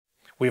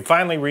We have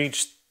finally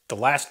reached the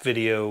last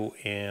video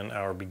in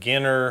our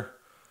beginner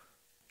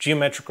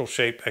geometrical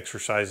shape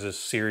exercises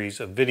series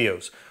of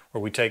videos,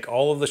 where we take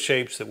all of the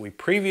shapes that we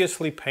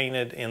previously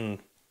painted in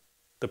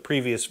the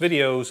previous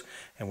videos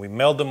and we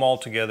meld them all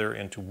together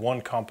into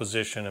one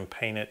composition and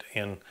paint it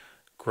in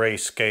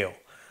grayscale.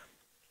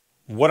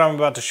 What I'm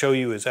about to show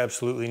you is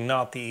absolutely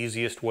not the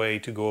easiest way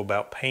to go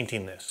about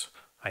painting this.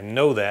 I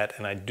know that,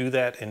 and I do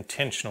that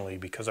intentionally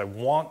because I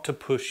want to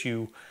push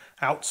you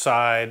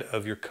outside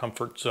of your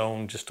comfort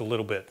zone just a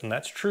little bit. And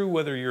that's true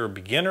whether you're a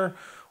beginner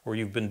or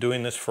you've been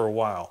doing this for a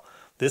while.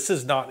 This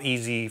is not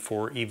easy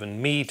for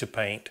even me to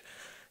paint.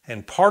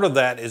 And part of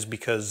that is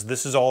because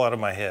this is all out of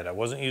my head. I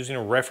wasn't using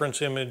a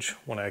reference image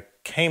when I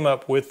came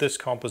up with this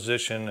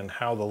composition and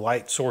how the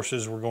light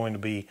sources were going to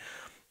be,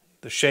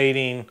 the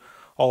shading,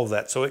 all of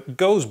that. So it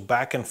goes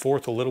back and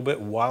forth a little bit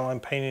while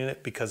I'm painting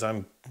it because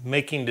I'm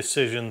making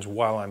decisions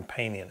while I'm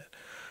painting it.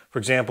 For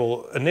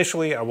example,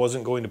 initially I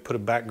wasn't going to put a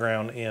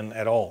background in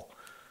at all.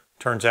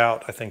 Turns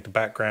out I think the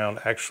background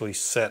actually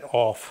set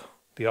off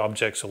the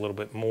objects a little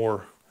bit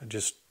more. It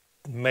just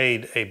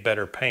made a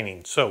better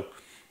painting. So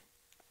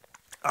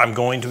I'm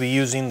going to be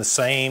using the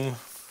same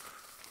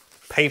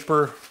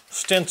paper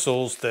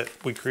stencils that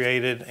we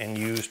created and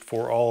used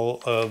for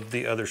all of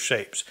the other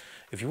shapes.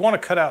 If you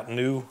want to cut out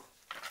new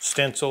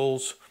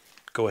stencils,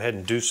 go ahead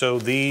and do so.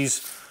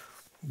 These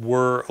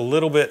were a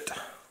little bit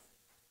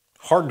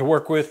hard to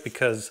work with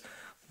because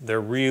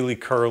they're really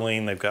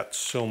curling. They've got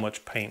so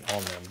much paint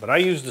on them. But I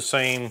used the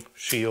same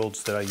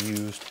shields that I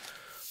used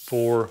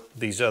for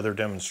these other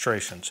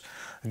demonstrations.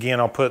 Again,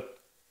 I'll put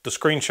the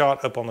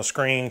screenshot up on the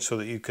screen so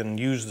that you can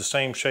use the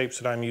same shapes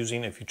that I'm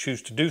using if you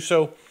choose to do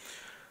so.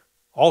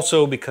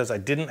 Also, because I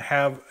didn't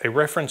have a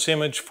reference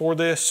image for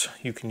this,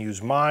 you can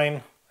use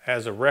mine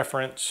as a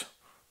reference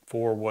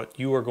for what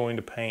you are going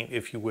to paint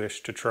if you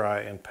wish to try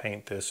and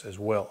paint this as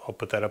well. I'll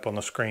put that up on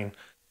the screen.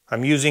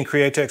 I'm using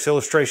Createx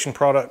illustration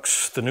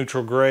products, the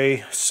neutral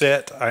gray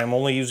set. I am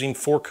only using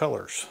 4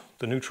 colors.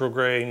 The neutral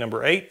gray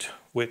number 8,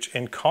 which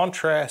in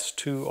contrast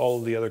to all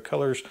of the other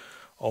colors,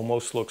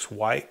 almost looks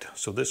white.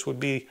 So this would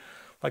be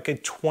like a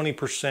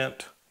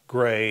 20%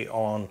 gray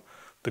on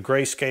the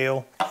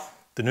grayscale.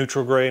 The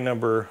neutral gray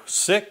number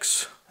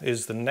 6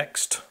 is the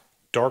next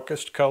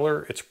darkest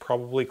color. It's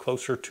probably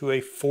closer to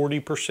a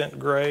 40%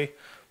 gray.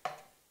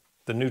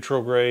 The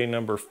neutral gray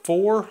number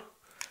 4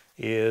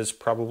 is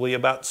probably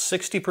about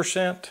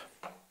 60%.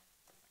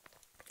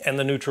 And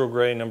the neutral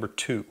gray number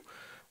 2,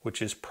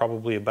 which is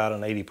probably about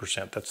an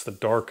 80%. That's the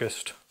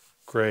darkest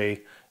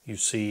gray you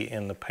see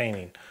in the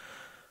painting.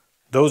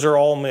 Those are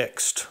all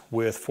mixed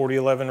with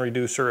 4011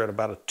 reducer at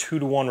about a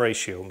 2-to-1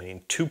 ratio,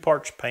 meaning 2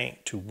 parts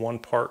paint to 1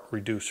 part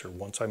reducer.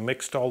 Once I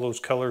mixed all those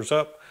colors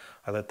up,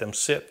 I let them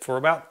sit for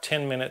about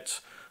 10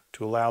 minutes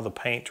to allow the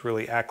paint to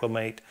really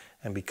acclimate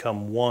and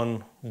become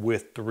one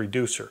with the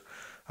reducer.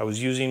 I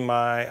was using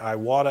my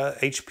Iwata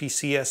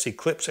HP-CS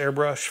Eclipse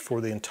airbrush for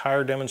the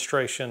entire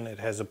demonstration. It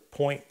has a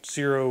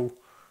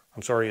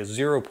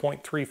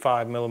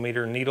 0.35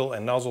 millimeter needle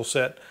and nozzle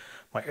set.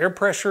 My air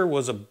pressure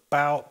was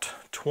about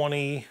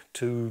 20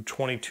 to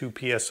 22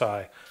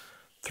 psi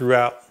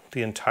throughout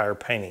the entire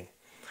painting.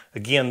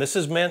 Again, this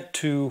is meant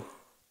to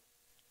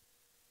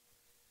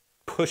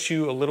push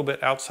you a little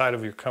bit outside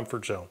of your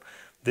comfort zone.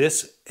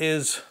 This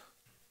is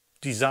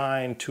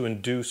designed to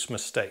induce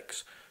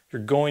mistakes.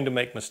 You're going to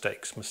make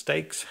mistakes.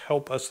 Mistakes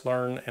help us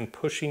learn, and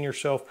pushing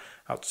yourself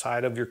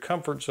outside of your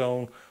comfort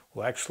zone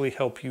will actually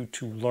help you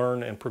to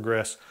learn and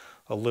progress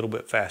a little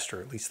bit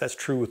faster. At least that's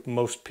true with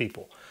most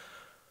people.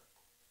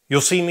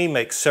 You'll see me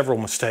make several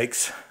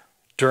mistakes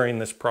during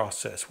this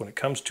process. When it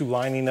comes to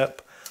lining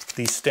up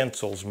these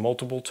stencils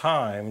multiple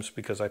times,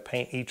 because I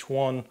paint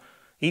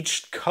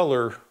each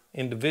color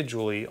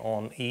individually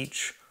on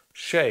each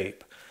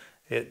shape,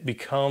 it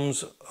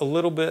becomes a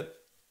little bit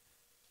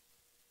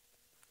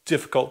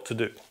difficult to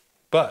do.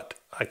 But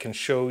I can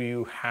show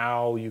you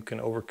how you can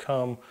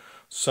overcome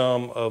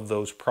some of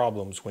those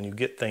problems when you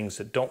get things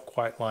that don't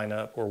quite line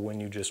up or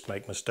when you just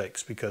make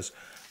mistakes, because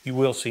you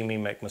will see me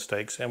make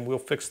mistakes and we'll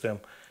fix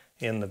them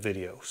in the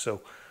video.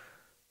 So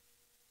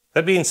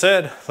that being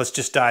said, let's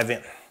just dive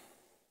in.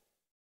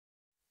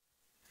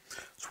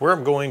 So where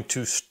I'm going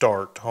to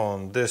start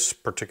on this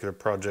particular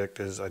project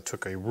is I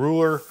took a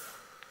ruler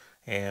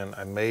and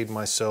I made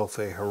myself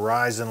a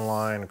horizon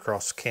line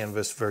across the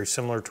canvas, very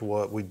similar to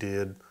what we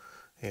did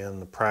in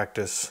the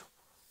practice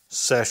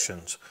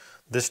sessions.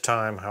 This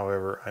time,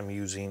 however, I'm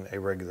using a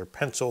regular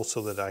pencil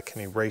so that I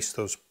can erase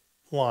those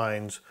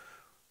lines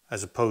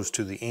as opposed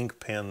to the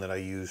ink pen that I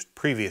used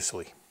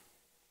previously.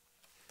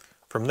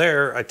 From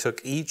there, I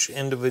took each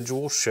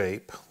individual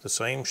shape, the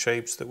same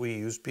shapes that we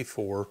used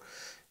before,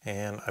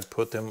 and I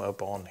put them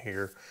up on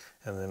here,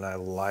 and then I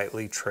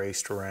lightly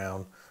traced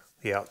around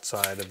the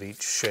outside of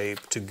each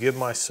shape to give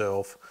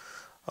myself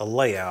a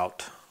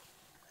layout,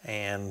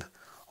 and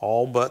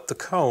all but the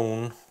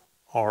cone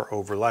are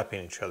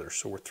overlapping each other.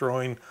 So we're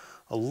throwing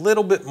a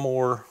little bit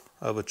more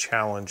of a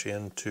challenge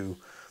into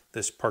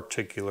this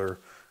particular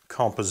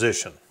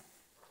composition.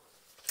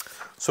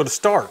 So to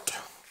start,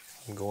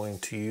 I'm going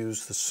to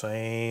use the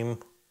same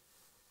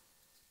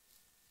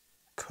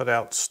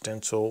cutout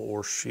stencil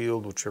or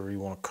shield, whichever you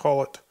want to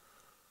call it.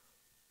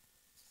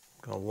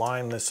 I'm going to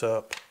line this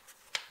up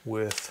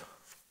with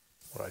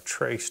what I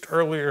traced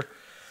earlier,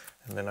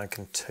 and then I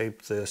can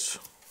tape this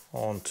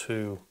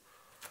onto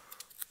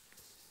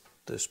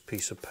this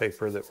piece of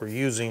paper that we're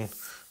using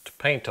to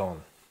paint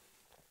on.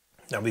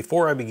 Now,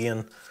 before I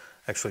begin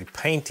actually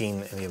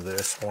painting any of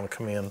this, I want to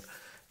come in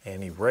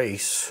and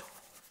erase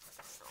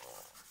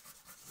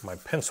my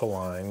pencil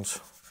lines,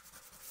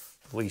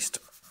 at least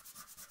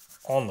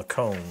on the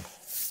cone.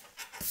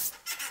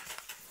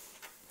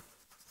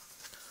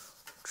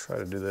 Try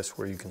to do this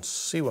where you can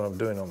see what I'm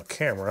doing on the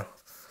camera.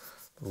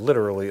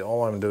 Literally,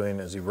 all I'm doing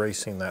is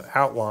erasing that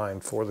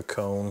outline for the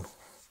cone,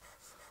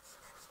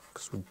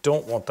 because we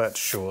don't want that to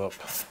show up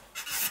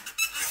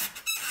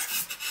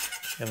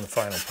in the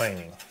final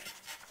painting.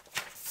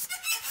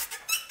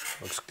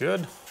 Looks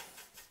good.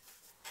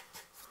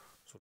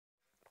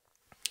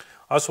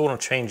 I also want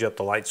to change up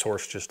the light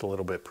source just a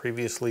little bit.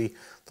 Previously,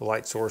 the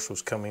light source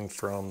was coming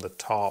from the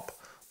top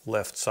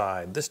left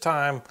side. This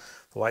time,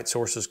 the light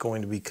source is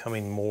going to be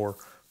coming more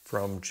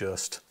from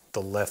just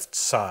the left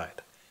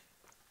side.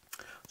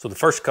 So the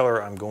first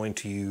color I'm going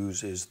to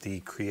use is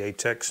the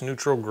Createx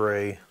Neutral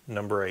Gray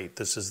number 8.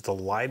 This is the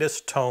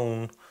lightest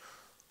tone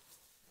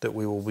that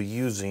we will be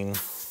using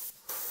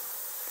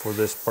for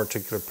this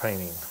particular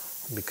painting.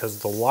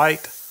 Because the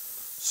light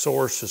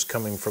source is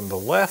coming from the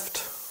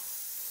left,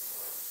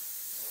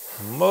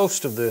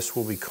 most of this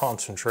will be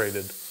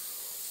concentrated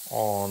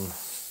on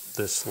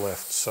this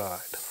left side.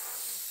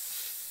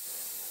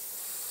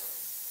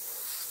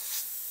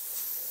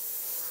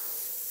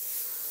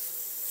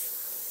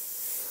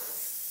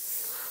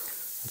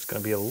 It's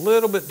going to be a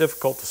little bit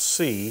difficult to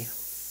see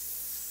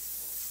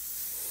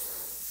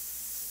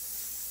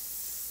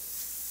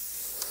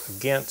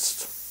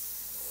against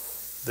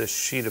this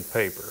sheet of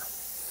paper.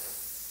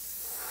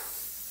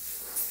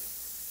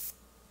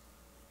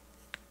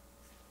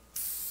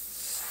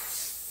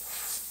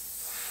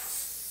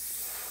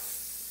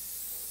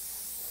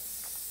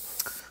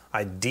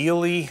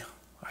 Ideally,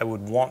 I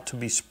would want to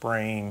be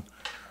spraying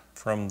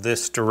from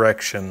this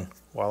direction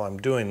while I'm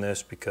doing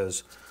this,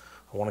 because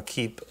I want to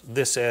keep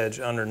this edge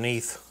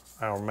underneath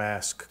our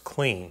mask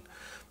clean.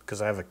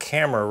 Because I have a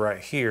camera right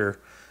here,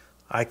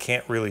 I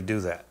can't really do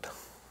that.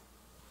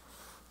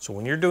 So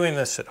when you're doing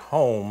this at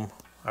home,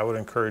 I would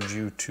encourage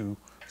you to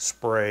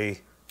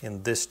spray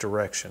in this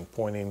direction,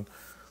 pointing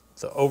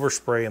the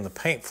overspray and the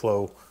paint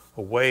flow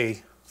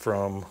away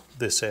from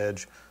this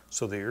edge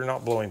so that you're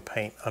not blowing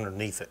paint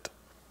underneath it.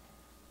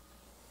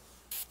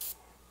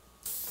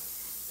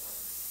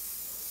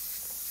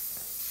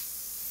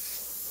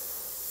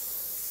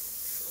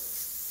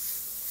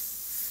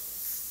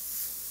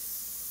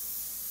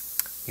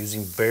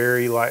 Using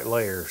very light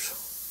layers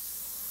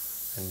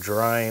and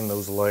drying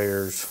those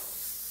layers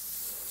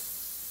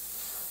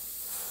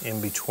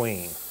in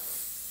between.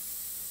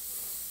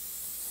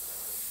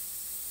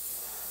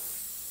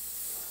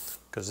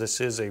 Because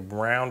this is a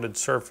rounded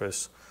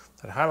surface,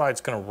 that highlight's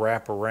going to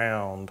wrap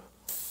around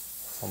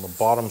on the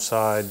bottom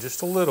side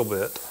just a little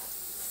bit.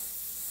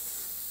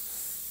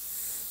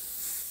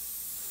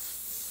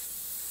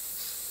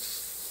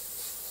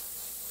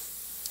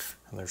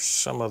 And there's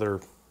some other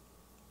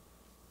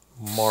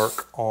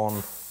mark on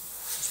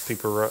this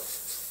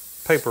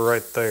paper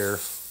right there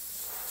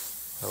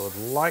I would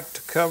like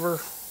to cover.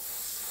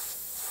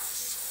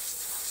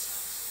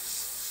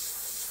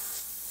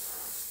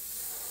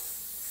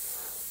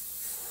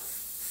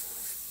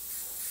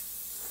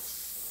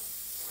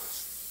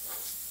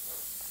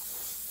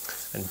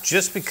 And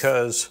just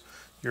because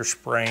you're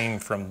spraying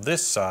from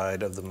this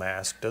side of the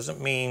mask doesn't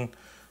mean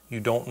you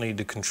don't need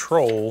to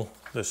control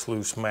this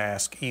loose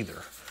mask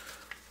either.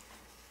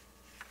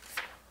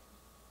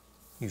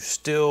 You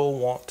still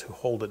want to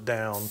hold it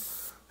down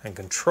and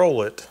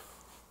control it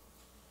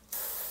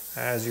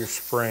as you're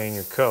spraying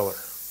your color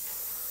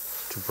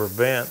to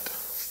prevent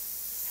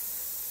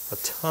a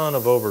ton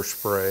of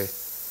overspray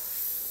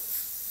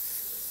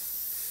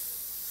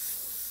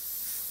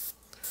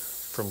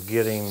from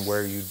getting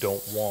where you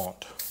don't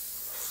want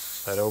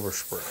that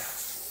overspray.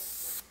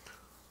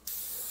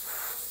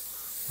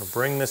 I'll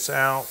bring this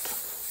out.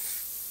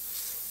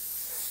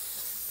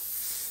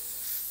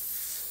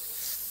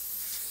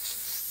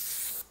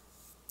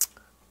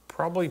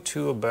 Probably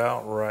to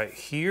about right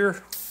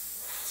here.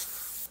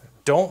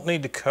 Don't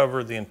need to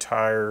cover the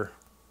entire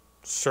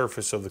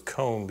surface of the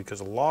cone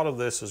because a lot of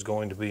this is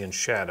going to be in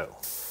shadow.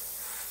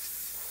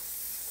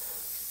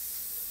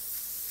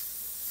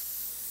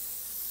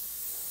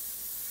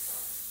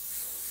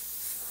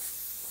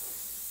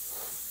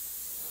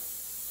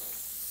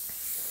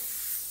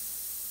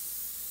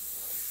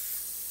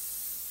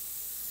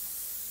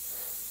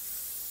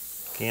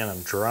 Again,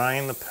 I'm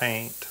drying the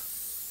paint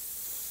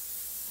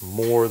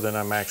more than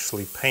I'm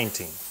actually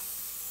painting.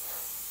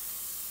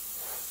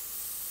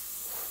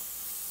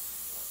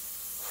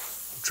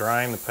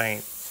 Drying the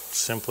paint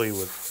simply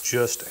with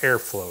just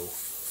airflow.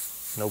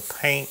 No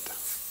paint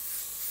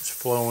is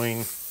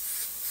flowing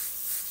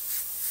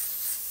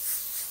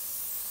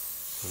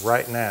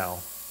Right now,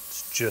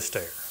 it's just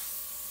air.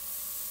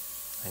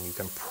 And you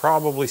can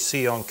probably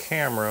see on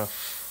camera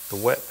the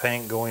wet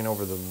paint going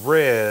over the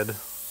red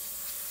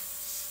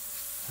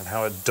and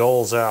how it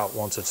dulls out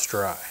once it's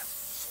dry.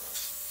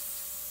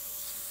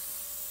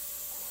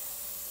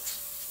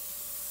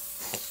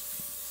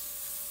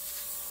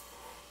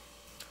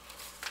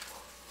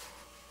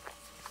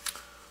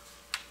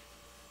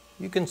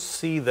 You can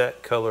see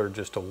that color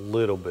just a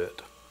little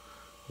bit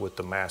with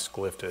the mask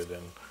lifted,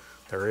 and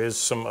there is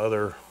some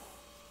other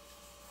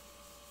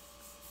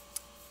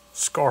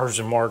scars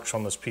and marks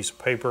on this piece of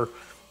paper.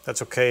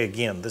 That's okay.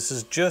 Again, this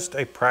is just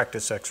a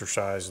practice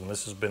exercise, and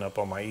this has been up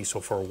on my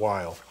easel for a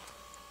while.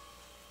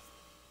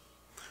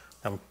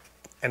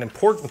 An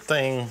important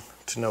thing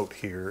to note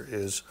here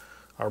is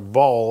our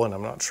ball, and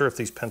I'm not sure if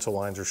these pencil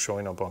lines are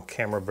showing up on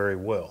camera very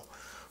well,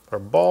 but our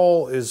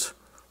ball is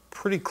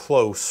pretty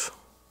close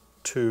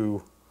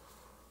to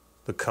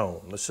the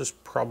cone. This is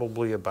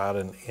probably about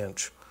an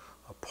inch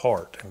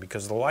apart, and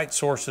because the light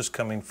source is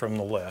coming from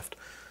the left,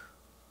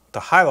 the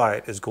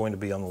highlight is going to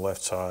be on the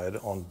left side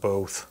on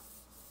both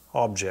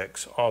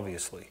objects,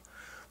 obviously.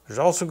 There's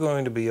also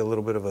going to be a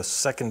little bit of a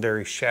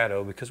secondary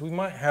shadow because we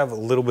might have a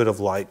little bit of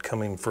light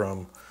coming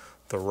from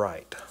the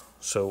right.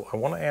 So I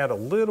want to add a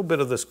little bit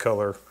of this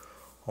color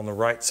on the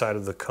right side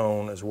of the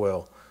cone as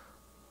well.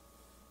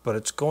 But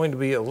it's going to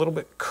be a little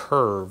bit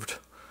curved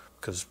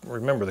because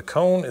remember, the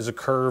cone is a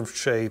curved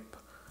shape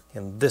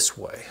in this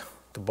way.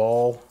 The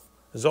ball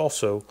is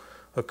also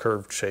a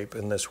curved shape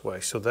in this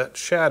way. So that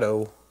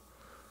shadow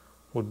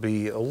would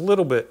be a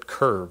little bit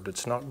curved.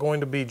 It's not going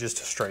to be just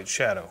a straight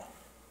shadow.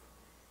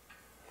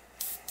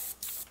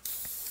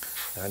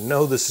 I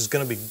know this is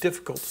going to be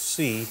difficult to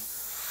see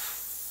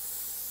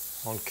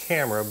on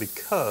camera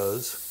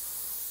because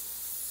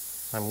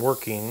I'm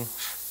working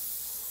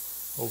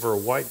over a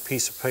white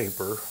piece of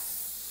paper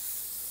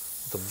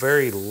with a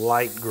very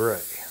light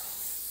gray.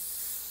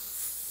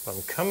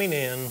 I'm coming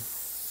in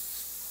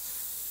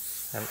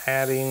and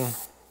adding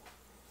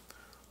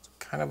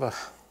kind of a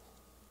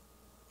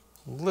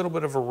little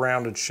bit of a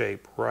rounded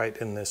shape right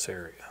in this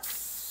area.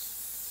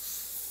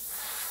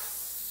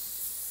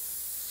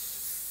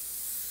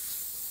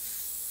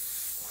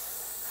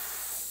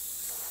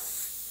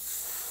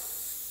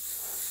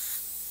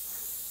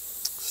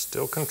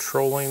 Still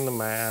controlling the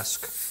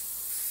mask,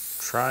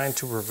 trying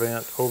to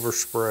prevent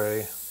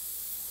overspray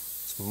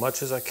as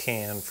much as I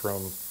can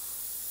from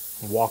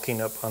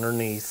walking up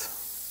underneath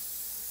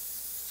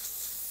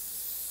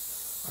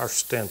our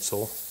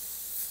stencil.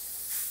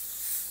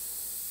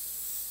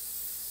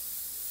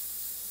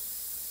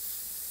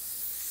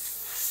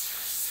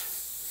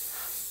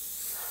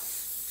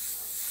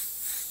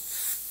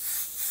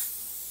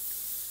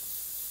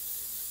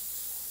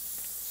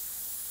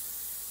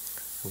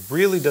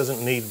 Really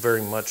doesn't need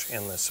very much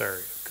in this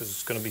area because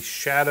it's going to be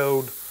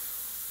shadowed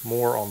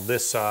more on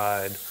this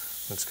side,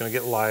 and it's going to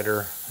get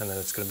lighter, and then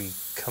it's going to be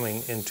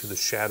coming into the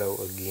shadow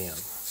again.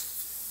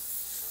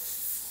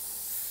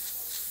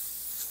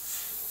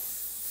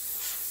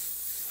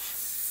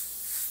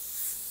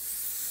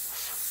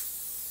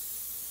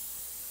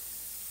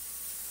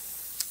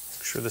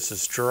 Make sure this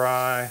is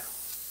dry.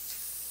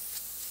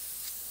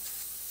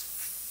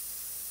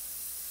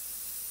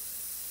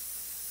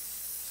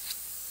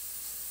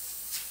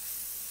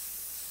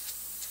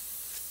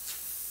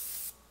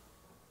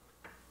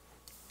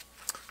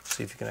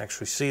 See if you can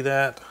actually see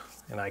that,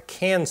 and I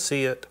can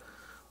see it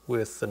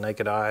with the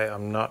naked eye.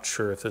 I'm not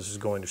sure if this is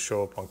going to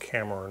show up on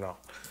camera or not.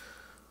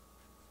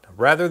 Now,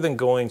 rather than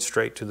going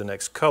straight to the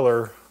next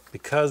color,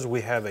 because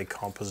we have a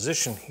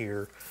composition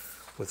here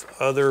with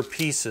other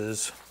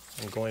pieces,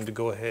 I'm going to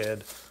go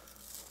ahead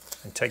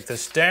and take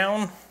this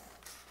down.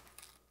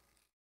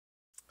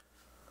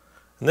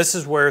 And this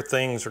is where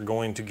things are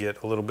going to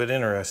get a little bit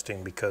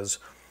interesting because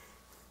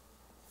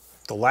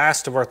the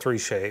last of our three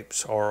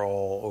shapes are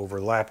all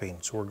overlapping,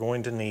 so we're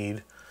going to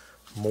need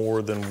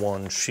more than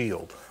one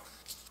shield.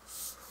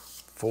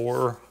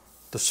 For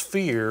the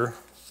sphere,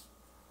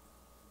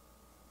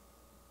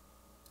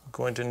 I'm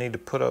going to need to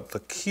put up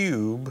the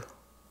cube.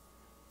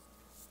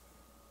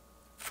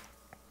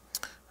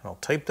 And I'll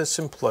tape this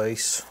in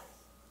place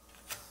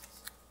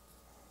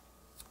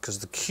because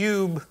the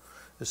cube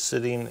is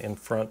sitting in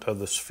front of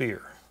the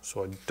sphere.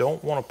 So I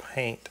don't want to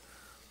paint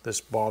this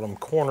bottom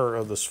corner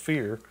of the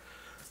sphere.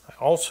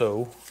 I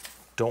also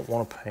don't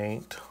want to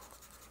paint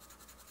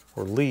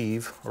or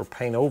leave or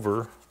paint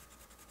over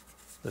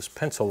this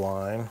pencil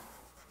line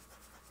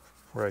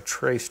where I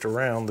traced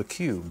around the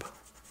cube.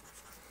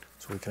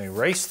 So we can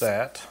erase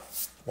that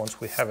once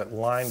we have it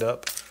lined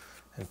up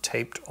and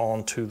taped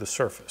onto the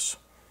surface.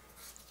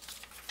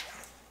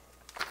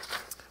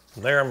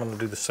 From there, I'm going to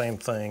do the same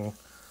thing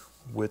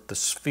with the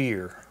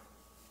sphere.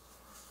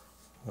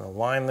 I'm going to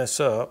line this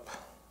up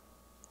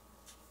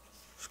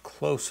as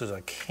close as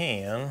I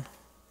can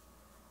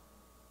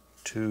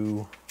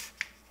to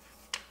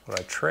what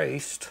I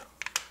traced.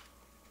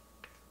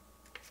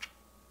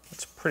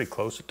 It's pretty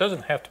close. It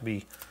doesn't have to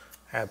be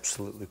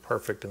absolutely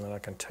perfect, and then I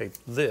can tape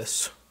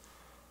this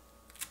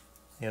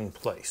in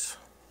place.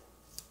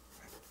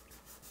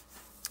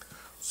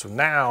 So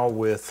now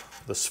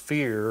with the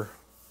sphere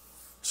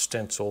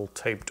stencil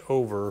taped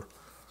over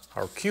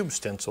our cube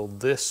stencil,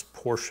 this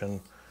portion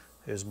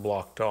is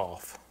blocked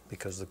off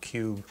because the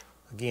cube,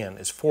 again,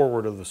 is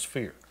forward of the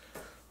sphere.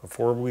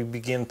 Before we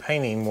begin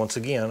painting, once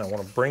again, I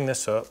want to bring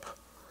this up.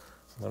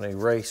 I'm going to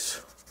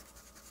erase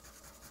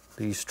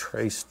these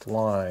traced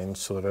lines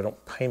so that I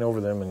don't paint over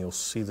them and you'll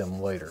see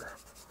them later.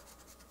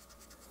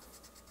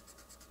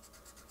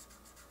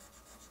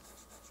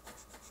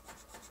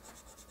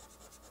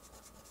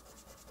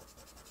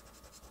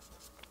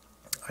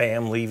 I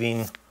am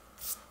leaving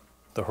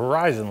the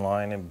horizon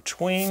line in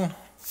between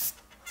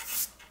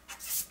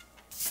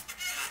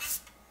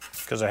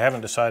because I haven't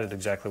decided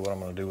exactly what I'm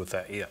going to do with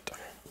that yet.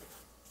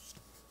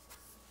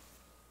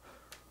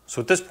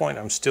 So at this point,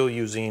 I'm still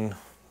using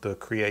the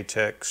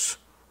Createx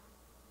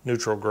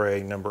Neutral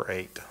Gray number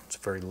 8. It's a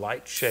very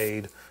light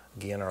shade.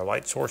 Again, our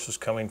light source is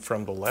coming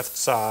from the left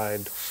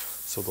side.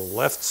 So the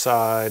left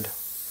side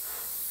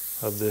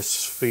of this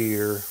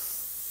sphere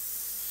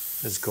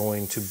is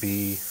going to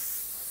be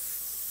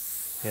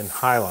in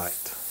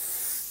highlight.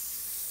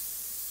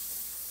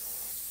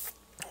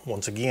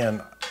 Once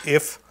again,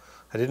 if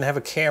I didn't have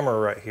a camera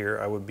right here,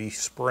 I would be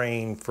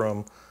spraying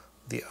from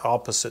the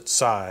opposite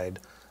side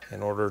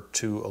in order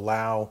to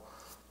allow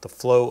the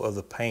flow of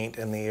the paint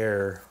and the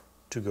air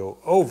to go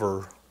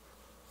over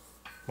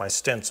my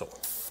stencil.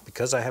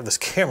 Because I have this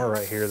camera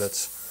right here,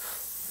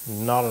 that's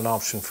not an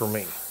option for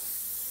me.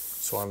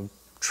 So I'm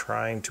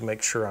trying to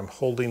make sure I'm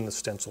holding the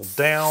stencil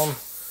down.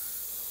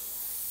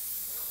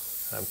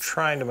 I'm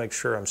trying to make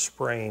sure I'm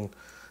spraying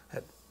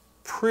at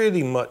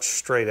pretty much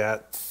straight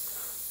at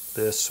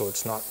this so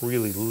it's not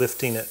really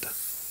lifting it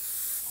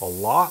a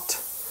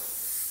lot.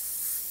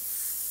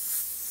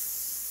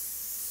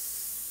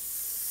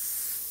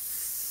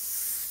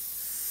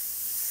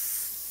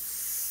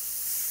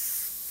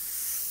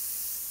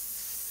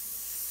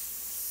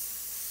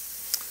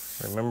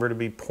 Remember to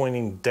be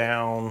pointing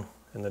down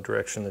in the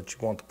direction that you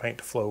want the paint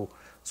to flow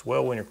as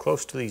well when you're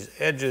close to these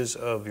edges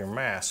of your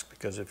mask,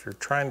 because if you're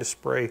trying to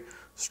spray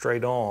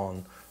straight on,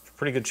 there's a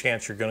pretty good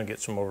chance you're going to get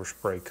some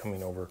overspray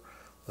coming over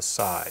the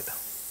side.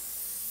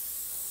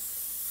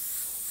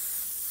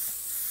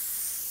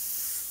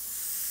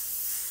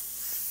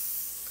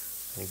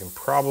 You can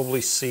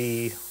probably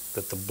see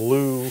that the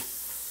blue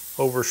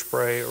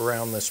overspray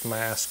around this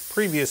mask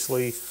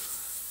previously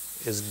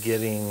is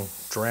getting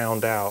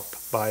drowned out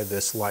by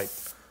this light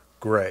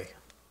gray.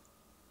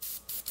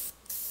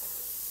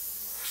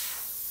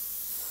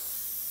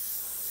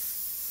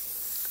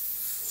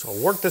 So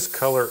I'll work this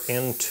color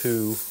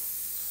into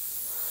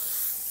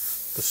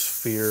the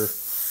sphere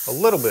a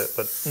little bit,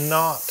 but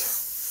not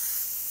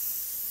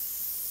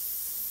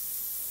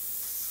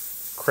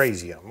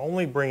crazy. I'm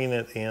only bringing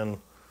it in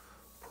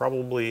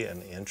probably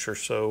an inch or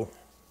so,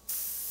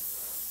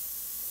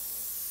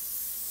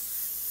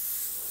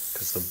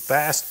 because the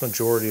vast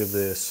majority of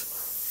this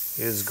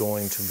is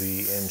going to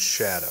be in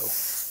shadow.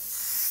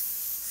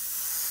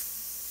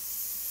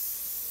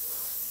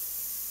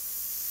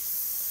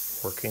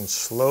 Working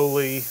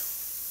slowly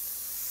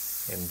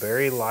in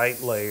very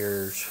light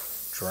layers,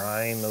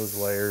 drying those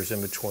layers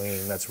in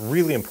between. That's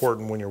really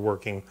important when you're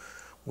working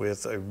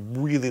with a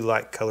really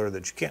light color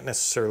that you can't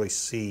necessarily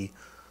see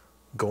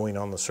going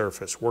on the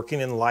surface.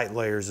 Working in light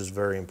layers is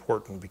very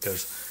important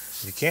because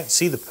if you can't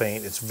see the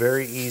paint, it's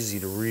very easy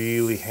to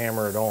really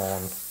hammer it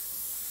on,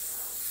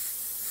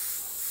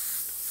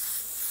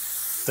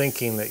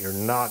 thinking that you're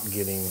not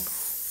getting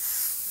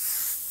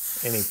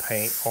any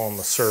paint on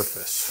the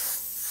surface.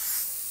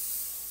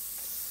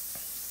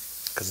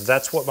 Because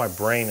that's what my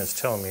brain is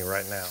telling me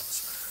right now.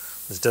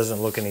 This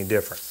doesn't look any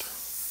different.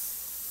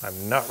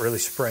 I'm not really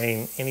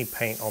spraying any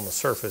paint on the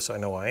surface. I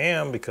know I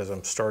am because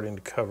I'm starting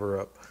to cover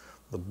up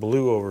the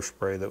blue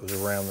overspray that was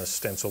around this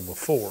stencil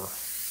before.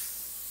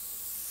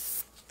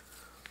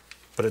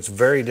 But it's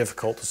very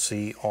difficult to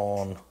see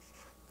on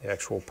the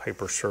actual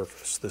paper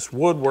surface. This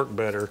would work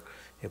better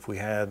if we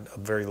had a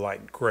very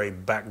light gray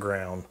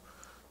background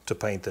to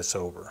paint this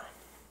over.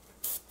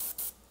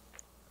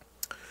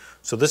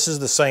 So this is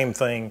the same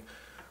thing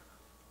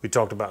we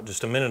talked about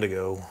just a minute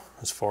ago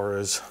as far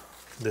as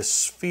this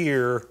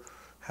sphere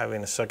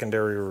having a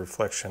secondary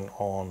reflection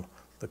on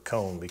the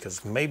cone,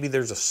 because maybe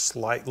there's a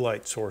slight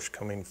light source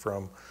coming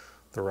from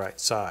the right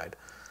side.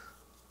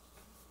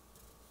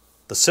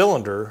 The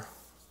cylinder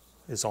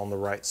is on the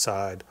right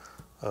side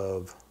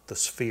of the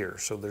sphere,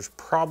 so there's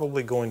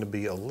probably going to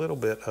be a little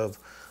bit of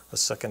a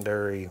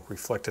secondary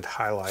reflected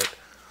highlight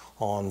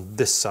on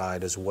this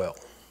side as well.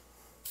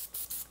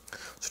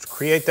 So to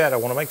create that, I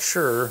want to make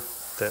sure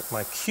that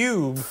my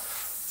cube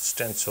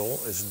stencil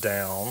is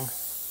down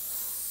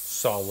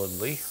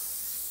solidly.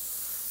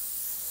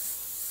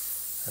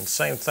 And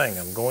same thing,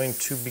 I'm going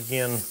to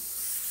begin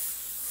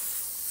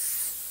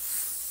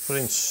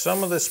putting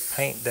some of this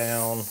paint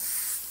down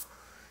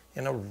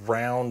in a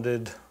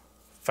rounded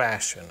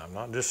fashion. I'm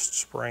not just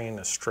spraying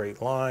a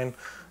straight line,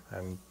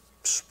 I'm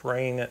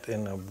spraying it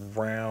in a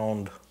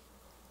round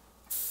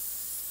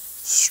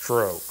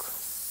stroke.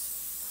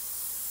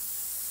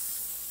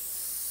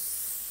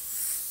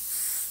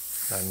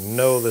 I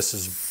know this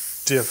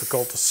is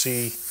difficult to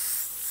see.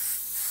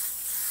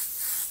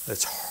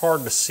 It's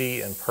hard to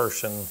see in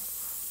person.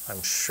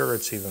 I'm sure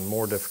it's even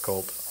more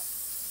difficult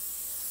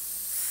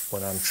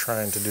when I'm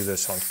trying to do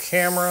this on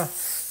camera.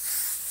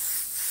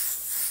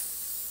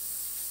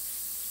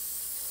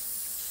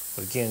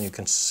 But again, you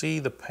can see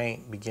the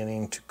paint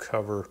beginning to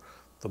cover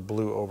the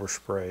blue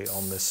overspray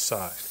on this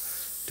side.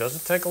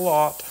 Doesn't take a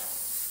lot.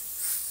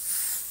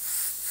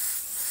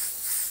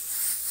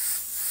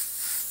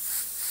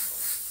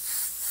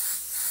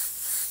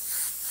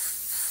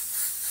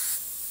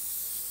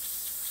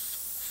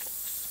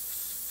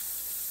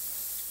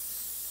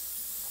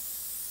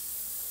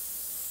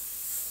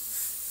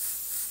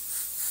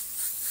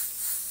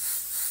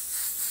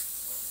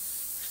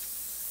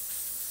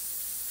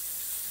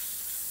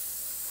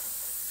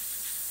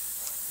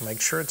 Make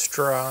sure it's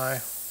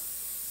dry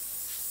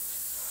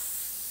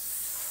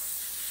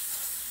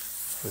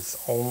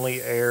with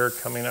only air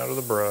coming out of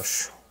the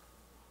brush.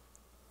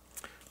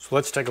 So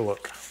let's take a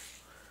look.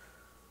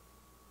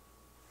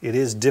 It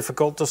is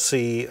difficult to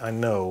see, I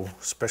know,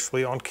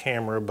 especially on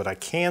camera, but I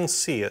can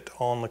see it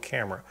on the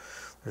camera.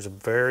 There's a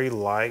very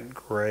light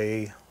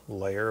gray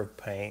layer of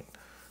paint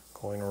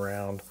going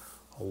around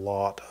a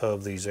lot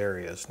of these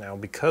areas. Now,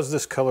 because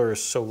this color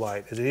is so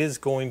light, it is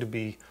going to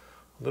be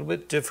a little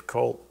bit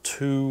difficult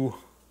to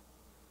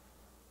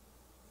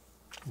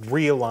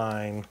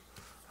realign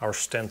our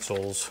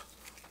stencils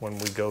when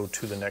we go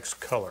to the next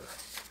color.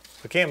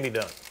 It can be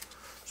done.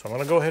 So I'm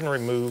going to go ahead and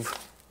remove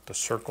the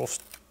circle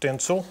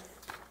stencil.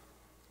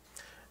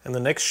 And the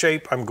next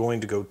shape I'm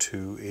going to go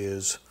to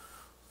is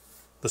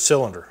the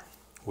cylinder,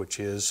 which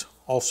is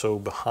also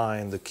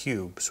behind the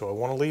cube. So I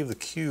want to leave the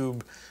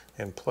cube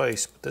in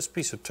place, but this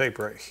piece of tape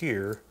right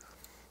here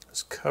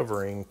is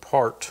covering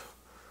part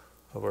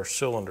of our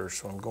cylinder.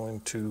 So I'm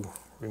going to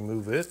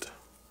remove it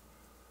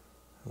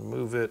and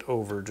move it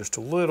over just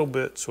a little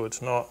bit so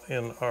it's not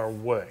in our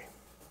way.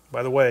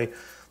 By the way,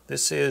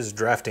 this is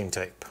drafting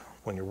tape.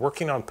 When you're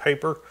working on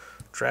paper,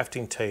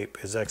 drafting tape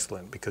is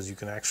excellent because you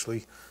can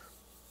actually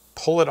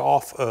pull it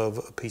off of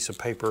a piece of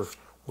paper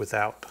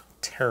without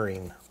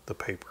tearing the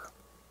paper.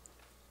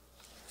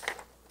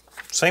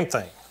 Same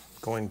thing,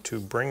 going to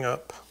bring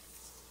up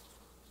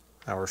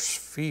our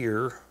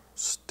sphere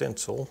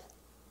stencil,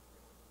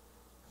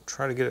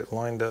 try to get it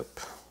lined up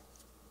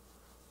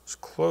as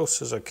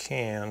close as I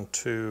can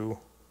to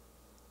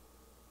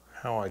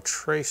how I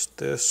traced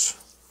this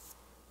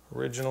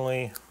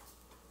originally.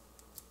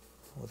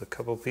 With a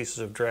couple pieces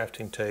of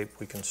drafting tape,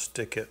 we can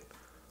stick it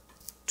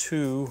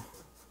to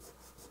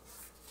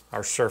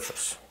our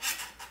surface.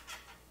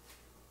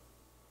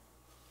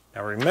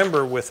 Now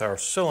remember, with our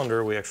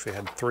cylinder, we actually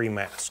had three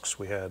masks.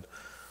 We had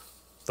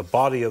the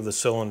body of the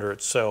cylinder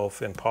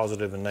itself in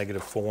positive and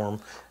negative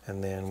form,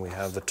 and then we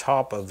have the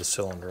top of the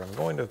cylinder. I'm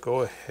going to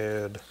go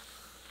ahead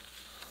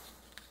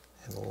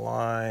and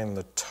line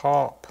the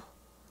top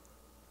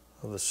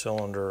of the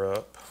cylinder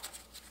up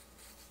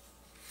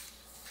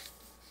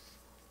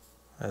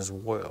as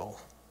well.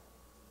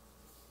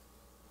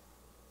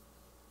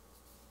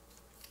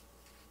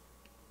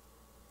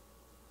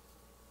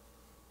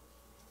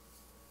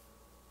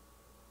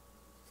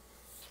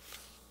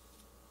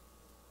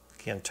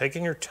 Again,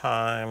 taking your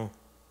time,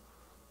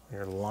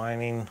 you're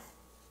lining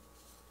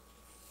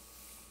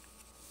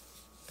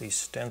these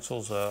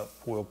stencils up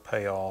will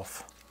pay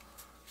off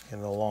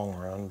in the long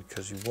run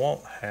because you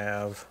won't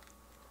have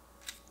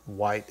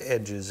white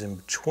edges in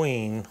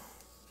between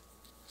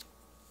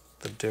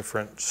the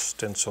different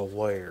stencil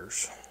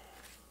layers.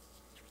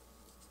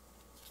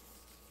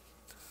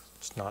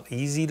 It's not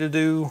easy to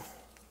do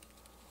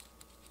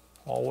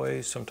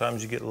always.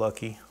 Sometimes you get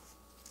lucky.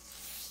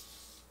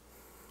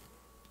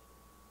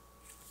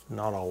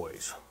 Not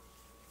always.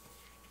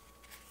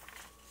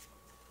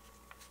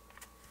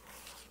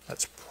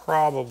 That's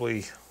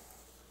probably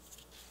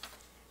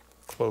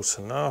close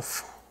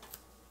enough.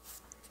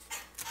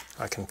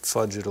 I can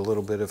fudge it a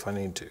little bit if I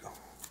need to.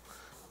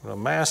 I'm going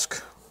to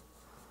mask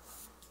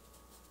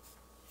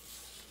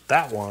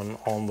that one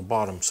on the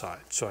bottom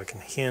side so I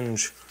can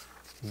hinge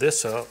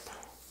this up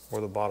or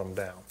the bottom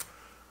down.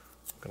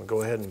 I'm going to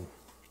go ahead and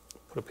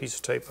put a piece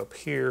of tape up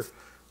here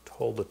to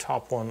hold the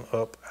top one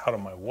up out of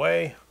my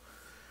way.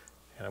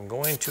 And I'm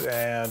going to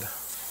add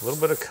a little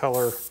bit of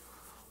color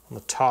on the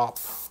top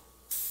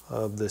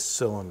of this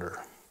cylinder,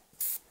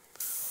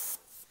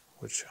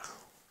 which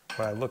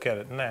when I look at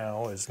it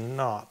now is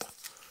not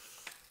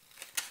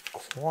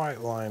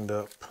quite lined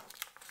up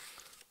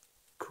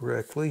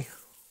correctly,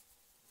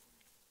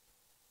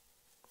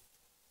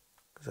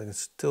 because I can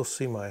still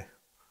see my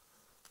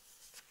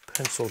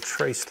pencil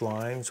traced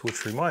lines,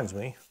 which reminds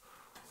me,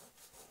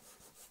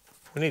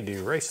 we need to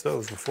erase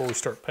those before we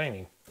start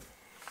painting.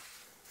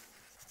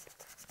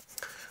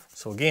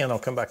 So again, I'll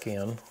come back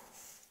in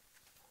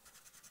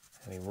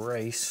and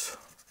erase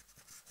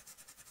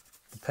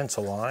the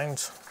pencil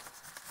lines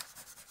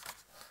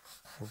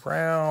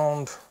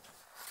around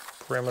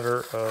the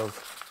perimeter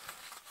of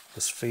the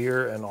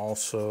sphere and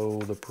also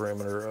the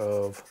perimeter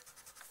of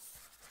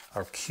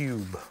our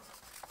cube.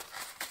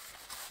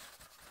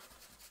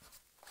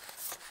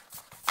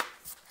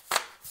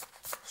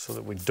 so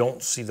that we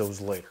don't see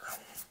those later.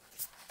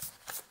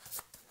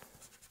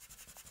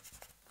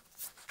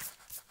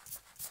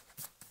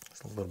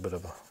 There's a little bit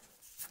of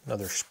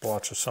another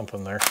splotch of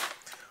something there.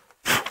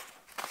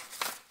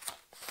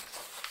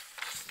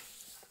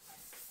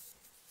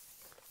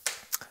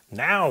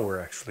 Now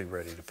we're actually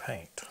ready to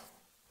paint.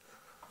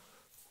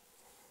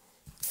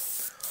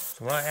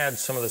 So I'm going to add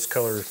some of this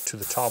color to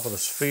the top of the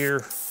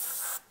sphere.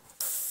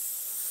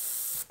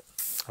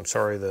 I'm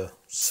sorry, the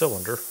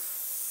cylinder.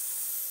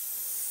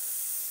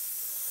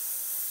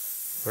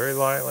 Very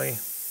lightly.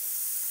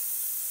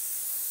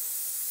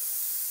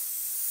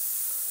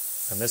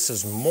 And this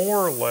is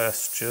more or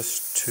less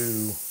just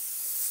to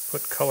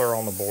put color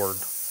on the board,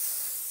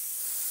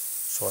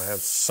 so I have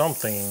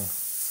something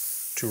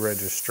to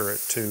register it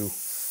to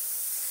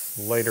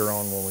later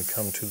on when we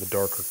come to the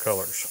darker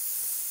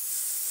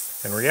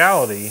colors. In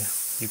reality,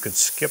 you could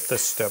skip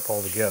this step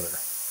altogether,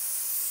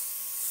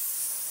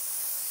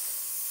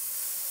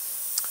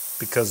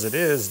 because it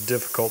is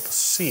difficult to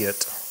see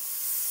it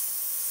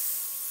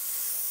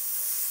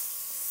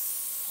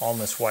on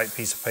this white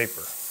piece of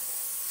paper.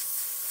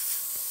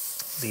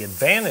 The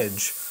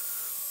advantage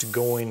to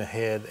going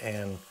ahead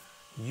and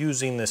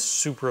using this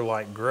super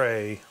light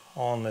gray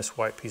on this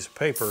white piece of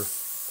paper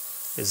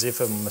is if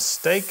a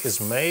mistake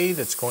is made,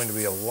 it's going to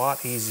be a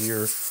lot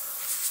easier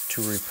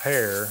to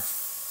repair,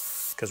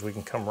 because we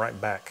can come right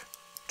back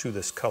to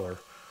this color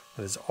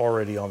that is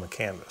already on the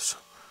canvas.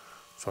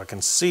 So I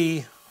can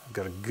see I've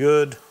got a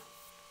good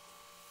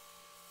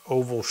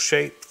oval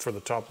shape for the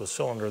top of the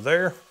cylinder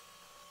there.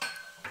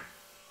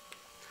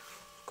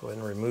 Go ahead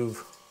and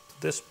remove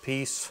this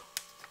piece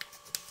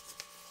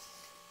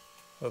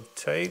of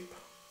tape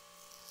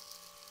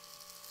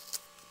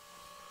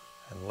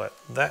and let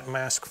that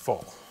mask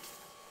fall.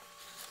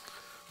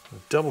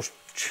 Double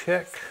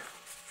check.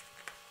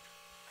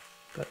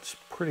 That's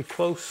pretty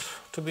close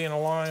to being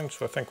aligned,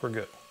 so I think we're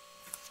good.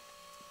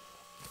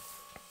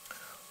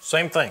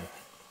 Same thing.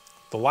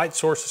 The light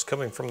source is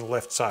coming from the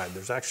left side.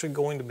 There's actually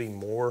going to be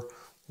more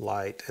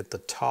light at the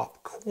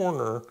top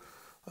corner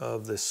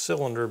of this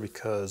cylinder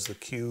because the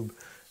cube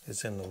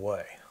is in the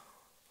way.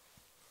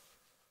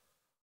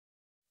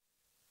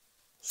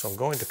 So I'm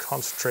going to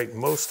concentrate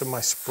most of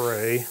my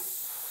spray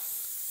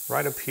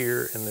right up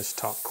here in this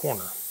top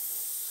corner.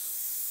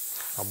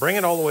 I'll bring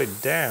it all the way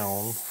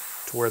down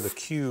to where the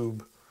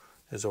cube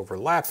is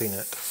overlapping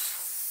it.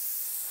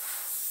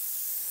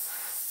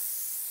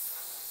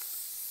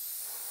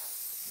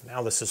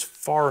 Now this is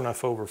far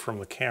enough over from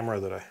the camera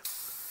that I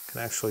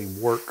can actually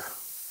work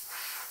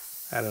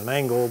at an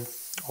angle,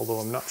 although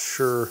I'm not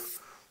sure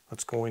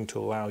that's going to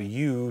allow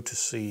you to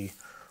see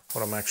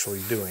what I'm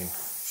actually doing.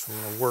 So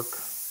I'm going to work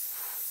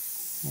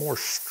more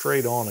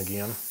straight on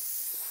again.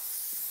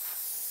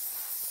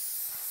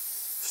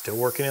 Still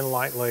working in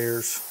light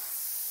layers,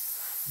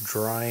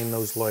 drying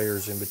those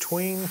layers in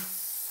between.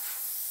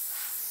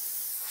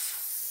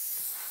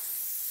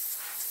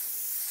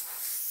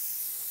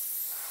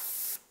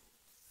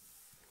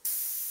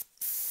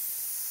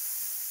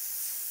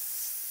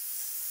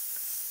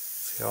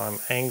 See how I'm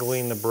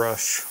angling the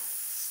brush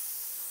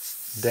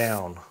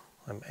down.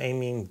 I'm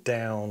aiming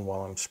down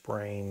while I'm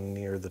spraying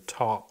near the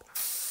top.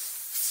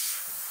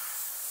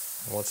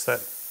 And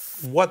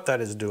what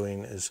that is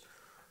doing is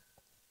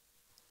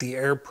the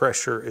air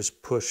pressure is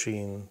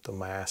pushing the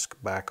mask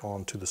back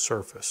onto the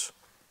surface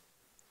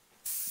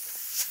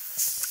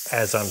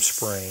as I'm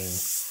spraying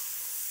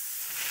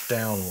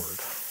downward.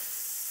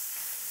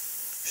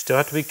 You still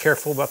have to be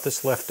careful about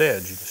this left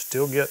edge. You can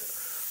still get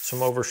some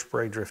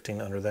overspray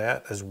drifting under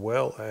that, as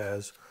well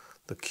as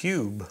the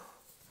cube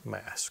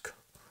mask.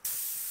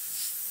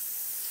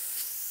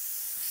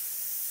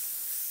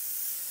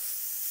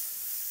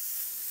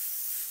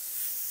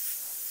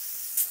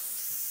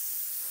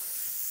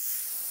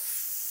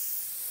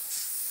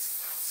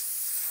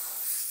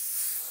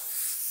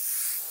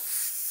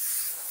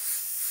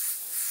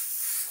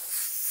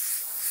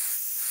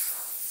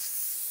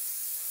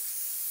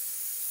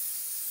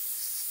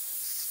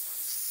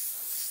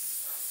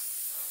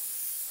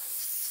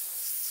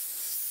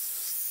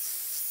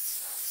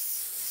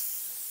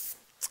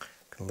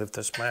 Lift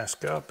this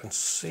mask up and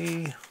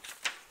see.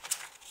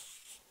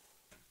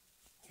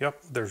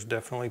 Yep, there's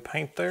definitely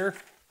paint there.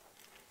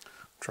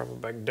 Drop it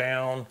back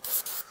down.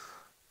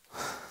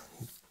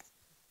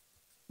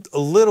 A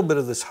little bit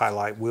of this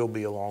highlight will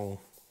be along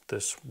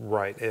this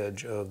right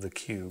edge of the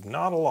cube.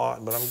 Not a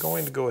lot, but I'm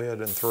going to go ahead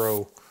and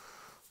throw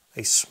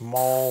a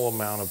small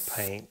amount of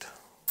paint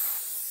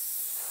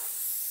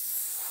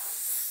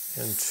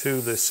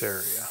into this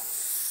area.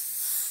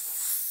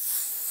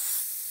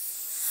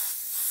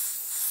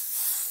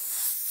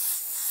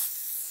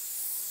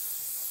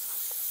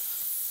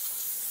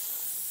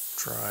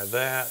 Try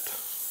that.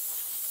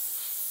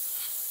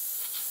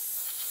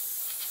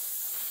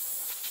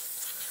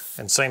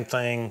 And same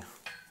thing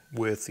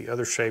with the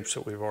other shapes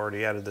that we've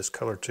already added this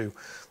color to.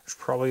 There's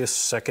probably a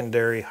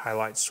secondary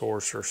highlight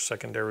source or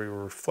secondary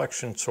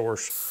reflection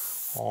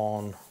source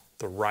on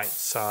the right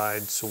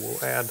side. So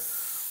we'll add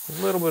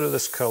a little bit of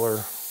this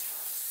color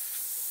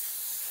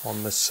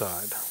on this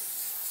side.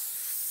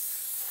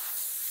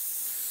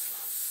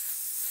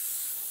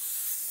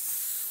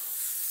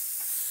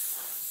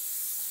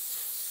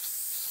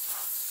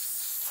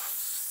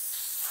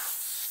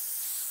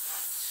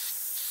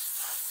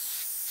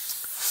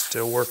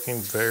 Still working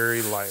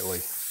very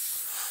lightly,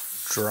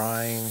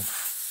 drying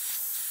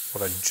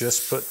what I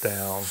just put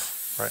down.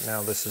 Right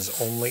now this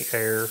is only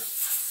air.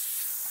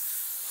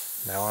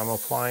 Now I'm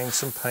applying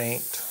some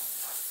paint.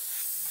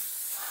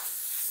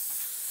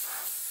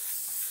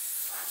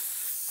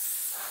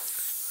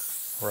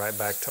 Right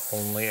back to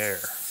only air.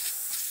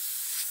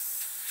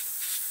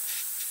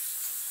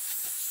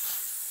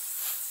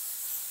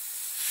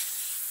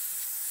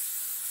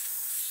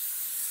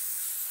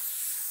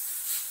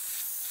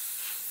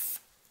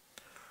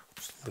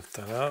 Just lift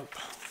that up.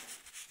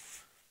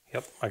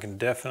 Yep, I can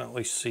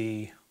definitely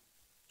see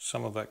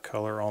some of that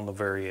color on the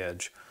very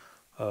edge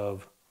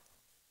of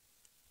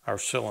our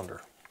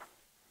cylinder.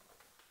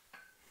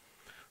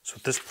 So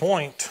at this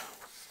point,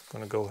 I'm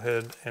going to go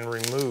ahead and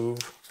remove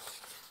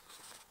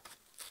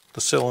the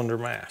cylinder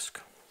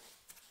mask.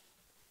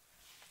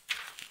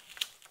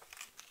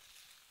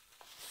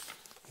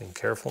 Being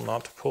careful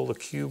not to pull the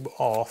cube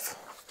off.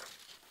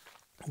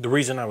 The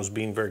reason I was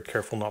being very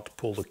careful not to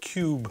pull the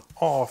cube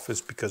off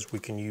is because we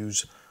can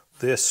use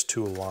this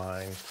to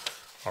align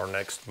our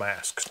next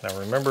masks. Now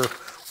remember,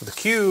 with the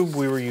cube,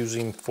 we were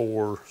using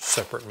 4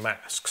 separate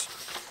masks.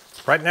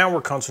 Right now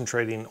we're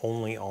concentrating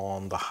only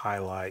on the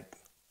highlight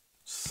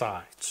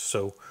sides.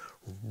 So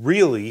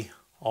really,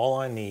 all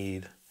I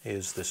need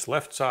is this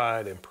left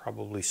side and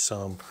probably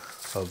some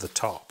of the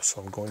top.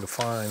 So I'm going to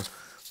find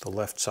the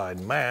left side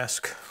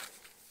mask,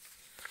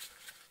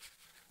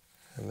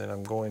 and then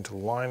I'm going to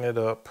line it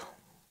up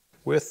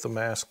with the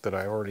mask that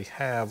I already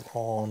have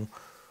on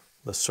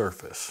the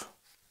surface.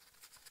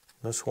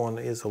 This one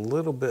is a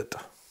little bit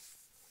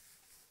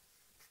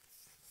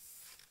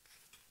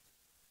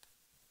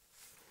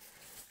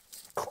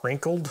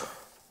crinkled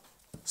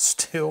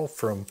still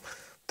from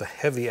the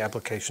heavy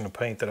application of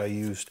paint that I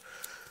used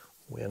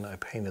when I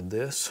painted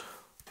this.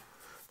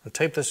 I'll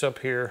tape this up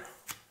here,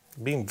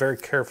 being very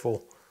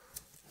careful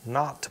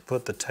not to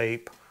put the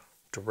tape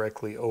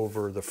directly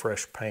over the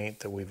fresh paint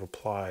that we've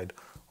applied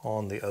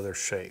on the other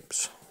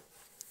shapes.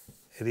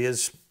 It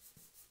is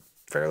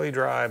fairly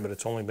dry, but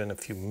it's only been a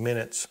few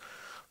minutes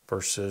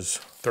versus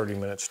 30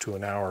 minutes to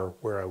an hour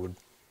where I would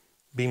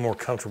be more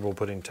comfortable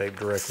putting tape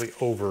directly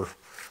over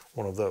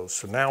one of those.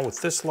 So now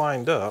with this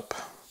lined up,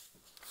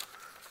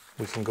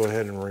 we can go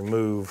ahead and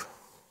remove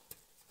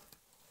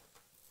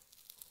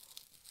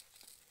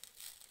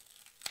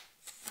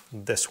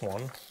this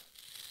one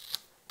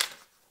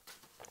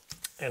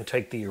and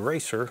take the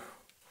eraser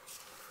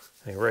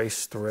and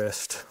erase the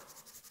rest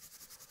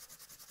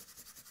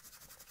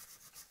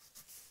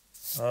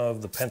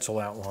of the pencil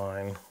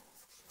outline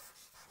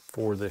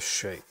for this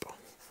shape.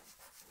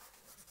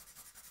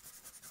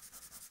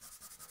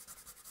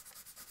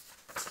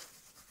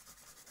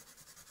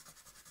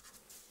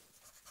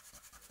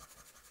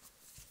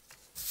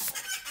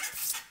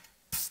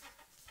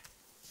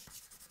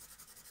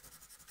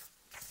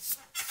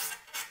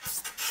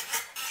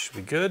 Should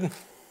be good.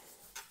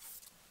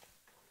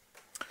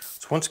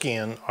 So once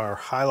again, our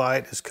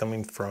highlight is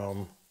coming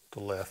from the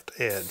left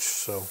edge.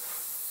 So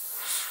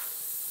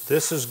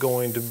this is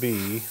going to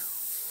be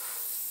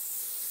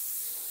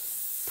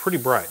pretty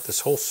bright,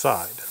 this whole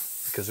side,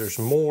 because there's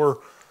more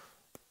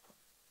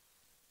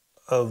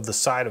of the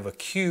side of a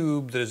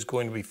cube that is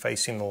going to be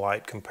facing the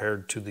light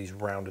compared to these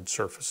rounded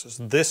surfaces.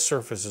 This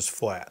surface is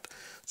flat.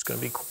 It's going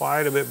to be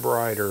quite a bit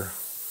brighter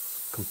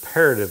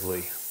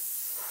comparatively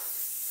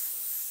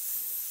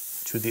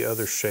to the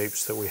other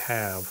shapes that we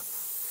have.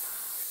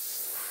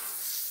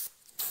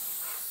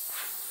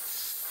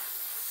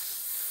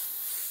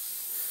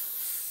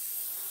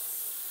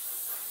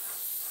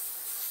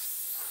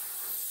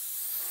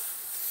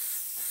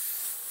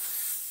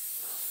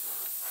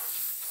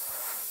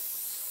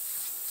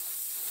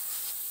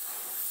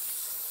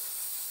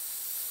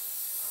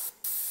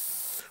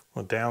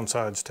 One of the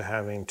downsides to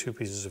having 2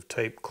 pieces of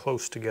tape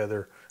close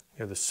together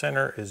near the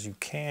center is you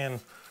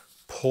can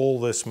pull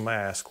this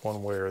mask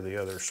one way or the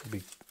other. So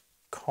be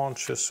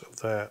conscious of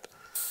that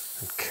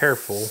and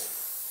careful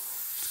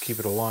to keep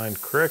it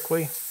aligned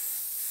correctly.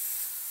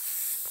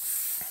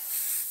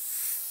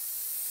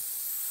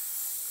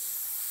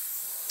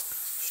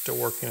 Still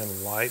working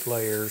in light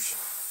layers.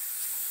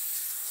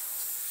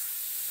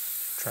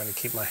 Trying to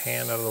keep my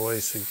hand out of the way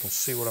so you can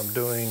see what I'm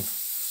doing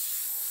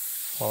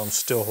while I'm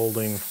still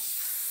holding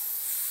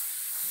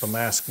the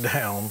mask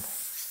down.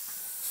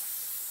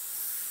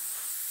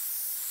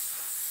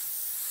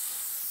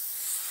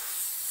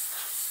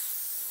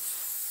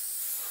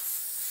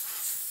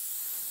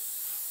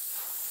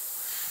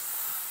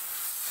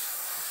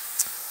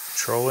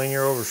 Controlling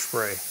your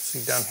overspray.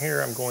 See down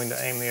here, I'm going to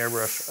aim the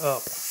airbrush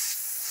up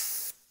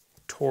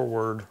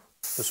toward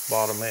this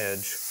bottom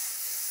edge.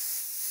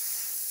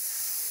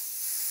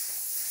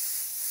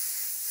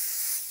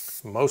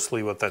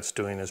 Mostly what that's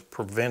doing is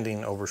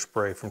preventing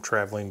overspray from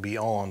traveling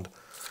beyond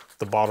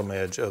the bottom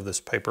edge of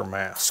this paper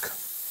mask.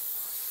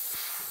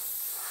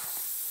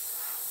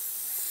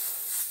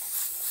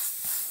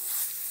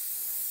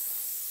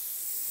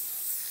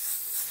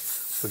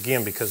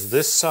 Again, because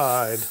this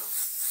side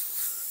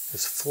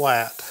is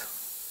flat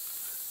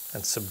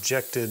and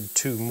subjected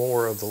to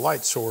more of the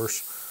light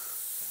source,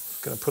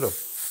 I'm going to put a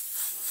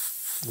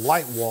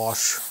light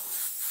wash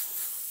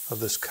of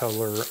this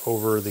color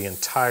over the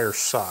entire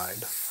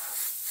side.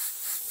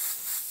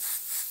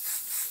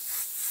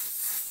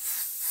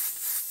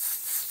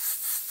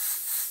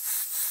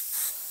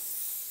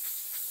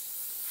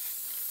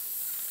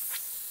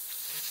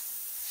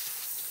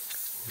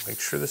 Make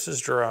sure this is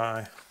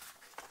dry.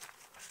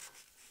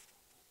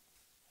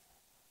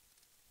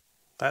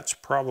 That's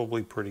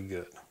probably pretty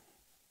good.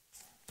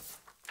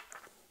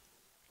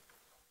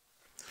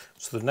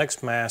 So the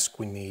next mask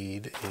we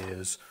need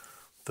is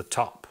the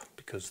top,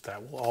 because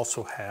that will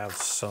also have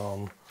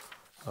some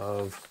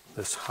of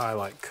this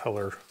highlight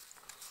color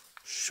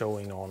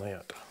showing on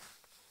it.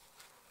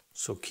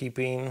 So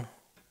keeping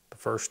the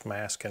first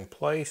mask in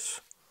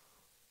place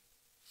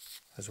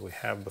as we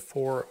have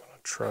before, I'm going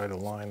to try to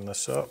line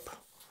this up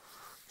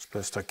as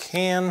best I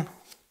can.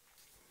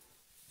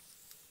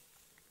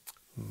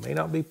 May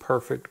not be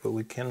perfect, but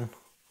we can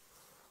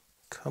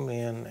come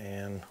in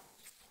and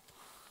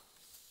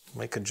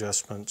make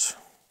adjustments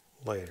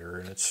later.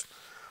 And it's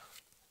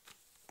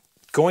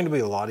going to be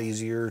a lot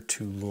easier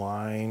to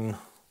line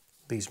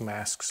these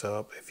masks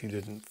up if you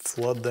didn't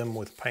flood them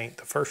with paint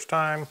the first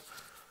time,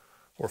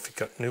 or if you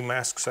cut new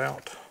masks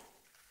out.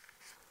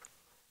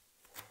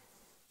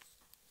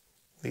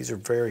 These are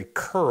very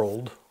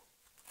curled,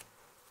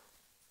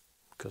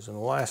 because in the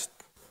last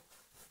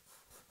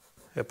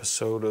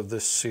episode of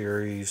this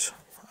series,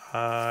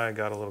 I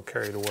got a little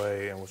carried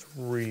away and was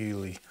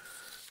really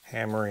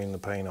hammering the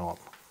paint on,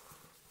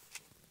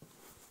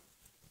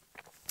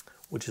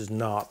 which is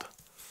not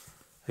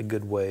a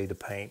good way to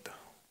paint,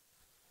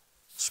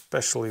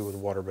 especially with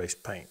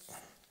water-based paint.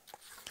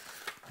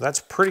 That's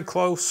pretty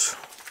close.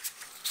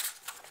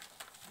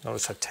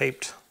 Notice I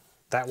taped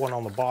that one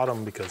on the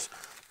bottom because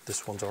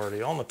this one's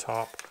already on the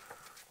top.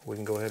 We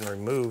can go ahead and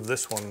remove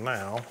this one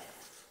now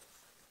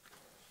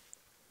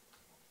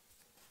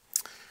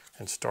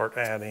and start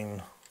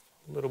adding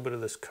a little bit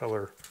of this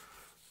color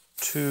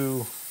to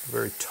the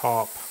very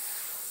top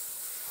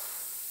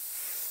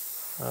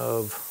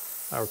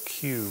of our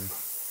cube.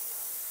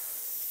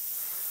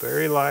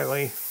 Very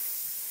lightly.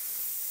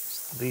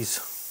 These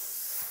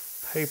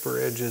paper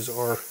edges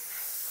are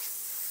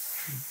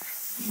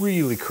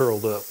really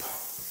curled up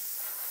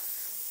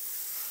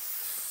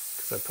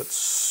because I put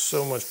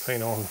so much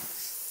paint on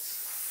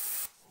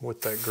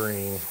with that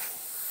green.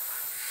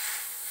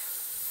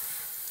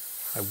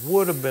 I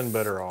would have been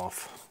better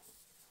off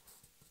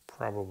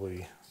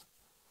probably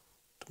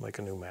to make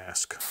a new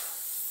mask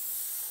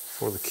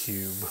for the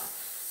cube,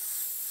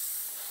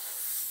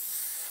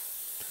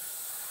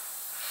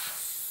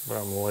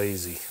 but I'm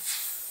lazy.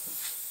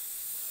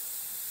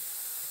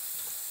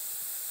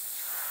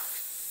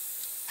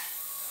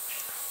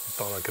 I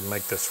thought I could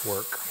make this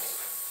work.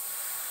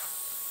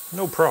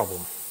 No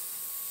problem.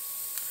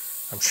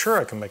 I'm sure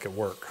I can make it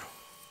work,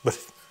 but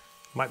it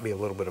might be a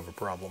little bit of a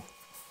problem.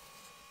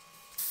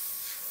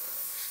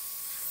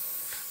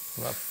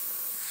 I'm going to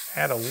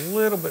add a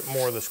little bit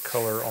more of this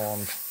color on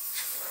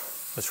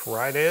this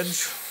right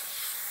edge,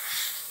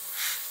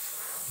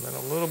 and then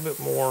a little bit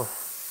more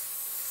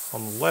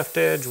on the left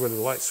edge where the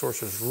light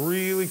source is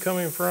really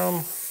coming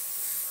from.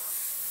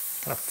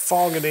 Kind of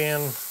fog it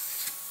in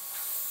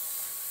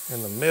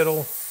the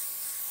middle.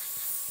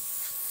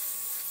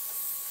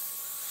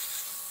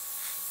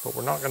 But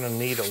we're not going to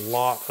need a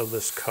lot of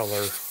this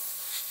color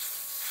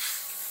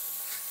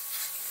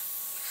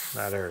in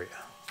that area.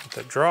 Let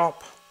that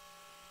drop.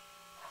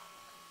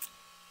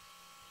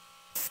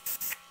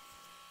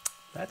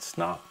 That's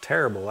not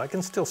terrible. I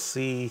can still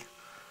see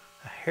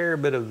a hair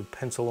bit of the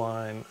pencil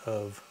line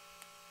of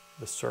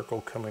the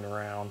circle coming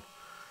around.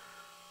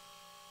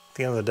 At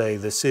the end of the day,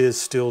 this is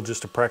still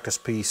just a practice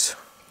piece.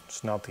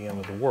 It's not the end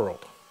of the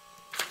world.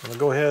 I'm going to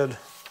go ahead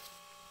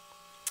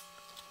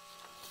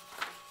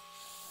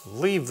and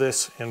leave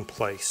this in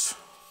place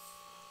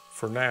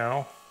for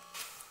now.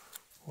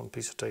 One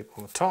piece of tape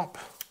on the top.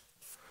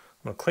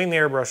 I'm going to clean the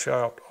airbrush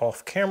out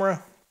off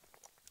camera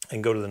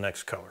and go to the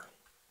next color.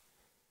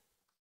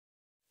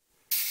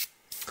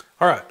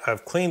 All right,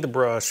 I've cleaned the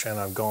brush and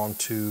I've gone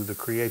to the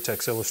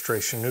Createx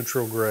Illustration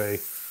Neutral Gray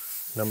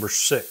number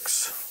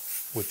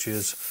 6, which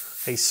is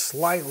a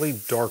slightly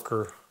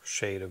darker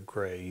shade of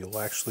gray. You'll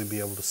actually be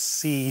able to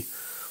see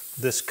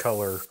this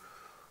color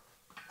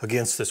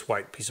against this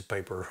white piece of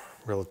paper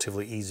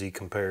relatively easy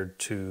compared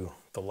to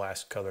the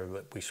last color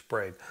that we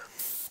sprayed.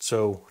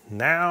 So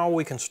now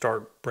we can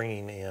start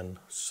bringing in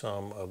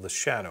some of the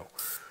shadow.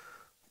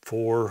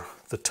 For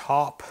the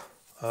top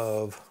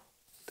of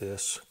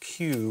this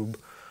cube,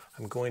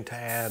 I'm going to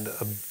add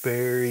a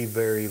very,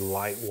 very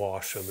light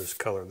wash of this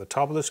color. The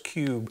top of this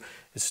cube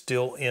is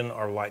still in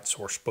our light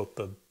source, both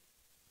the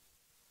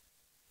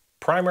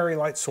primary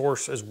light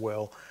source as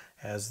well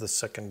as the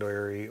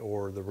secondary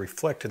or the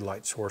reflected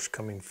light source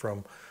coming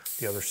from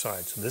the other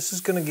side. So this is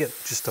going to get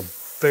just a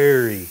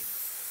very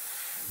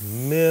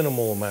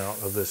minimal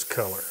amount of this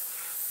color.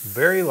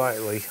 Very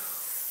lightly.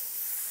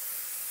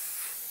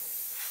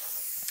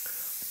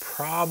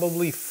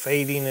 probably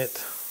fading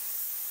it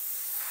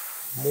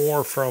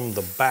more from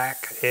the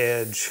back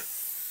edge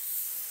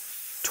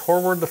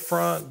toward the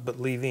front,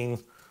 but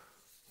leaving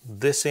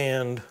this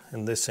end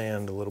and this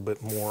end a little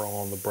bit more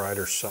on the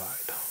brighter side.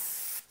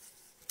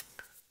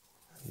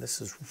 And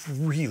this is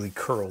really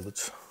curled.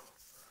 It's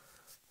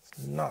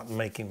not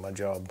making my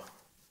job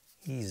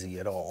easy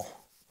at all.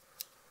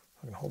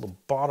 I can hold the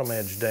bottom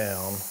edge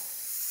down.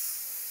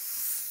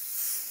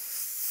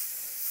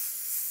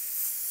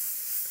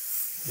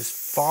 Just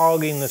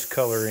fogging this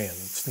color in.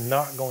 It's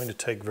not going to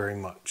take very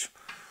much.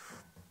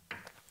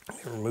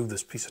 Remove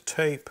this piece of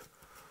tape,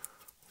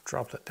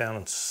 drop that down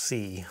and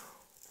see.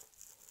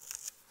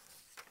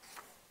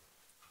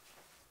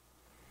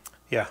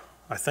 Yeah,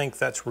 I think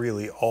that's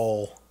really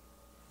all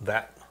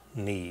that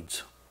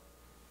needs.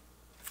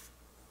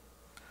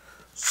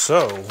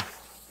 So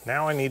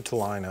now I need to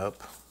line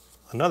up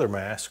another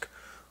mask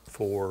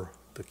for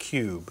the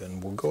cube,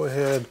 and we'll go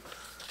ahead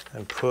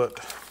and put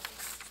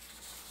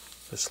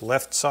this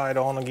left side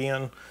on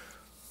again.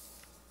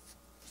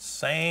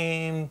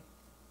 Same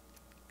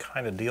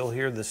kind of deal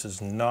here. This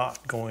is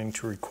not going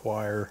to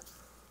require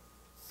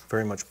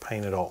very much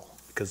paint at all,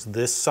 because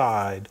this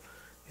side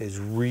is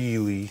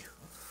really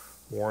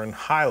more in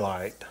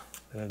highlight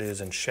than it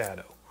is in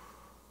shadow.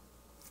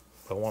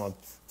 I want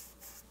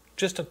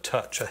just a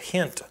touch, a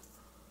hint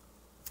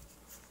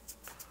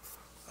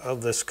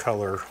of this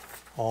color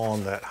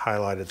on that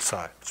highlighted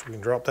side. So we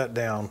can drop that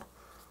down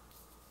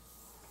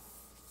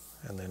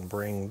and then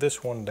bring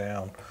this one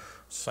down.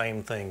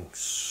 Same thing,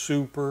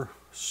 super,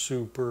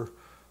 super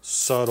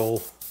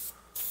subtle,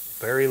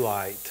 very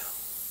light.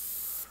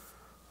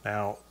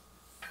 Now,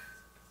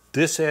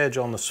 this edge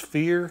on the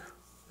sphere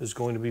is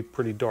going to be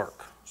pretty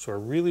dark, so I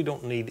really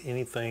don't need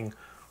anything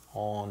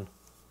on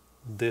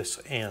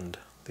this end.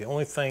 The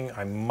only thing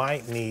I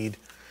might need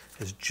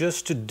is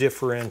just to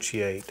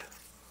differentiate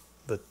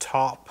the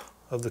top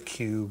of the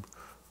cube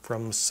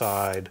from the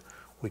side.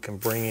 We can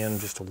bring in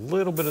just a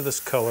little bit of this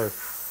color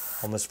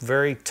on this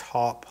very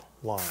top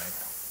line.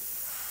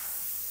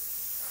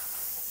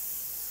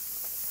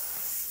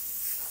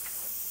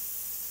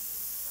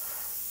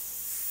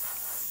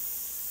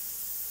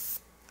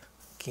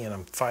 Again,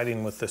 I'm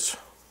fighting with this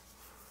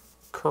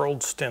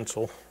curled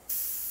stencil.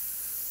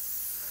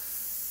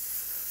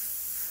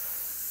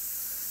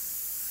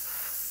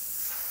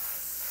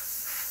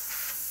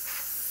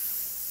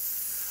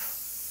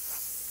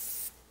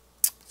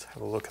 Let's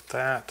have a look at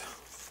that.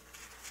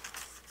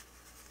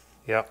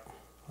 Yep,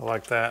 I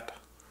like that.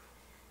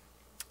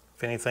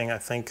 If anything, I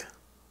think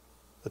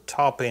the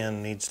top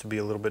end needs to be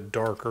a little bit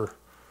darker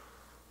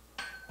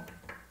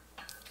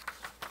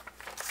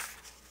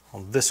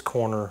on this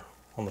corner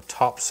on the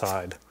top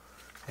side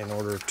in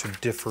order to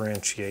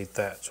differentiate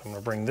that. So I'm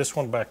going to bring this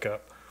one back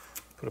up,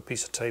 put a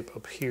piece of tape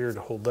up here to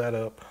hold that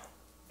up.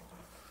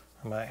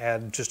 I'm going to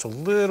add just a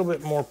little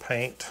bit more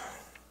paint.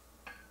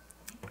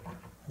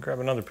 Grab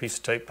another piece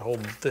of tape to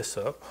hold this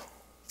up.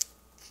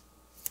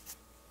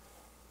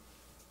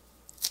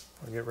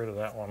 I'll get rid of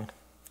that one.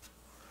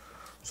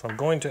 So I'm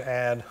going to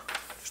add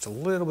just a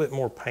little bit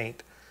more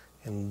paint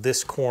in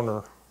this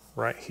corner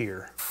right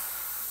here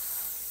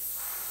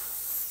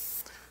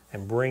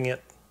and bring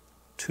it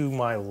to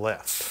my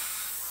left,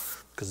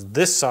 because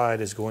this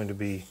side is going to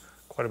be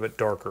quite a bit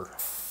darker.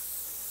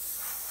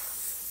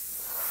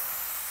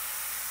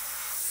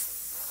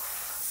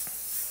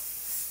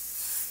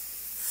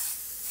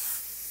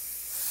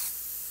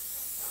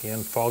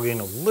 Again, fogging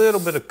a little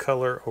bit of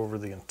color over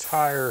the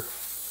entire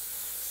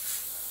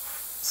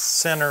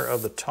center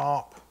of the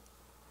top.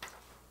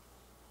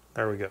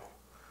 There we go.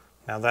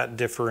 Now that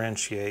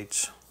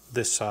differentiates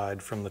this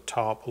side from the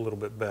top a little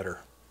bit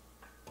better.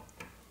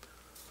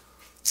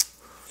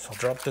 So I'll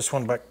drop this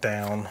one back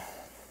down.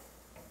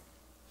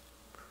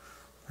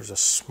 There's a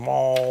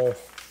small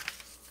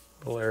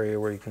little area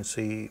where you can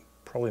see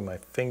probably my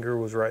finger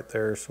was right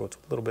there, so it's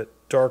a little bit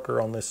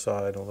darker on this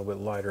side, a little bit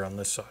lighter on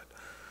this side.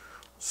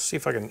 Let's see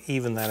if I can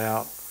even that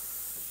out.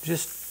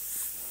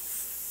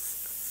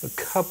 Just a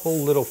couple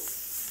little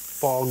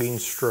fogging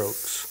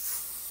strokes.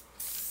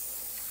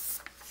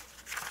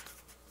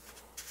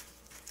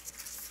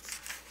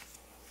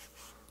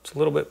 It's a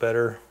little bit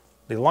better.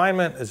 The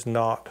alignment is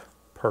not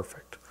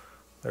perfect.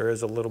 There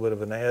is a little bit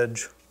of an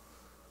edge.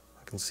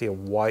 I can see a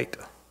white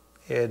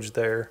edge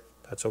there.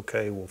 That's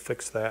okay, we'll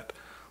fix that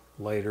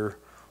later.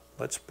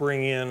 Let's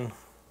bring in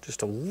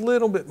just a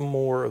little bit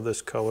more of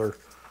this color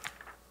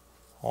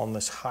on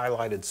this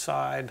highlighted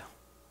side.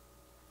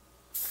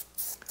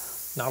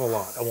 Not a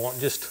lot. I want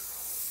just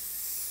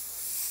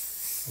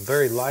a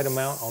very light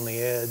amount on the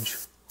edge.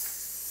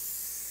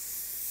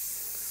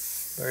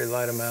 Very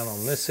light amount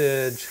on this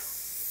edge.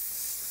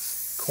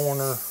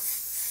 Corner.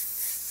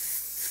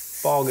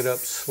 Fog it up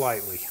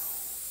slightly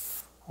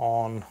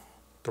on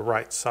the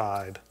right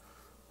side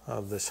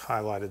of this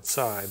highlighted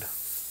side.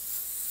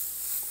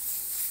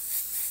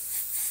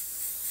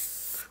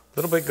 A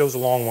little bit goes a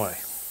long way.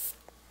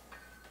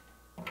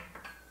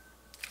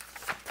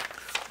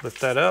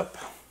 Lift that up.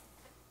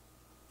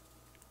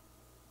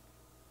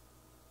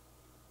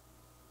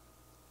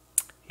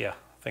 Yeah,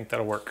 I think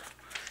that'll work.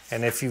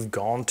 And if you've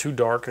gone too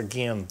dark,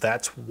 again,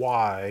 that's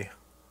why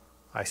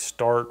I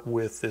start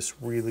with this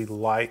really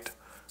light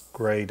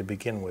gray to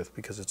begin with,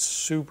 because it's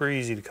super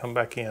easy to come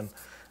back in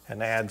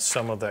and add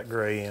some of that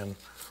gray in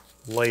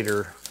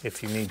later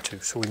if you need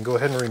to. So we can go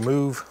ahead and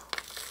remove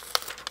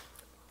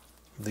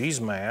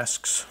these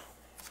masks.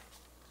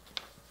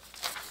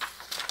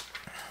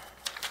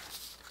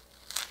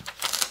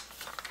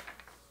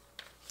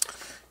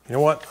 You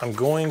know what? I'm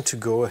going to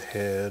go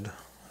ahead,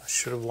 I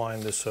should have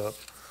lined this up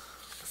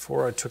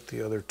before I took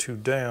the other two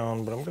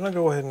down, but I'm going to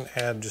go ahead and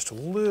add just a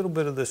little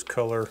bit of this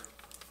color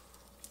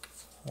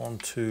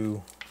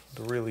onto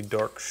the really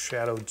dark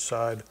shadowed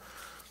side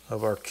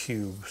of our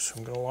cube. So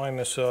I'm going to line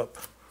this up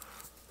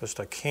best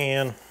I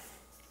can.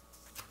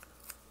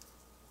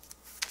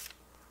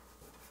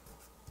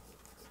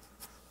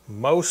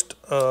 Most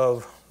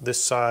of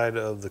this side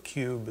of the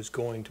cube is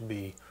going to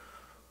be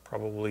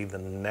probably the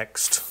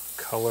next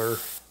color,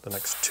 the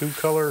next two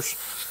colors,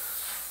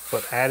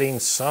 but adding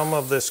some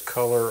of this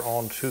color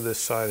onto this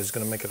side is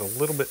going to make it a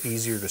little bit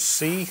easier to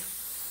see.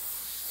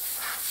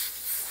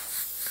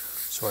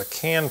 So I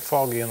can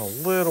fog in a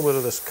little bit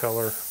of this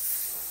color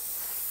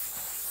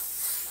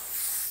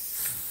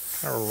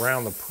kind of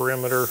around the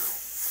perimeter.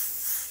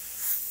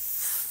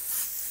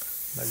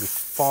 Maybe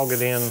fog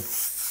it in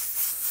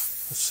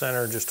the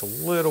center just a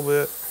little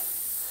bit.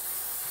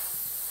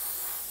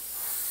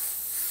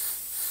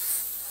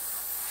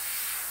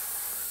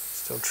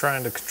 Still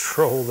trying to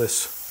control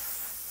this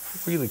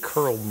really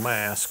curled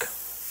mask.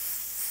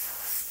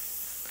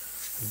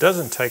 It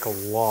doesn't take a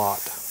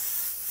lot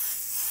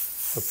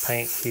of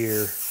paint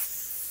here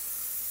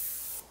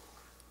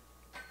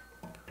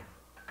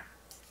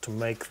to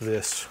make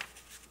this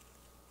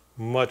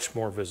much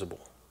more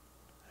visible,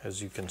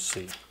 as you can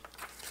see.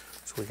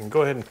 So we can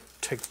go ahead and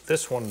take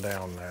this one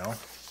down now.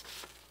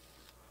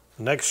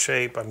 The next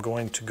shape I'm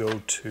going to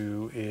go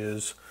to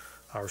is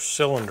our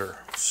cylinder.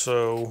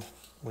 So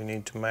we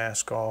need to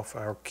mask off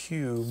our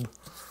cube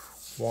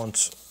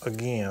once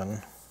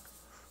again,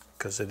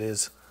 because it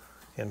is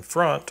in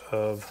front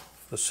of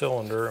the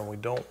cylinder and we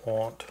don't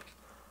want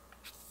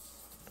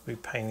to be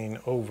painting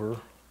over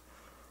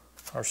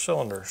our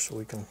cylinder. So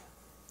we can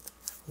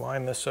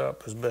line this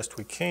up as best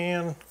we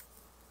can,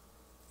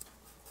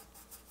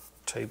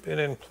 tape it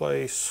in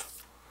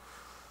place.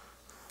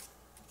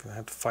 Gonna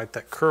have to fight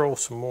that curl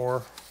some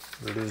more,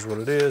 but it is what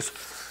it is.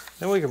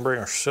 Then we can bring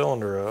our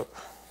cylinder up.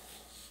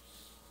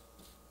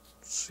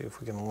 See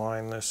if we can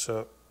line this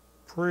up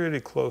pretty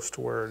close to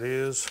where it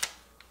is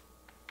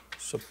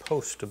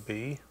supposed to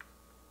be.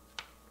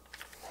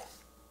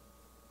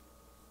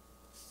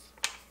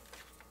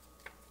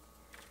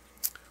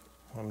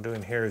 What I'm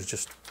doing here is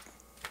just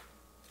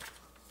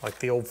like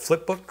the old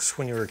flip books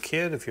when you were a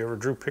kid, if you ever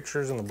drew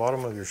pictures in the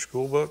bottom of your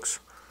school books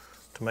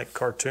to make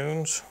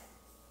cartoons.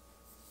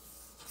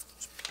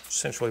 It's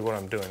essentially what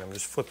I'm doing. I'm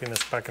just flipping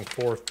this back and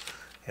forth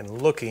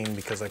and looking,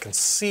 because I can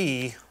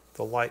see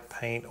the light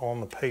paint on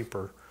the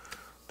paper,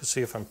 to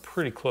see if I'm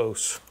pretty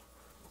close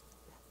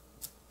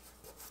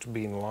to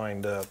being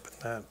lined up.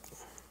 And that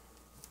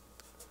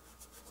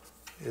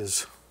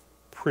is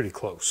pretty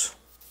close.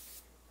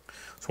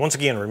 So once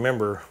again,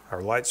 remember,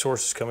 our light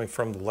source is coming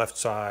from the left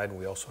side.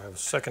 We also have a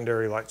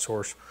secondary light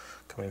source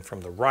coming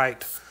from the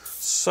right.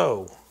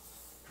 So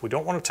we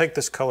don't want to take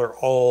this color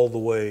all the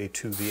way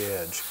to the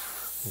edge.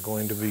 I'm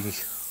going to be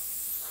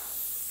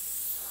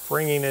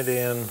bringing it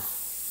in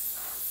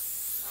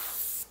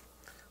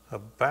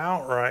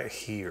about right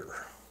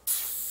here.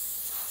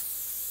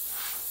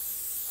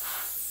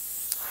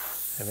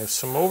 And if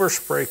some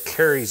overspray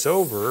carries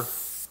over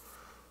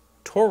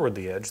toward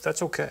the edge,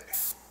 that's okay.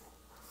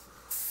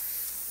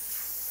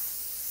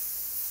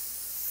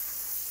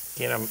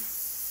 Again, I'm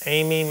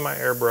aiming my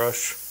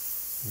airbrush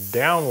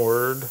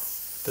downward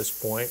at this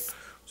point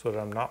so that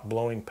I'm not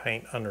blowing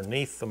paint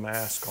underneath the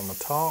mask on the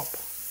top.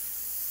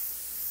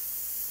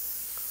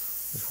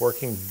 It's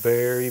working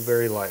very,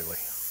 very lightly.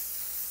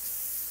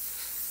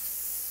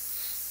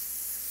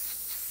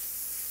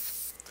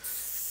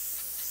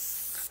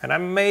 And I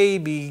may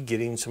be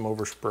getting some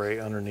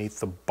overspray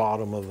underneath the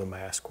bottom of the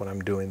mask when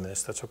I'm doing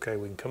this. That's okay,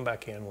 we can come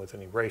back in with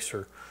an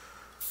eraser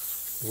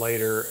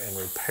later and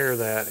repair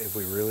that if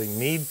we really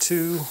need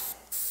to.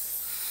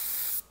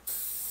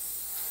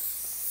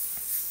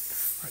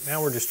 Right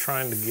now we're just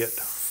trying to get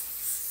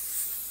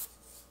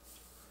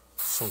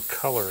some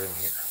color in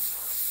here.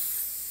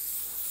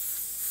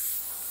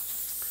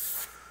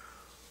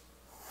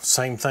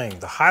 Same thing,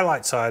 the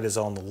highlight side is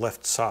on the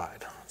left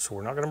side. So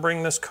we're not going to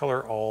bring this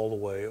color all the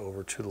way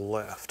over to the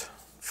left.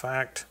 In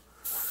fact,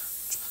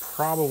 it's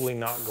probably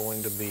not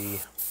going to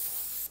be,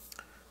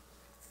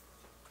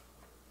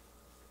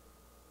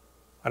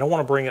 I don't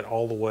want to bring it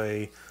all the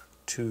way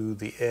to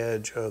the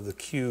edge of the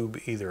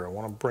cube either. I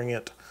want to bring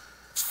it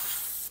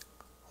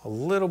a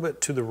little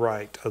bit to the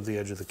right of the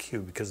edge of the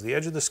cube, because the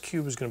edge of this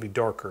cube is going to be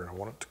darker and I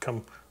want it to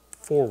come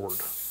forward.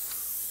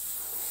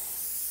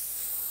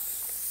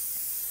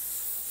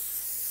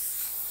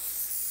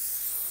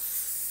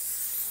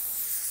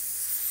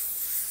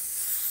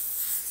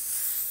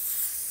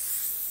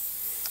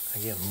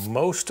 Again,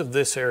 most of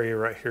this area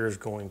right here is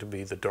going to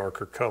be the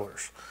darker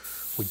colors.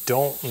 We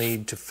don't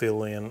need to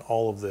fill in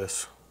all of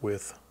this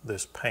with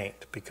this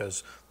paint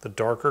because the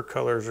darker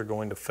colors are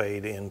going to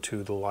fade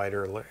into the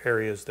lighter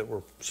areas that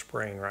we're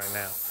spraying right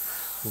now.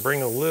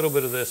 Bring a little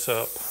bit of this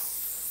up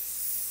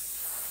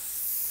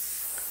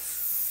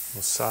on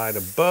the side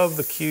above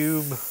the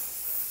cube.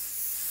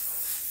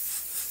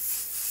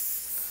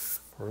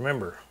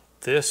 Remember,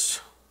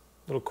 this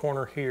little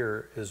corner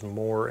here is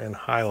more in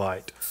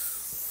highlight.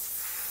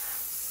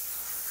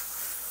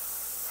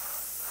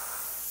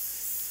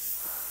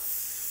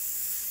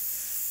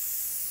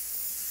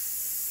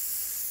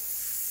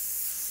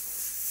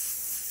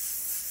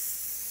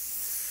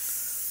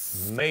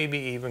 Maybe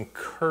even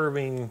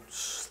curving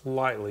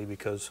slightly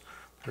because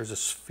there's a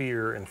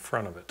sphere in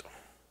front of it.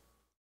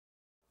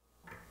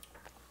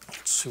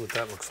 Let's see what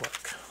that looks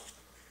like.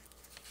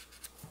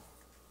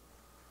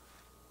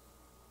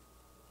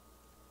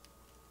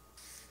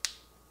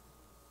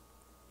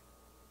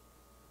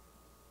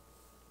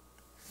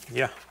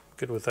 Yeah,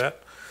 good with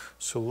that.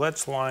 So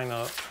let's line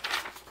up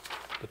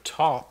the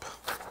top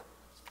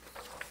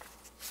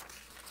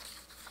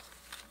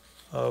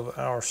of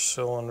our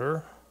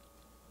cylinder.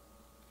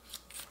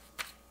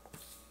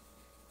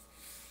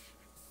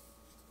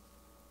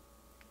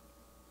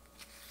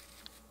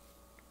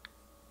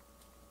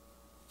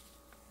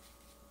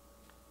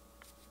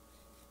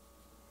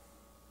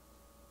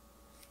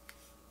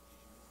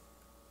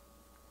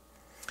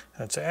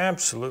 It's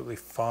absolutely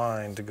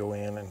fine to go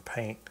in and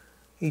paint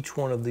each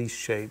one of these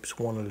shapes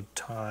one at a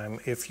time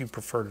if you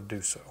prefer to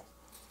do so.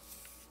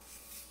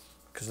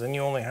 Because then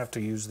you only have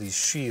to use these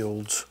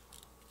shields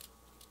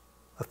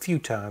a few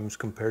times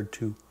compared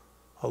to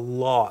a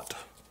lot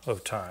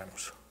of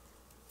times.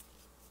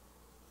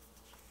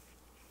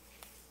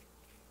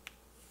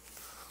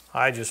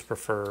 I just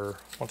prefer,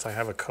 once I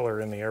have a color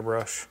in the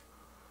airbrush,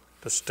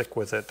 to stick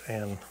with it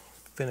and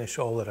finish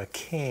all that I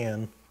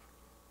can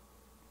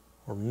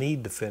or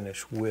need to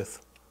finish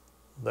with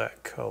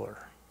that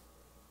color.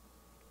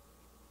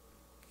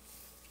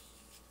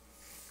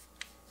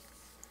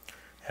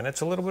 And it's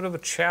a little bit of a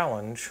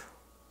challenge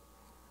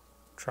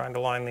trying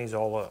to line these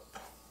all up.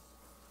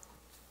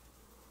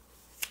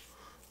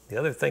 The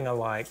other thing I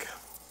like,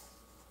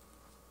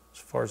 as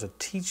far as a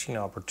teaching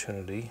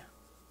opportunity,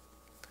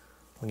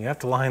 when you have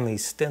to line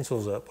these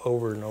stencils up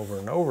over and over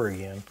and over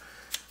again,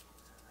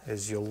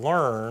 is you'll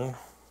learn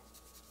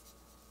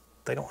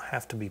they don't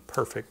have to be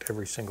perfect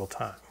every single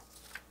time.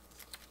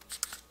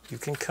 You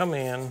can come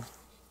in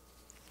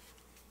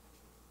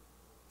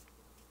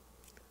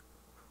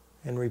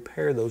and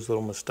repair those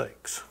little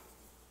mistakes.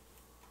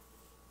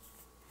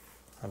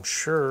 I'm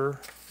sure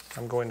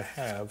I'm going to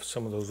have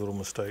some of those little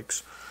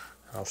mistakes,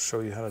 and I'll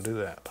show you how to do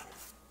that.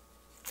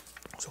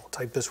 So I'll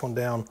tape this one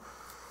down on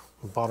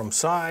the bottom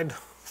side,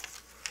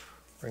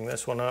 bring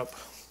this one up,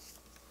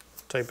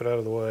 tape it out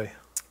of the way,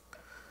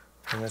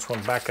 bring this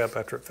one back up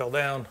after it fell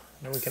down,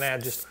 and then we can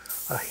add just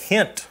a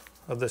hint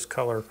of this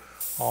color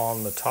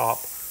on the top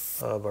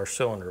of our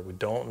cylinder. We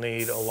don't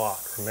need a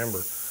lot. Remember,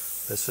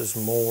 this is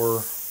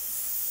more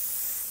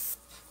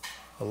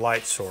a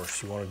light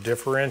source. You want to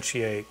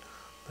differentiate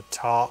the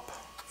top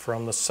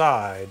from the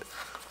side.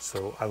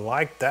 So I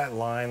like that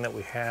line that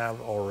we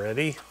have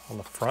already on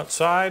the front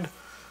side.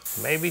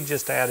 Maybe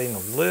just adding a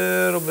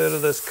little bit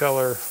of this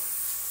color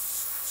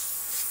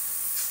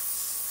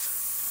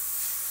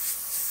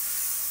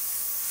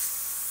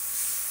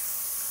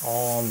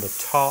on the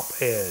top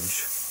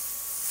edge.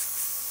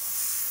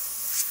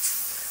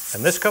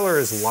 And this color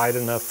is light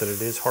enough that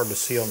it is hard to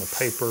see on the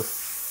paper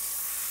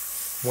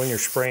when you're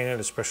spraying it,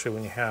 especially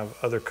when you have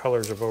other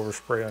colors of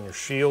overspray on your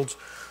shields.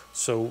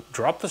 So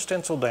drop the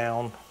stencil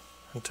down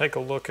and take a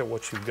look at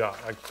what you've got.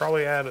 I'd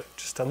probably add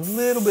just a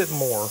little bit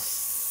more.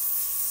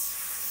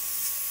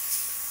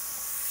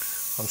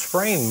 I'm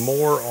spraying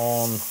more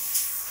on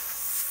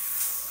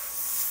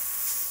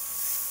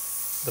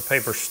the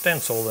paper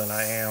stencil than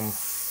I am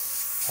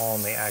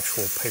on the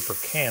actual paper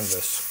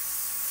canvas.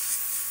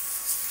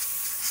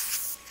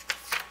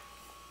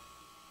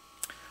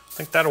 I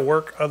think that'll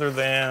work other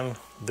than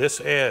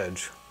this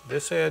edge.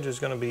 This edge is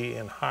going to be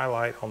in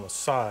highlight on the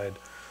side,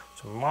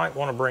 so you might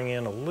want to bring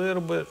in a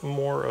little bit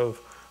more of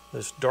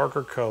this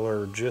darker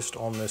color just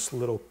on this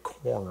little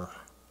corner.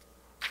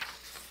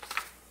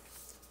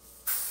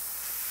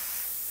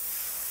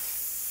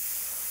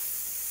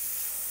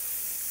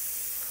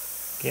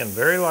 Again,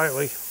 very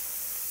lightly.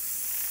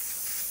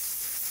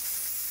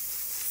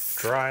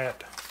 Dry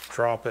it,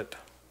 drop it,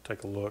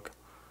 take a look,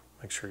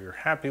 make sure you're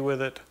happy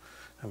with it.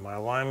 And my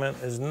alignment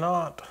is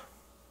not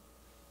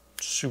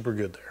super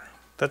good there.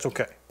 That's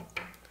okay.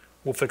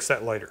 We'll fix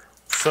that later.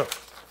 So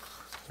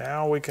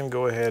now we can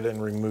go ahead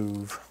and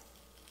remove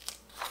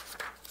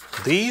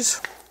these.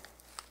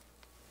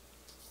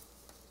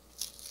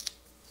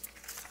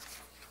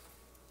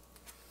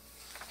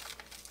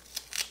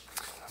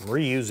 I'm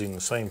reusing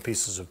the same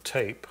pieces of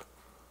tape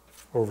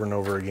over and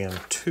over again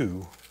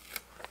too,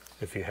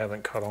 if you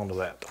haven't caught on to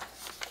that,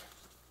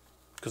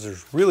 because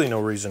there's really no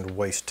reason to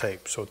waste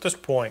tape. So at this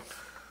point,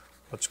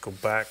 let's go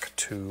back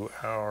to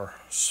our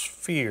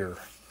sphere.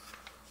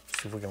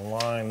 See if we can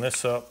line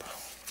this up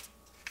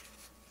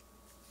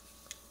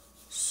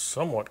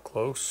somewhat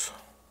close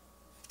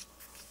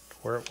to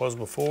where it was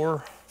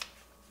before.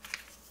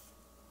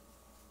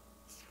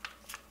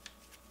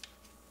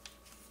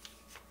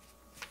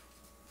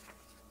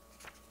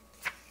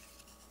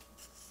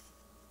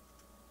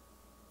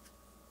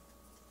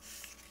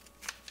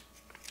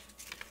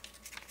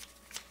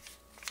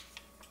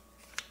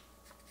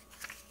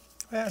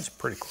 That's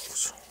pretty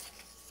close.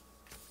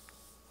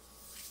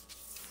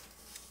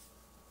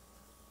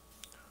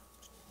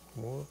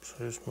 Whoops,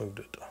 I just moved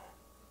it.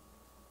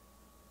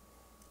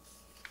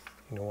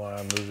 You know why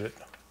I moved it?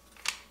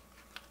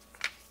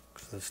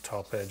 Because this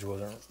top edge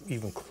wasn't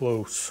even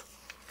close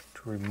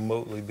to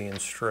remotely being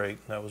straight,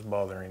 and that was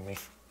bothering me.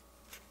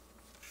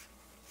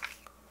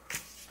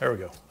 There we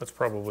go. That's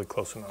probably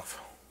close enough.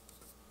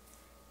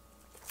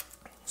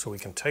 So we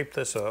can tape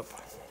this up.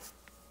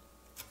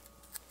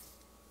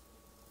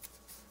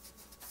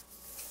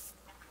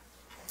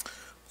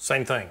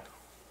 Same thing.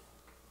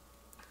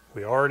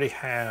 We already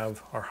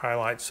have our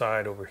highlight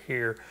side over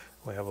here.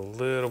 We have a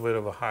little bit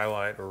of a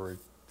highlight or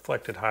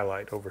reflected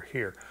highlight over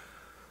here.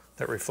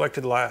 That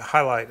reflected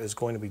highlight is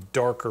going to be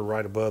darker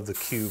right above the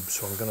cube.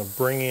 So I'm going to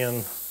bring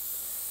in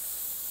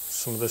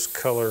some of this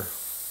color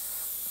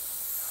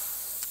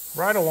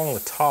right along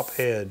the top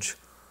edge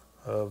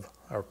of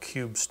our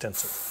cube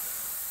stencil.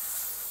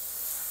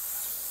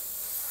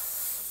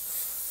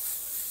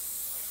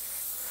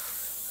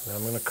 And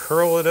I'm going to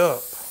curl it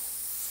up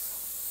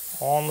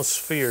on the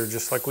sphere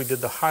just like we did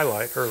the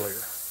highlight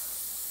earlier.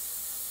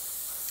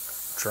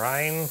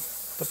 Drying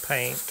the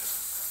paint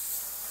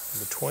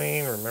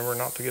between, remember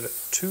not to get it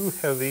too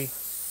heavy,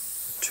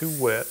 or too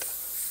wet.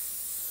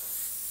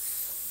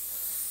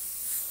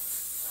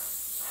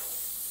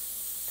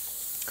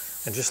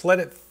 And just let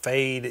it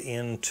fade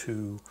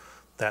into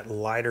that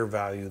lighter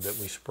value that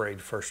we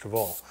sprayed first of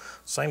all.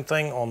 Same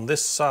thing on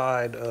this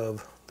side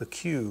of the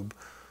cube.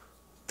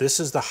 This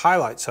is the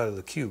highlight side of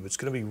the cube. It's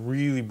going to be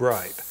really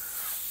bright.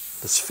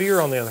 The sphere,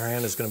 on the other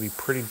hand, is going to be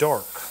pretty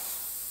dark.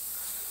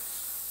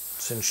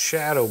 It's in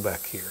shadow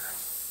back here.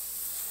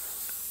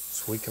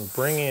 So we can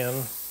bring in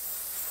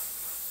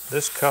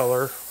this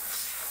color.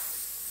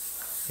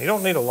 You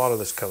don't need a lot of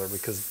this color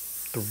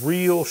because the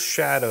real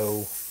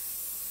shadow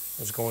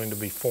is going to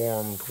be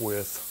formed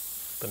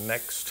with the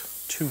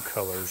next two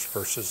colors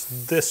versus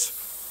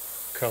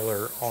this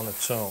color on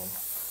its own.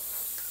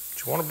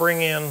 But you want to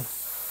bring in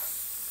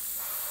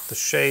the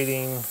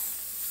shading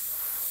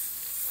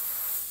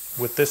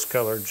with this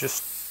color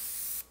just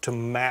to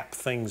map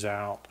things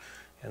out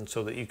and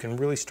so that you can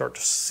really start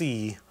to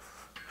see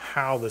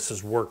how this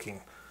is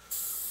working.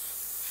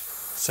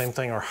 Same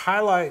thing, our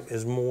highlight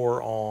is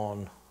more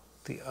on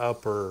the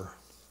upper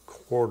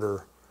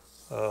quarter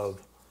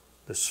of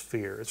the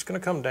sphere. It's going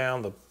to come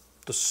down,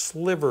 the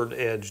slivered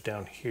edge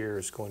down here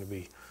is going to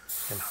be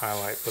in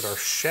highlight, but our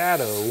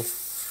shadow,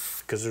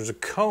 because there's a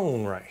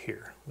cone right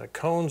here, that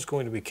cone's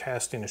going to be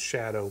casting a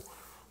shadow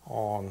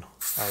on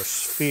our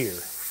sphere.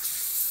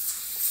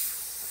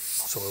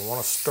 So we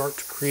want to start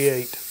to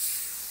create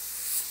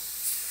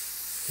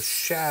the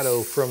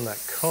shadow from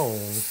that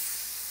cone.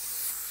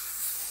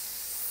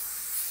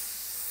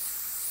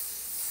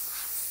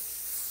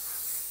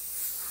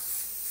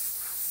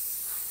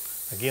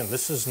 Again,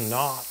 this is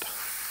not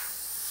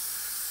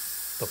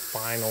the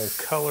final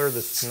color.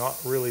 This is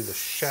not really the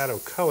shadow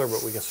color,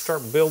 but we can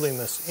start building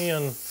this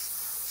in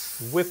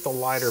with the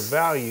lighter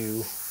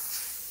value.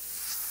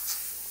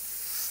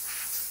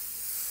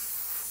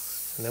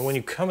 And then when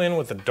you come in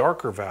with a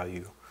darker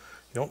value,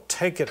 you don't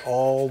take it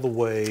all the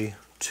way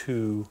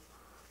to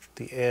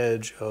the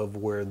edge of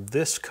where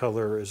this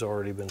color has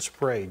already been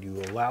sprayed.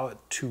 You allow it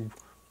to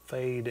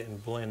fade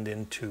and blend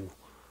into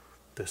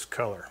this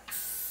color.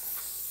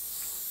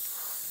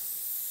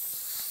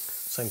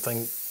 Same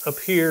thing up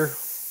here.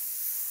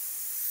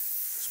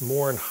 It's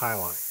more in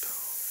highlight.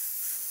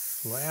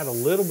 I'm going to add a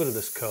little bit of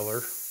this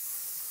color.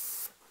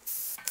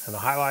 And the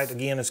highlight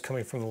again is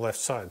coming from the left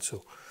side.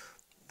 So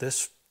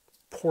this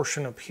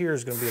portion up here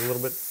is going to be a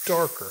little bit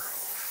darker.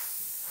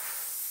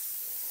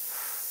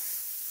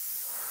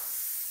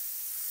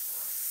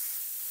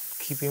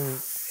 Keeping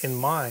in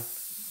mind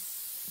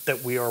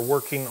that we are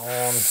working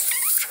on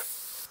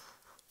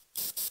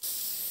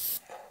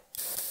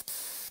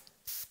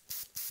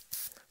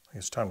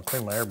it's time to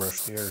clean my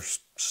airbrush, the air's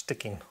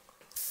sticking.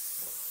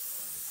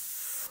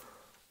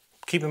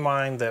 Keep in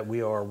mind that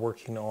we are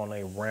working on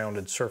a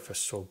rounded surface,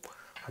 so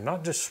I'm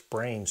not just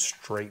spraying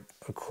straight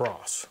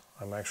across.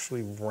 I'm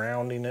actually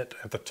rounding it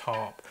at the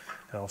top,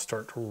 and I'll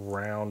start to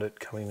round it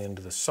coming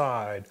into the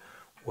side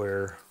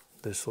where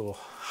this little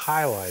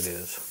highlight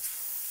is,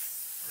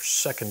 or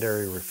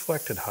secondary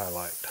reflected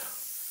highlight.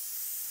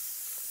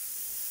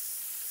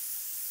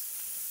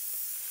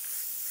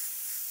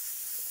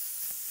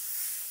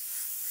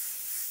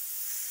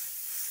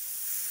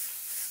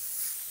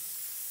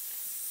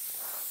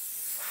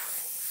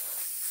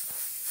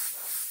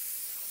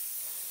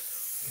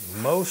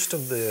 Most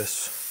of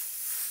this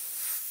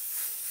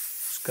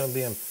is going to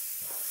be in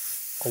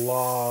a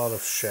lot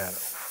of shadow.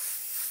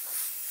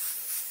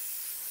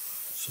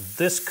 So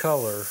this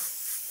color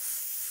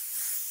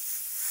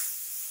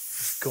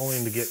is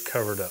going to get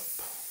covered up.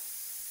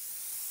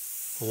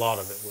 A lot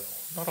of it will.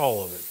 Not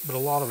all of it, but a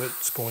lot of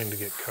it's going to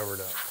get covered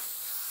up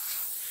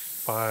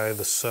by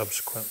the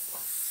subsequent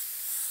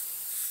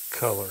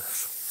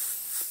colors.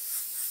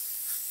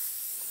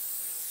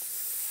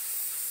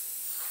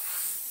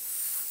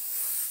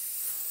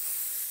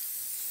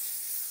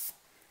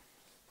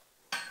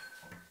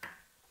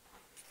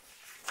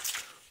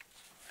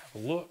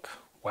 Have a look.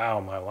 Wow,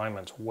 my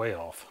alignment's way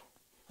off.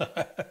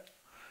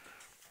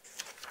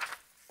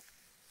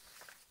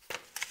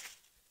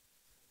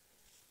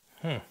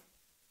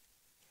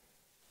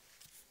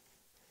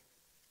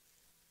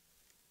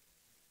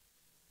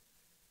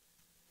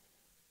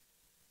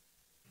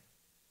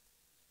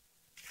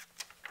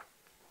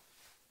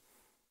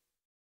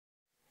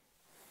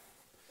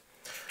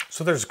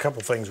 So there's a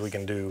couple things we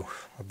can do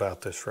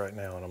about this right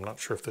now, and I'm not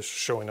sure if this is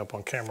showing up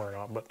on camera or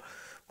not, but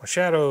my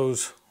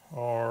shadows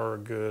are a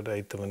good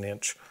 1/8 of an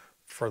inch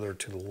further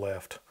to the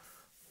left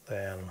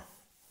than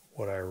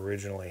what I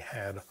originally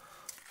had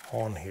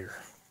on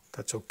here.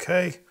 That's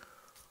okay.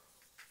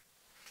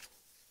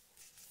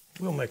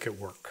 We'll make it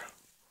work.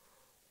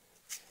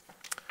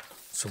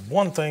 So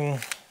one thing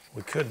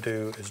we could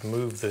do is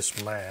move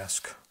this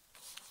mask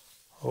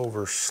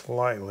over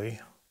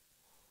slightly.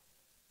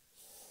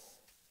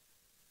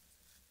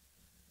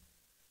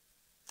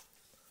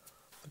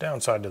 The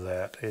downside to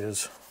that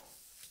is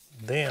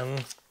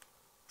then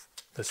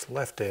this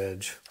left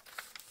edge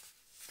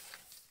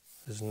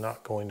is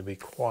not going to be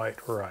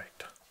quite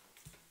right.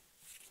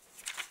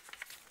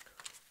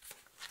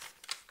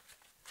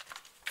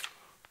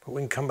 But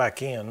we can come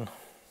back in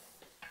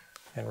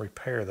and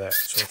repair that.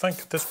 So I think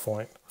at this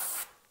point,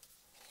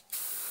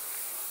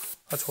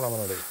 that's what I'm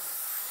going to do.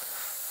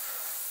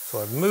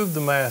 So I've moved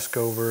the mask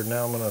over.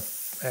 Now I'm going to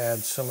add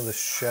some of the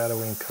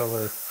shadowing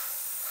color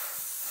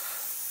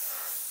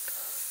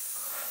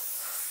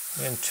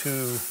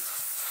into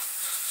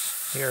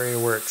the area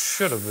where it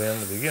should have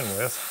been to begin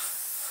with.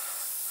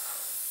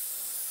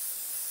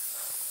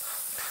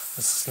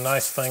 This is the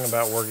nice thing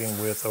about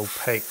working with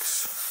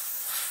opaques,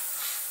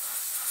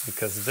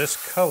 because this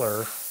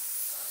color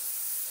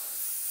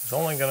is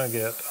only going to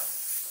get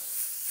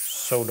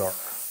so dark.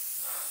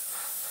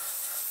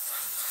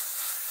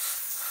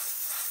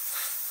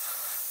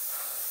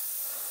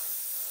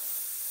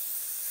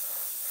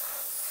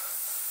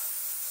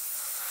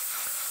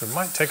 It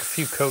might take a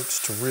few coats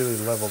to really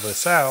level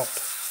this out.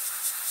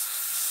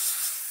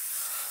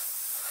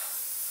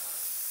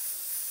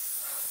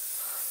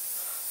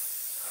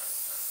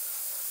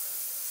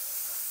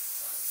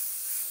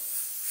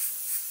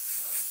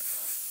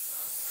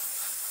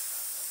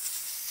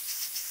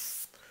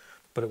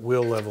 But it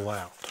will level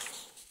out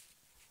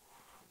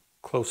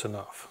close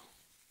enough.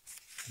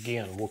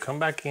 Again, we'll come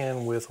back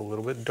in with a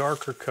little bit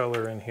darker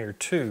color in here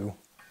too,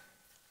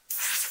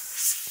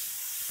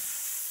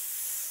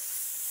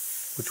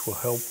 which will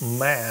help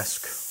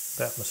mask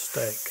that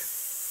mistake.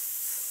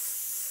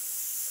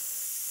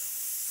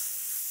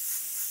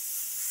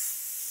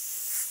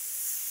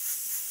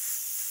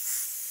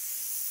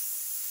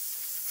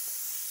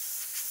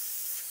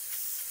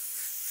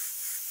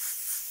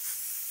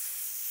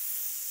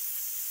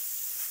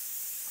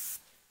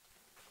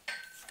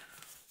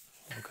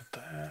 Look at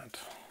that.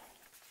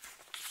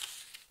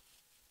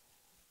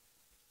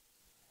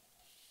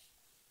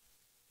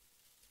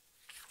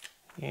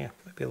 Yeah,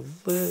 maybe a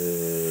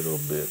little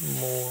bit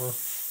more.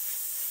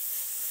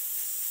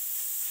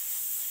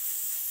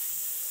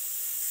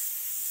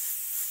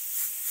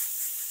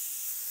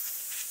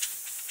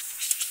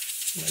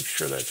 Make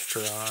sure that's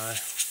dry.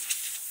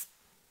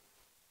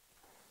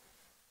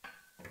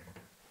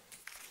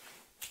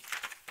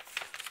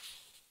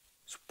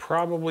 So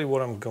probably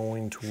what I'm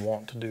going to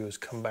want to do is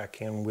come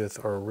back in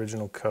with our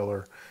original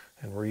color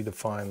and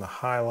redefine the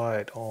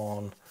highlight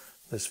on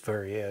this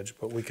very edge,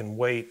 but we can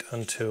wait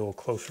until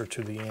closer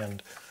to the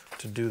end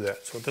to do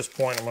that. So at this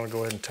point, I'm going to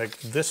go ahead and take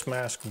this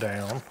mask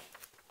down,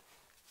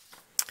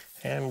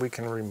 and we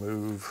can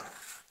remove,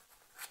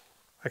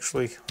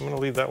 actually, I'm going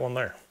to leave that one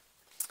there.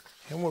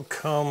 And we'll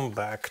come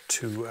back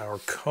to our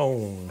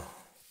cone.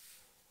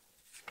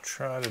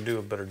 Try to do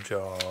a better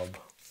job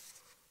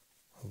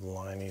of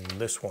lining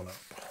this one up.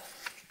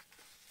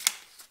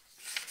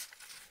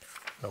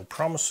 No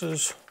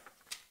promises.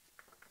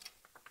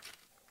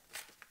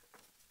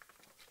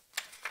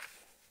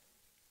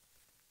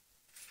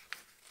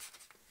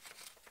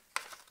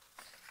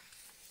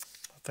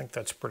 I think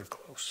that's pretty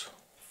close.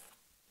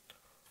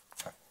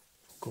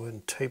 Go ahead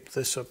and tape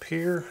this up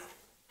here.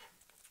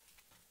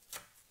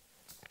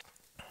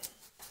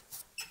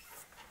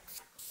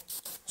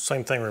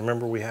 Same thing,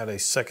 remember we had a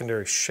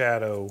secondary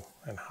shadow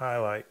and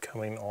highlight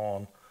coming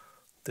on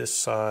this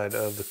side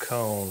of the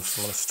cone.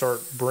 So I'm going to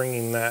start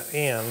bringing that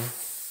in,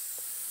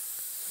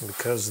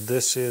 because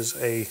this is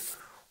a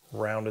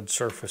rounded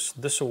surface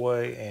this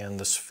way, and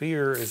the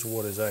sphere is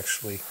what is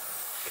actually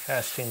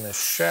casting the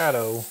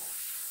shadow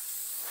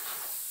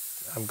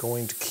I'm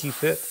going to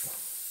keep it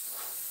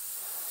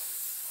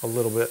a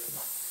little bit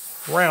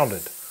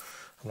rounded.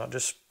 I'm not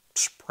just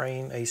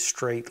spraying a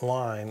straight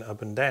line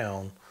up and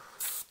down.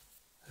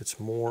 It's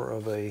more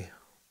of a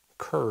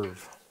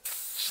curve.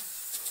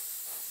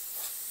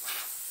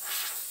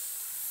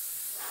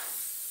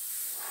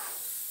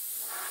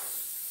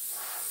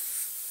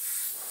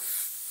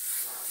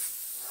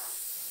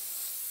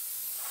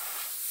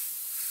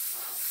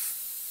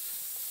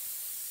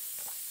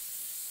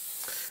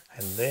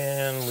 And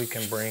then we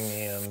can bring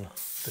in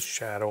the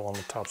shadow on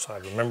the top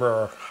side. Remember,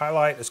 our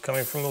highlight is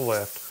coming from the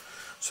left,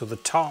 so the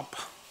top,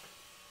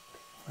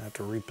 I have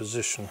to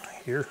reposition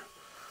here.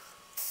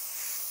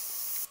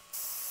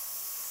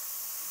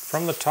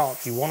 From the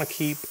top, you want to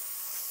keep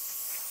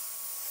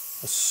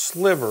a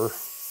sliver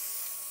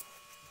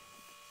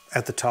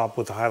at the top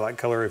with the highlight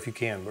color if you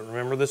can. But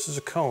remember, this is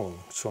a cone,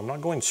 so I'm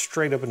not going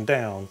straight up and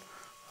down.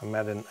 I'm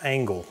at an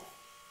angle.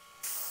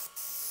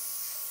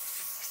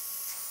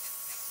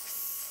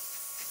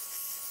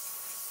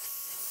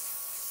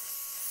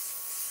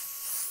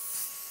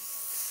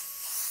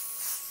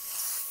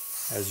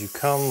 As you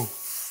come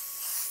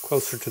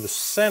closer to the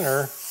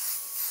center,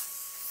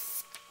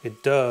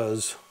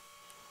 the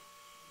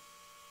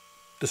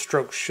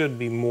stroke should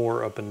be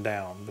more up and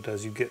down, but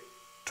as you get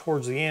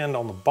towards the end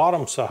on the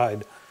bottom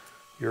side,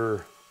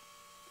 you're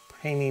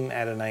painting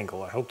at an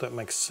angle. I hope that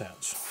makes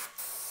sense.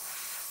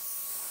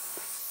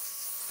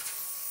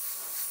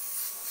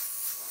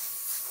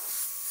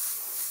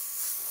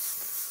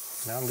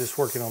 Now I'm just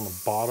working on the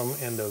bottom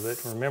end of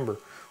it. Remember,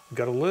 we've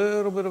got a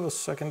little bit of a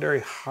secondary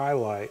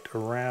highlight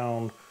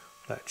around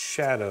that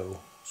shadow,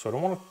 so I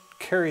don't want to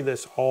carry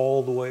this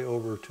all the way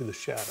over to the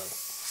shadow.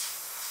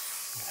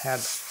 Add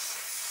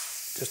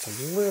just a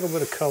little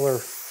bit of color,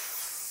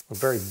 the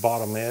very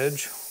bottom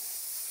edge,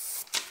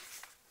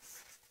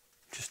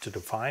 just to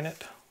define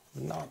it,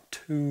 not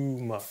too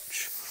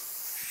much.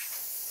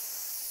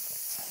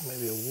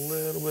 Maybe a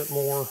little bit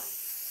more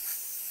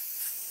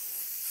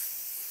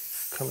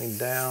coming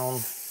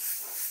down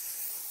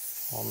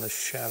on this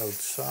shadowed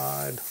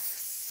side.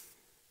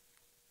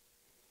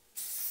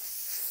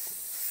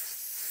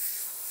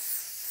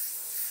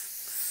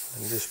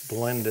 And just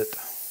blend it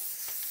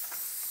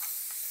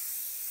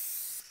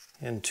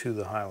into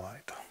the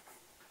highlight.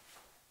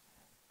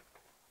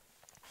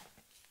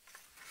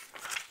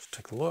 Let's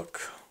take a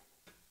look.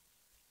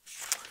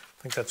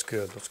 I think that's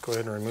good. Let's go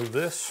ahead and remove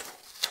this.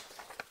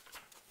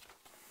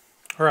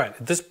 All right,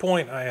 at this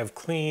point I have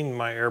cleaned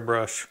my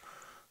airbrush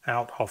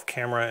out off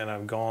camera and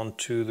I've gone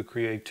to the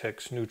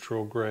Createx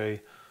Neutral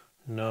Gray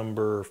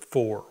number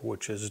 4,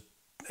 which is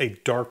a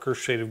darker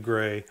shade of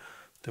gray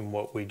than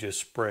what we just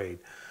sprayed.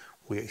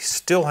 We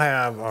still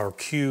have our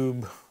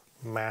cube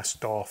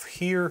masked off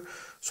here,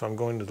 so I'm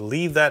going to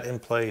leave that in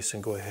place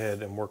and go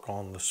ahead and work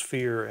on the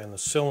sphere and the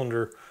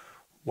cylinder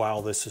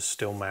while this is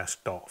still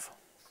masked off.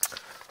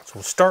 So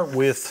we'll start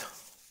with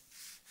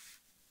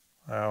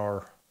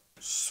our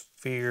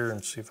sphere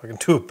and see if I can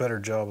do a better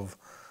job of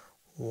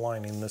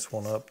lining this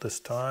one up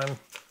this time.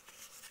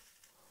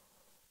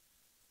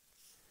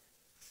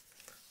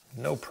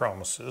 No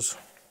promises,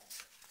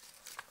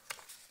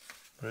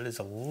 but it is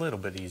a little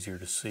bit easier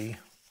to see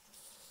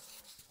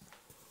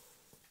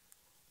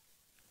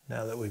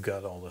now that we've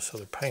got all this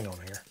other paint on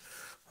here.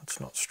 That's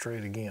not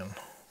straight again.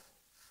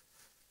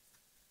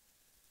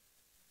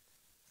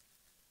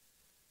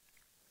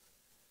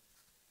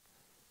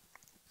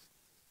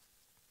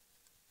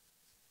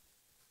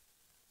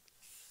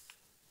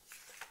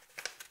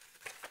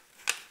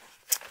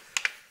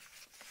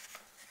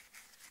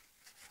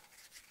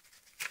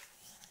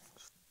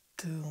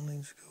 Still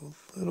needs to go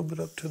a little bit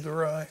up to the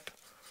right.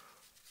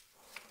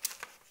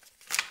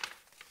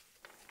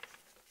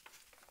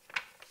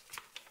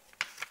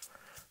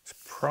 It's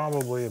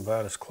probably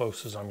about as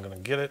close as I'm going to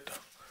get it.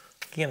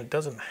 Again, it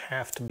doesn't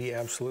have to be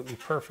absolutely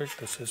perfect.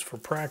 This is for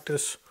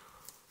practice.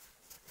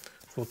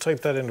 We'll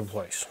tape that into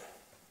place.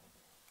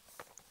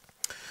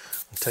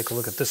 We'll take a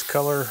look at this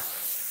color.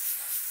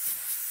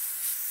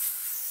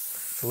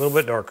 It's a little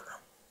bit darker.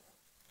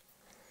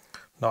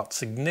 Not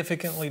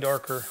significantly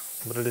darker,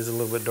 but it is a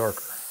little bit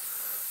darker.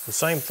 The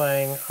same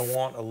thing, I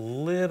want a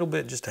little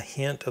bit, just a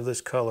hint of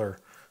this color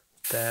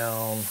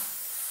down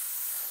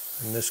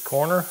in this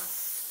corner.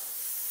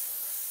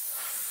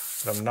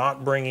 But I'm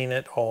not bringing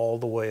it all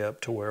the way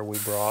up to where we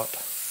brought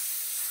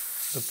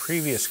the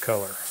previous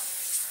color.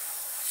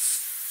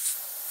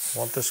 I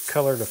want this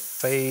color to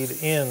fade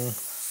in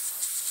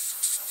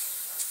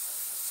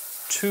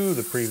to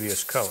the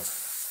previous color.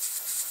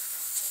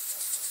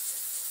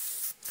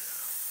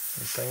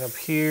 Same thing up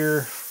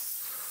here.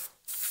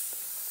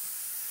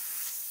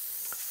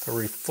 The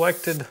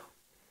reflected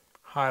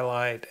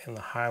highlight and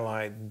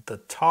the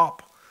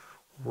top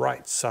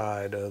right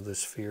side of the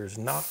sphere is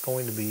not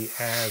going to be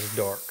as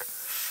dark.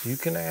 You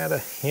can add a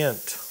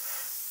hint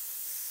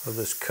of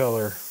this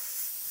color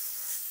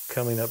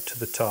coming up to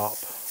the top,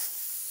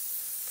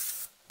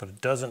 but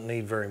it doesn't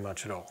need very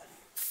much at all.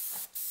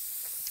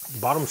 The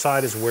bottom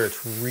side is where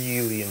it's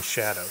really in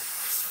shadow,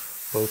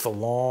 both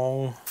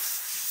along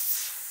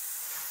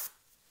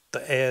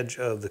the edge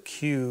of the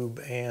cube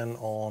and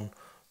on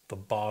the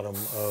bottom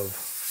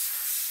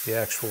of the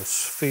actual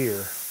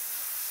sphere.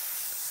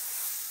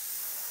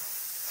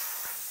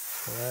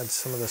 We'll add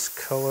some of this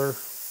color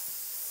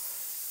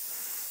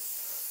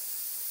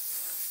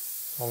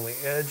on the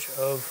edge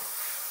of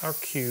our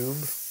cube.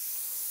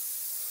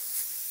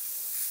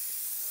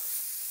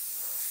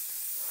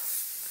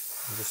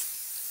 I'm just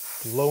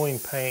blowing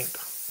paint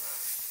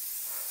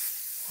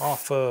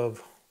off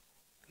of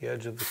the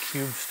edge of the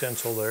cube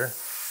stencil there.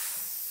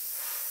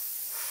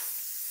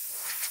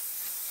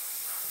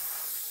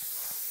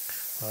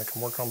 I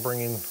can work on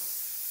bringing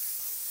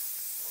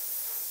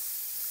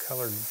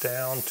color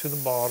down to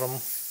the bottom.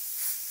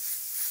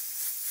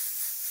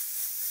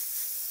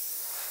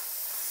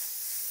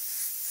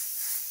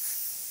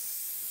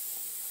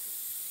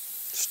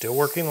 Still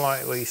working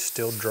lightly,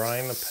 still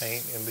drying the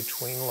paint in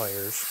between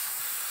layers.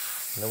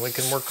 And then we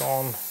can work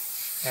on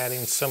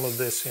adding some of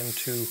this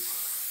into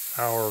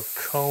our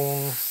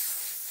cone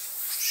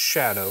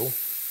shadow.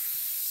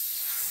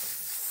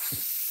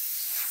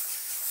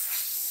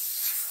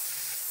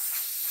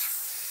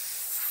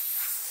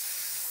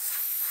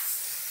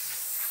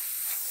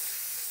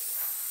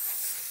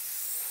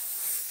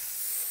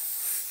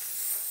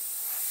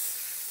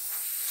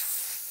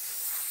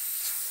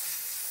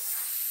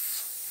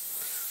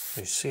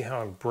 You see how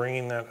I'm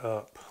bringing that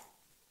up?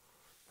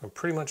 I'm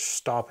pretty much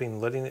stopping,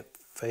 letting it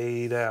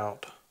fade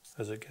out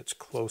as it gets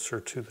closer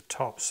to the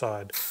top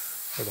side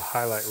where the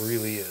highlight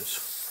really is.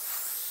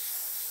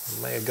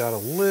 I may have got a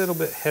little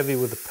bit heavy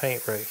with the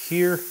paint right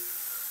here.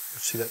 You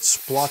see that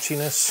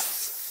splotchiness?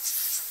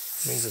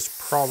 It means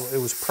it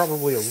was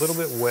probably a little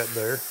bit wet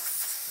there.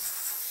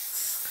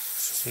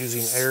 So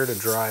using air to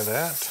dry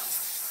that.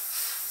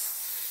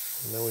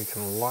 And then we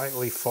can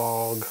lightly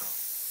fog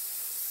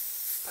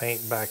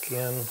paint back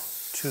in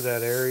to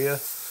that area,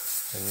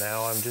 and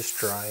now I'm just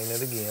drying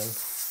it again.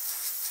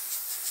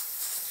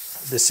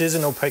 This is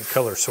an opaque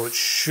color, so it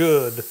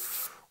should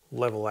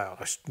level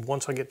out.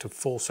 Once I get to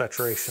full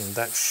saturation,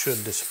 that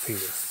should disappear.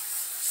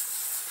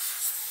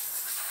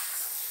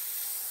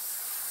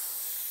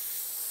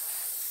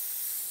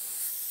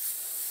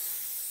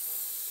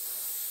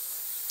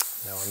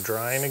 Now I'm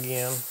drying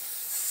again,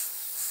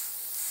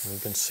 and you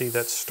can see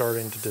that's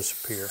starting to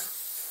disappear.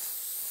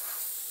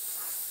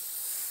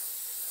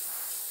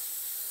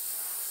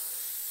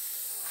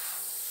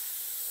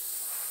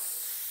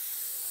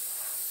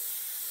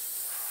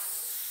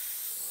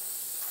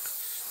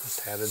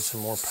 Just added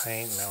some more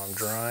paint, now I'm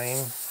drying.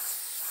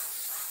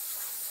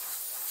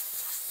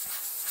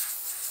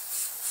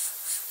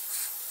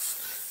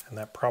 And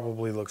that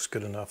probably looks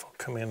good enough. I'll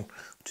come in with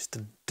just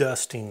a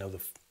dusting of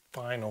the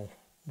final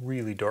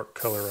really dark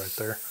color right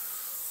there.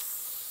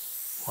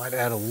 Might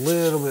add a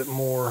little bit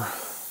more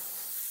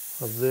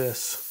of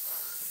this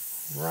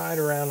right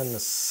around in the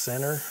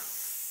center.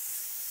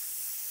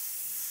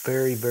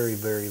 Very, very,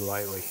 very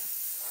lightly.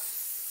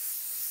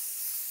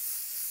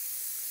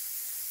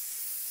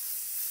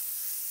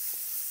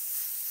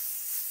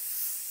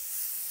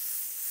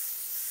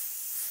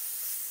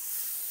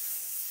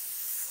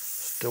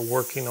 Still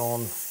working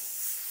on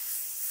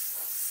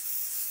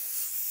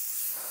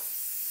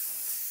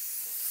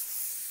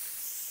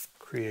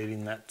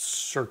creating that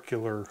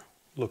circular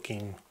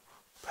looking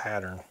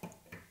pattern.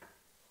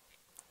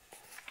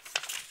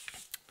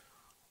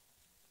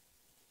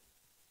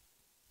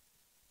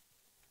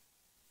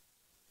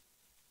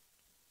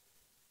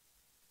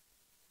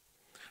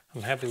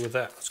 I'm happy with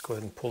that. Let's go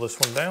ahead and pull this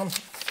one down.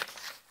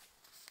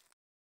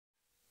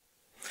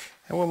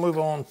 And we'll move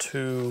on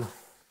to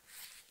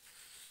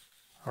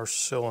our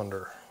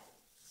cylinder.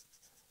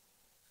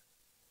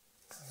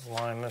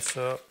 Line this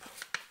up.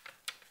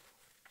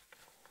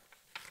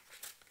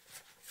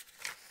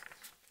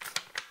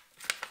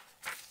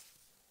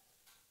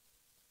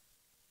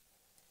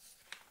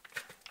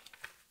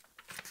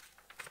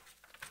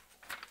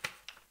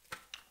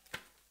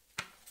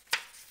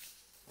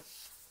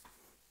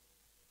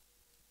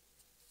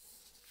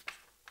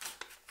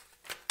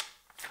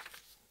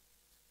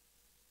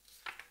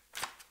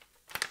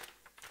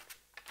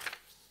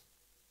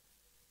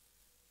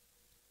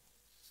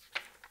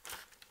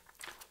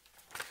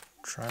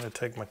 Trying to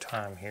take my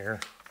time here.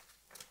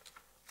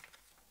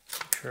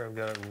 Make sure I've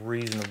got it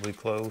reasonably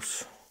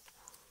close.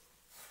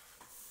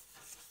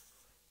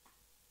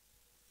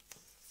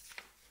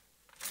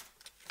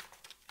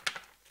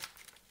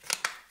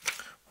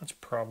 That's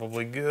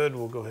probably good.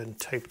 We'll go ahead and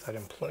tape that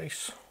in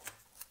place.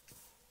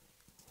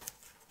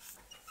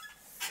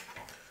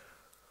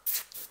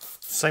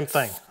 Same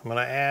thing. I'm going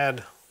to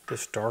add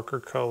this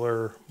darker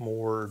color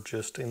more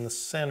just in the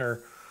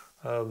center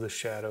of the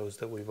shadows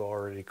that we've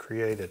already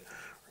created.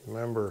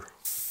 Remember,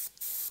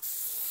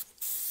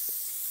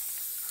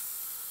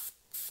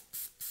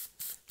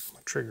 my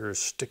trigger is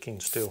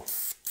sticking still.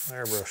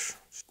 Airbrush.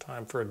 It's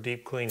time for a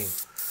deep cleaning.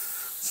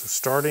 So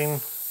starting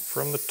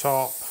from the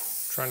top,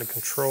 trying to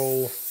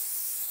control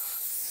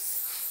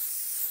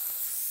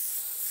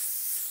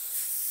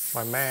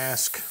my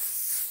mask.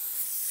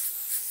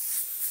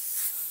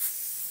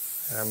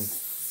 I'm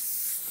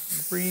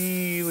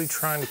Really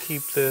trying to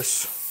keep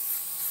this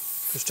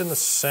just in the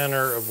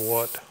center of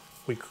what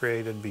we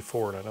created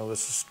before. And I know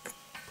this is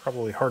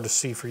probably hard to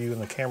see for you in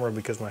the camera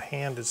because my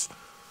hand is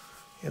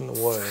in the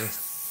way.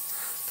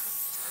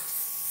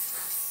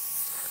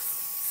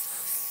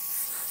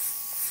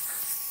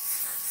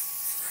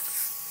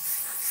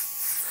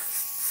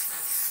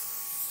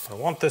 I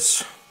want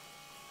this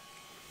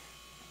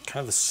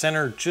kind of the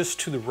center just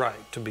to the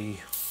right to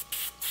be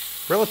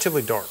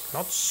relatively dark,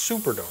 not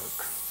super dark.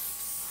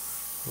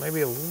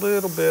 Maybe a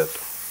little bit,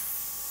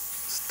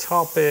 this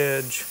top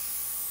edge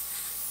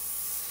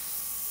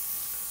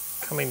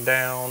coming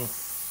down.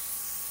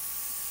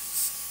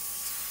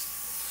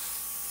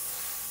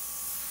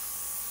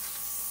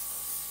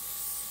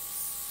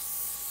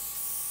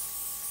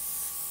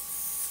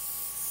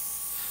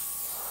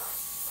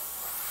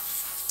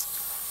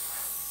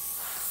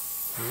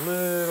 A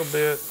little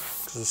bit,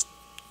 because this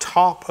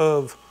top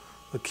of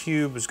the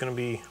cube is going to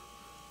be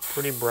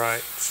pretty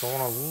bright, so I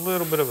want a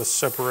little bit of a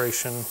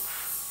separation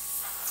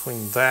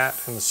between that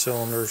and the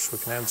cylinder, so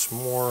we can add some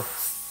more.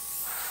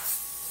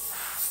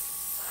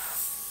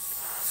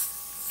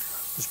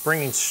 Just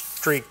bringing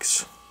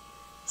streaks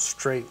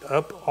straight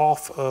up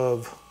off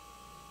of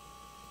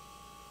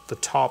the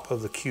top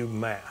of the cube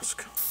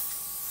mask.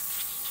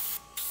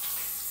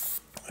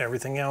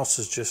 Everything else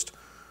is just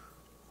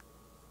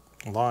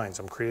lines.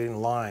 I'm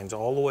creating lines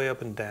all the way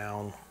up and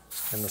down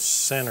in the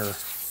center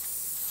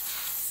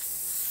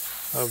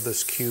of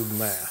this cube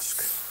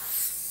mask.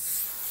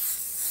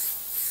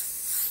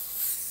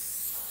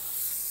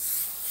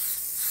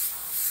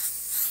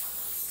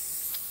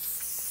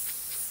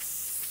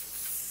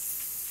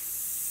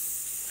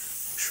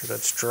 Make sure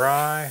that's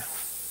dry.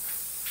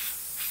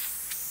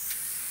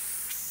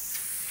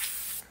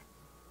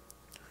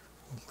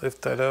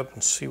 Lift that up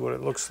and see what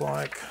it looks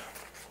like.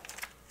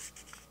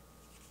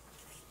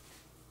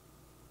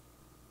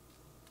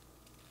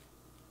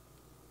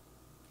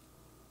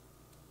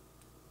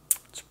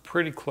 It's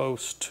pretty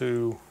close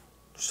to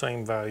the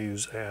same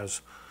values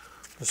as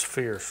the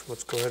sphere. So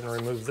let's go ahead and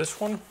remove this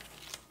one.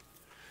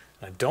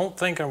 I don't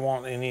think I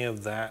want any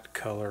of that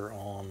color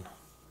on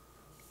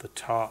the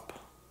top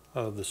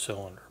of the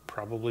cylinder.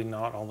 Probably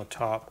not on the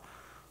top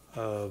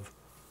of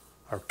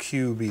our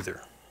cube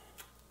either.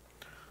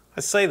 I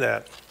say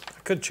that, I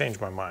could change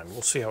my mind.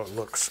 We'll see how it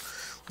looks.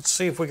 Let's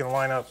see if we can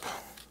line up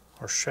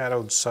our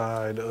shadowed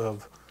side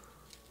of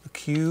the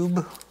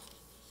cube.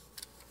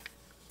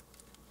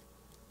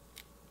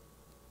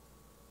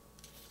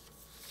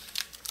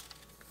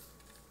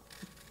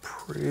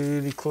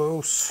 Pretty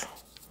close.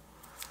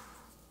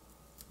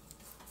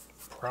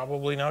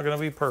 Probably not going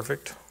to be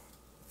perfect,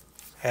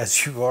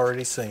 as you've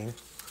already seen.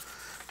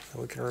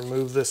 And we can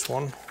remove this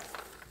one.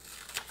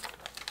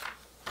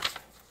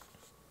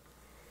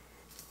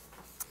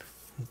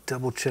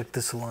 Double check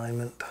this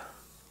alignment.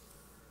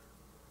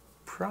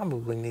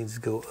 Probably needs to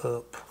go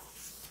up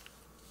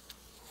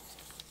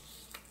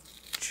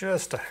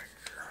just a hair.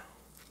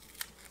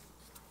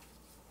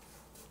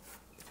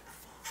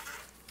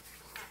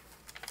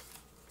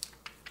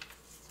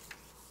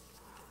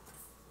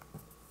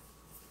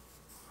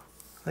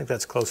 I think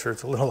that's closer.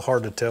 It's a little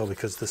hard to tell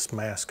because this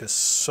mask is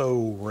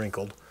so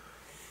wrinkled.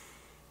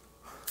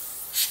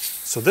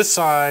 So this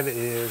side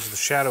is the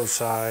shadow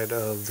side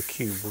of the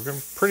cube. We're going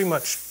to pretty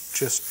much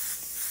just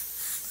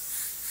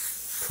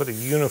put a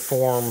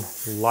uniform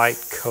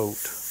light coat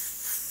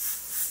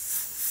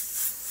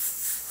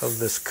of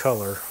this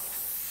color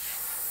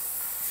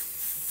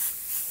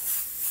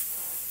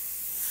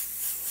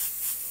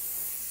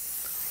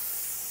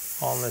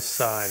on this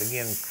side.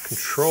 Again,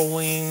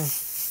 controlling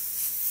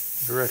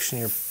the direction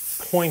you're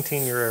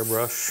pointing your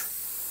airbrush,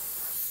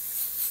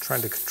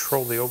 trying to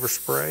control the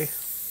overspray.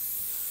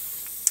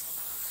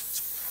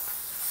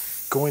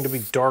 It's going to be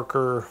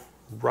darker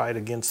right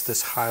against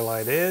this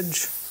highlight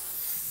edge.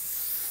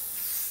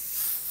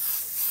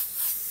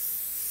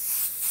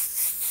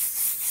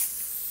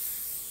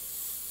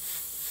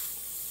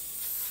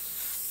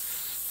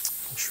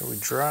 Make sure we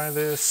dry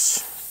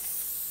this.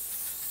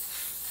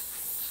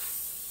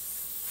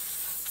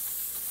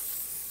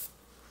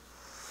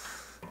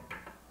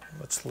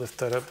 Let's lift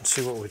that up and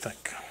see what we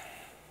think.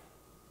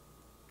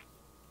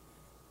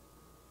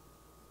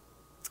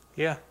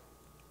 Yeah,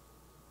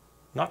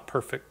 not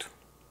perfect.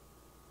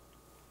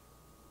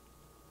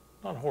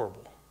 Not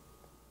horrible.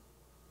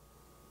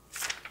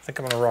 I think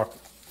I'm going to rock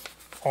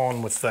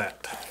on with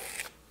that.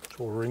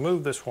 So we'll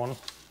remove this one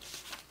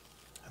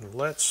and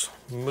let's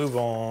move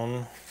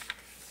on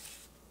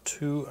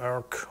to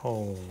our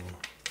cone.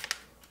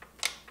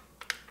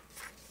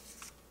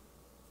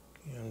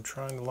 I'm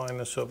trying to line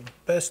this up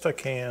best I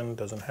can.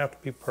 Doesn't have to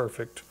be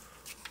perfect.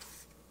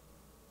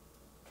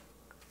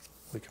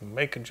 We can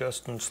make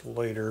adjustments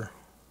later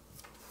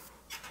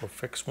or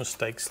fix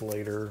mistakes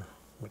later,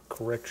 make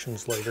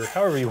corrections later,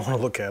 however you want to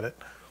look at it.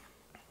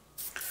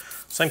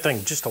 Same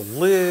thing, just a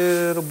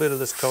little bit of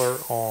this color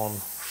on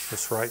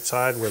this right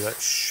side where that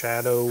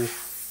shadow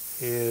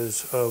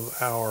is of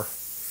our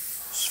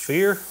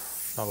sphere,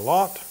 not a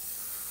lot.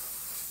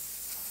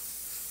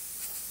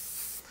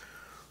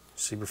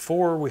 See,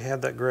 before we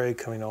had that gray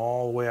coming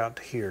all the way out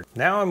to here.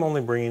 Now I'm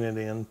only bringing it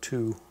in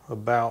to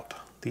about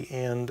the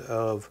end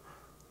of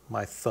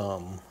my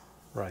thumb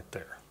right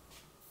there.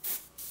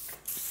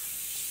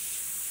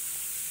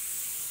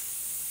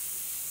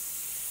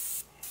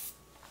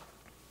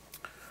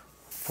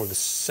 For the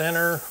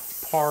center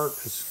part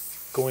is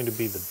going to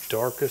be the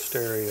darkest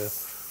area.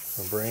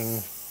 We'll bring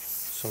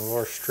some of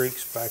our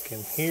streaks back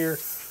in here.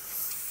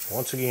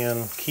 Once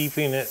again,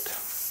 keeping it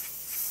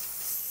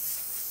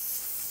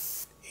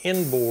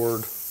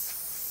inboard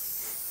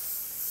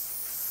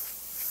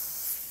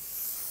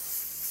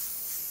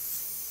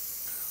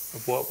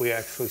of what we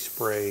actually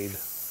sprayed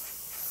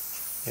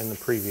in the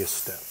previous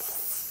step.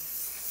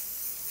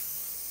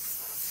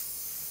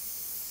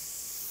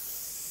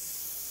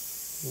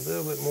 A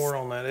little bit more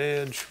on that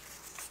edge,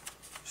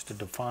 just to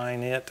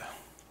define it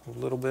a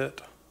little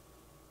bit.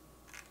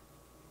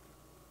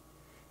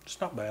 It's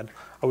not bad.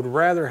 I would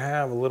rather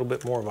have a little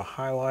bit more of a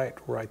highlight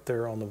right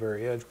there on the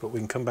very edge, but we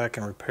can come back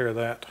and repair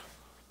that.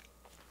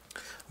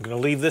 I'm going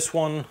to leave this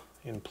one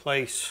in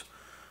place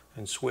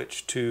and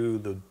switch to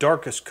the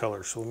darkest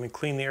color. So let me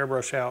clean the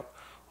airbrush out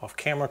off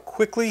camera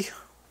quickly.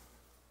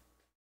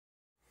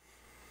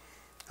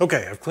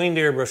 Okay, I've cleaned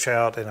the airbrush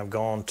out and I've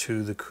gone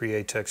to the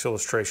Createx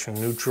Illustration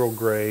Neutral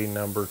Gray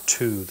number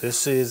 2.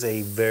 This is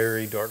a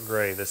very dark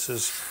gray. This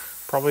is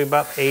probably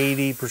about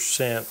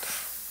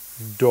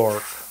 80%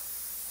 dark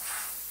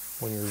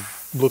when you're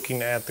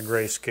looking at the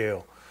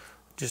grayscale.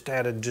 Just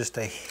added just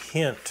a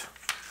hint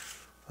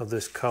of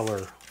this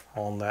color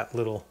on that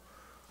little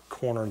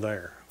corner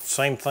there.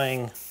 Same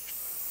thing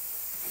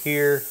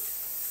here,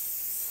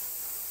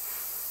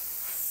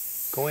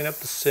 going up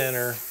the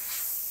center,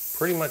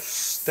 pretty much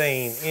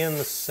staying in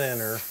the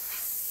center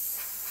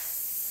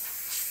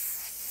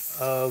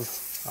of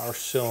our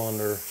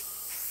cylinder,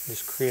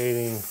 just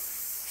creating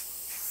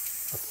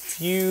a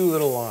few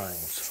little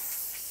lines.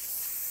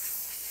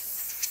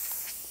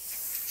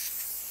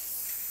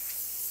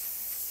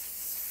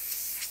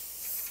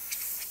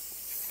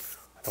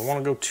 I don't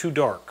want to go too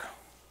dark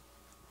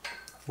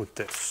with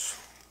this.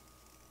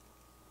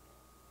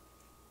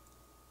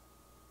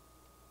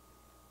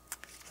 I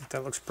think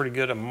that looks pretty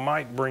good. I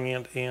might bring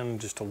it in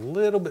just a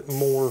little bit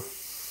more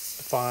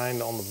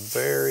defined on the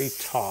very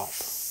top.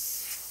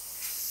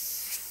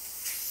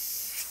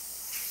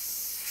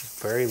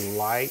 Just very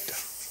light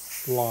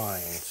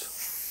lines.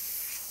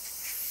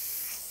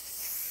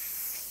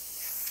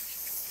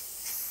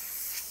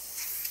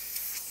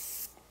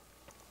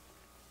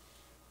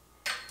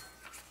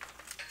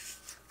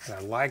 And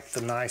I like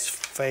the nice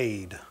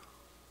fade that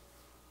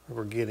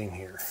we're getting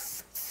here.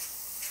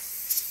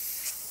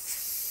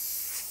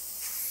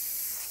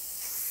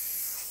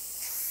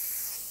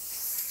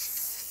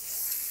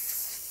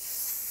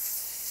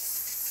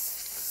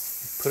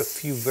 Put a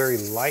few very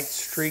light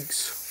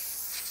streaks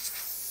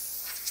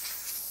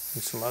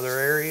in some other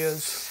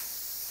areas.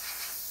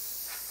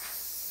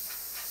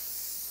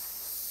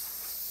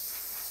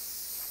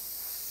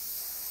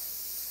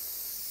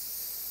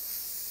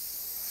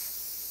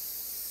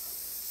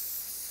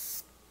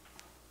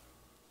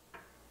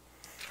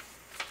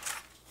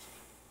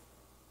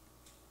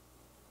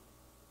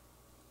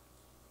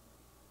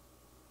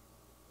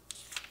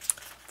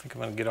 I think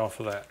I'm going to get off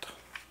of that.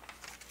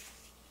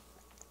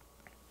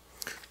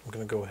 I'm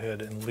going to go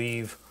ahead and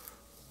leave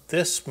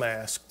this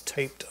mask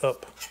taped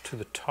up to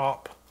the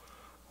top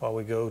while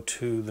we go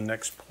to the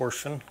next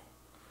portion,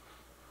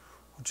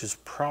 which is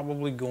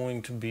probably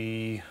going to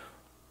be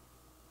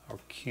our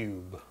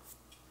cube.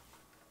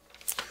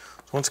 So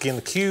once again,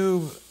 the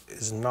cube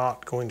is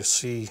not going to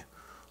see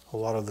a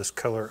lot of this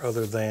color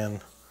other than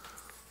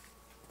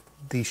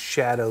the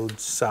shadowed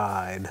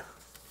side.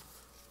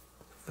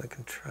 If I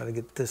can try to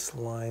get this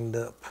lined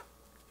up.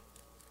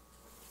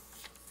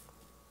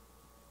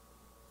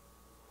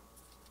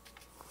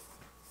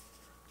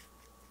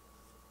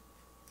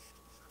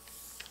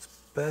 As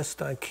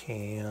best I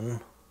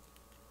can.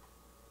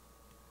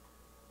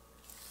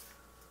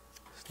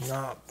 It's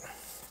not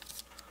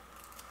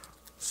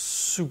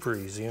super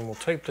easy, and we'll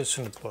tape this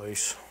into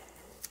place.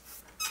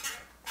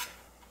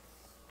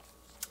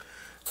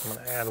 I'm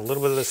going to add a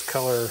little bit of this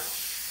color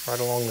right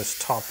along this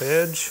top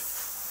edge.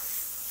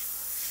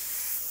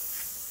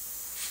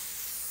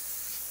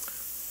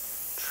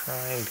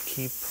 Trying to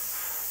keep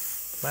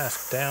the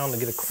mask down to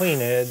get a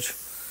clean edge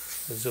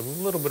is a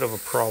little bit of a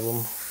problem.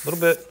 A little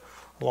bit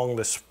along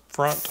this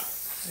front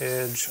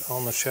edge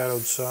on the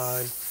shadowed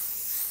side.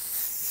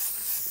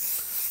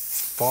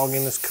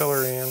 Fogging this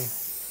color in.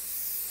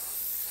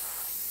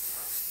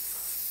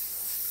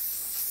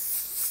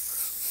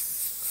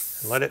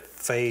 And let it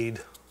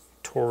fade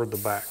toward the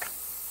back.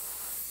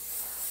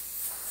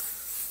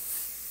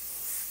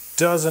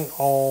 Doesn't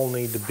all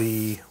need to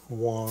be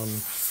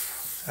one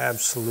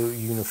absolute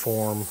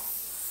uniform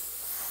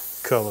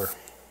color.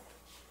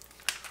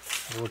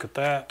 Look at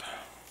that.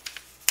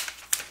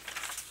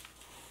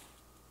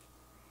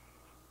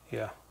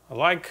 Yeah, I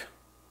like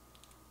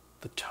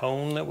the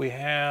tone that we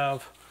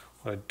have.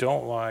 What I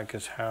don't like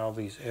is how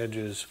these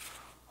edges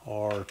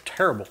are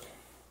terrible.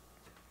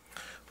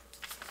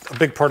 a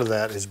big part of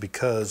that is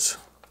because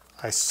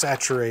I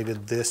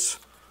saturated this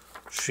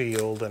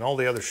shield and all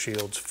the other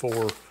shields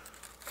for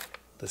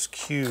this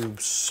cube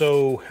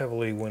so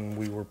heavily when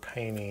we were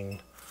painting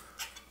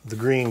the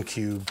green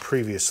cube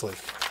previously.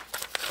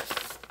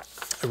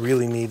 I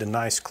really need a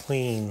nice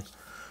clean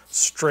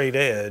straight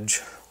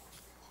edge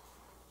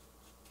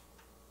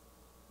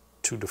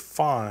to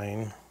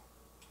define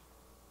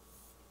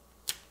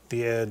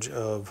the edge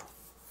of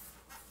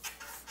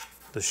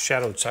the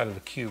shadowed side of the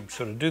cube.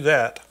 So to do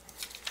that,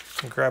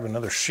 I'll grab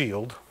another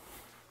shield.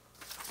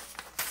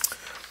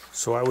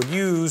 So I would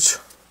use,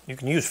 you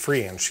can use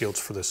freehand shields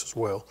for this as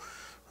well.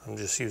 I'm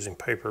just using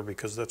paper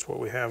because that's what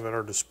we have at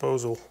our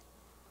disposal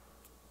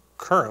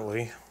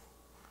currently.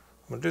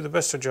 I'm going to do the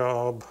best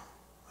job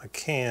I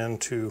can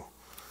to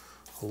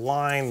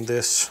align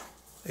this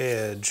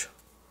edge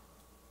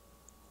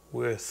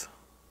with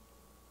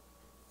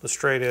the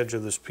straight edge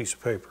of this piece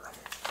of paper.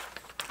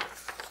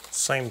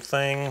 Same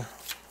thing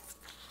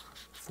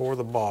for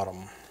the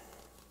bottom.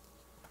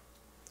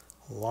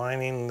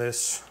 Lining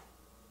this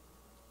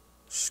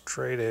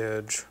straight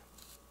edge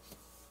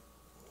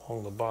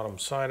along the bottom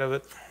side of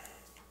it.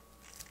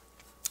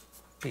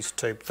 Piece of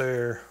tape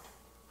there.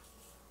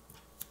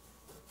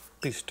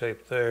 Piece of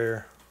tape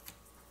there.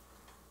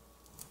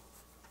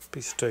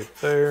 Piece of tape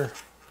there.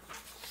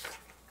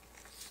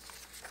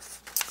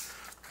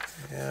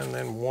 And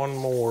then one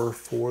more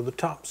for the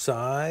top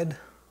side.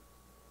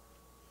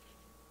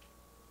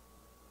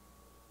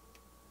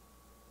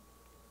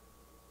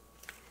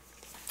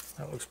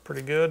 That looks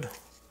pretty good.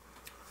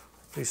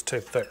 Piece of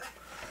tape there.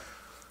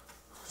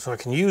 So I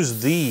can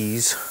use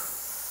these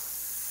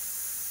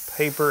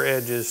paper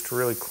edges to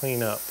really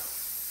clean up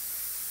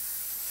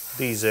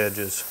these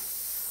edges.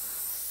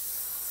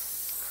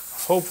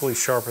 Hopefully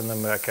sharpen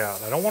them back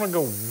out. I don't want to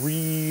go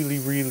really,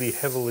 really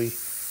heavily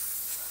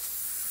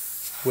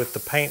with the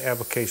paint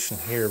application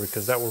here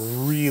because that will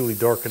really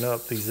darken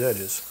up these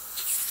edges.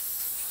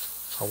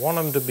 I want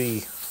them to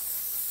be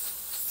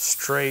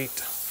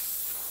straight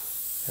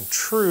and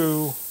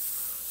true,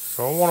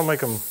 but I don't want to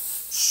make them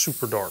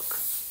super dark.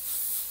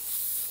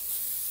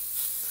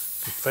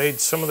 Fade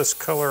some of this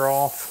color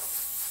off.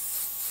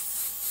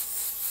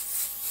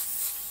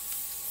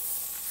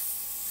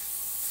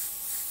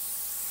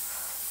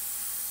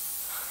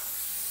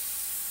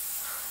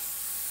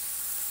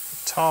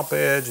 The top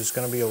edge is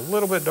going to be a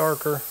little bit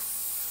darker.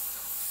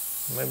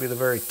 Maybe the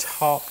very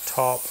top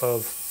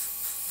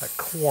of that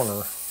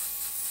corner.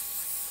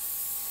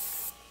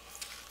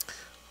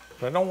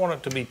 But I don't want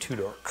it to be too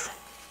dark.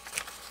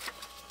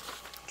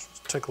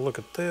 Let's take a look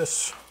at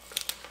this.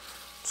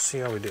 See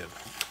how we did.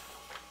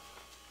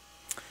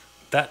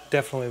 That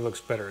definitely looks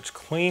better. It's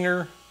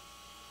cleaner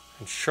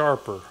and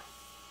sharper,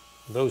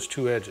 those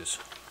two edges.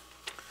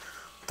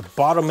 The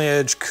bottom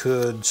edge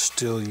could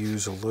still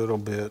use a little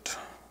bit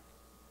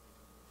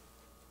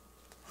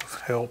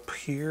of help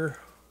here.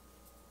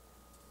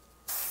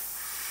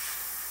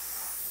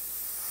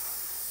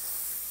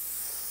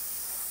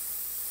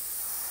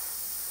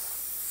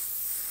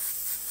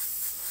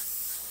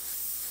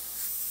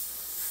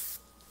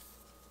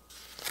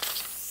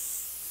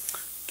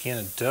 Again,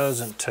 it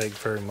doesn't take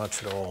very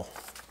much at all.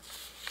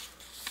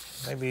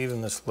 Maybe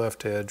even this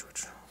left edge,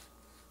 which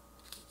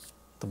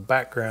the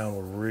background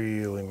will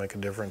really make a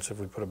difference if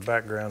we put a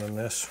background in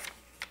this.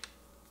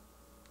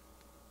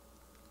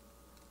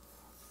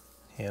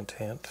 Hint,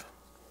 hint.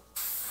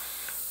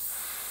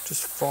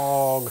 Just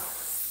fog.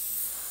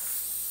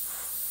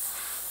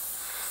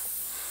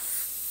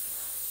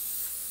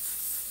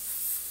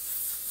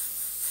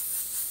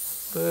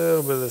 A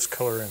little bit of this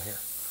color in here.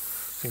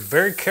 Be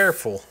very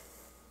careful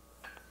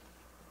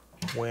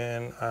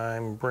when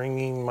I'm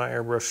bringing my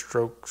airbrush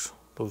strokes,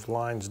 those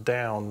lines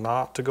down,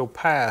 not to go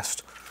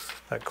past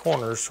that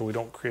corner so we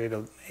don't create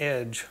an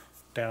edge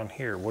down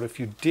here. What if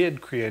you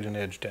did create an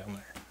edge down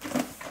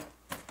there?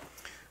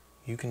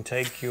 You can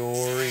take your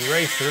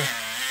eraser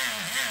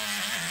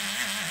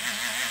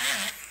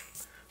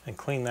and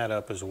clean that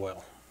up as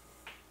well.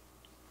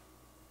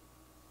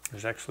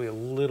 There's actually a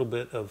little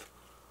bit of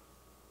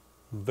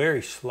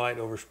very slight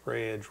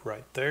overspray edge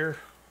right there,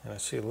 and I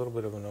see a little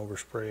bit of an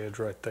overspray edge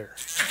right there.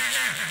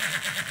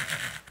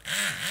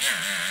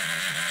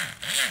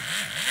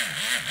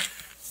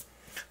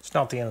 It's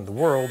not the end of the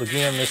world.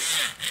 Again,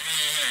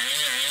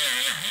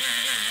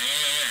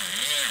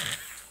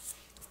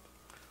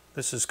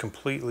 this is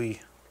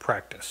completely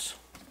practice.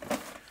 So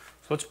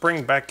let's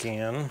bring back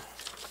in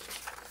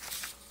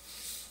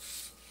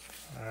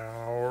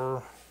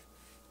our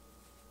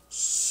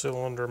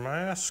cylinder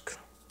mask.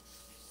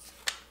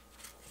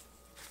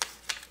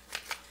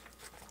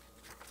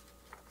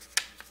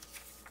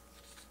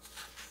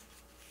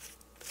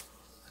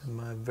 And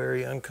my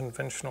very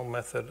unconventional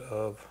method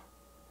of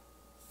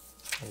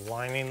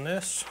aligning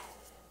this.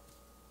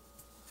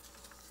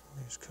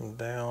 Just come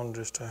down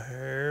just a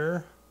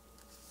hair.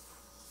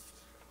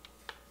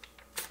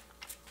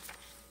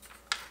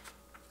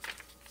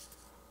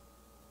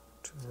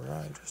 To the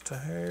right just a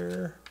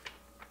hair.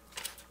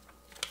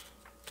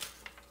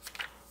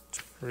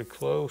 It's pretty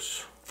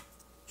close.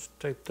 Just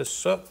state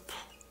this up.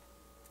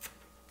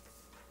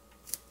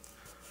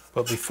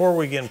 But before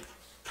we begin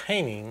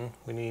painting,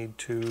 we need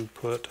to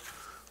put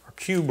our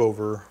cube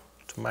over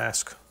to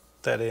mask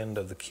that end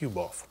of the cube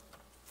off.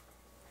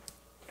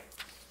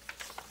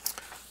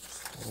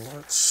 So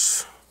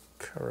let's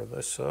cover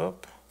this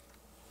up.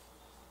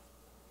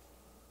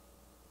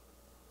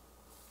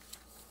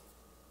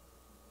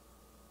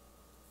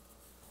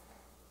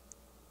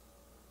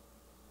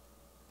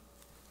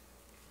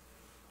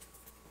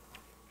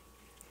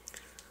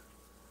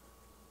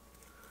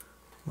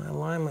 My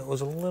alignment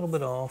was a little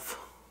bit off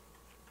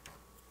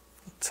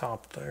the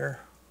top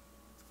there.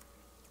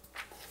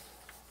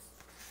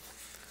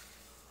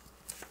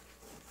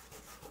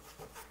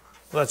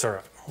 Well, that's all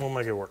right, we'll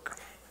make it work.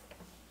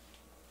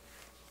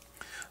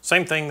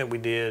 Same thing that we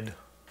did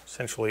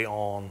essentially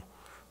on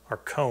our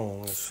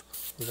cones.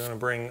 We're going to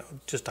bring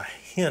just a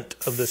hint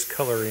of this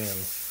color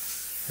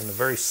in the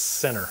very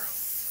center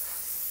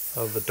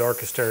of the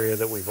darkest area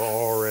that we've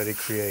already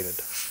created.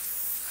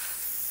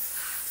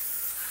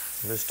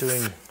 I'm just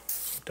doing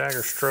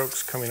dagger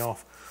strokes coming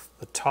off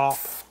the top,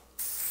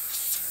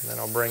 and then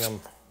I'll bring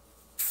them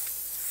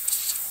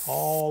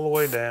all the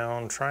way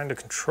down, trying to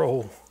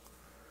control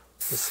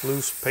this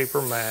loose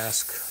paper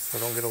mask so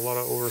I don't get a lot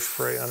of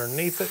overspray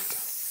underneath it.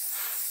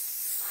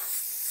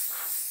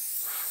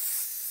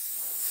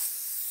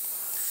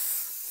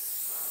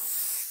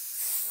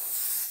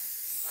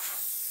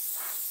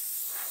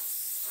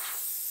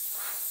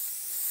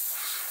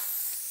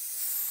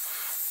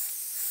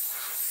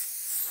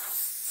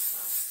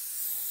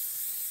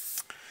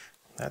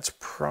 That's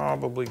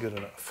probably good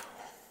enough.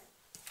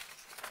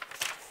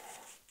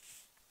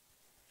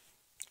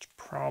 It's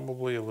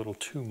probably a little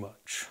too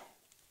much,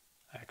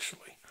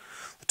 actually.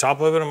 The top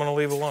of it I'm going to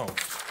leave alone.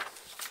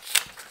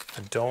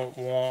 I don't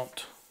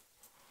want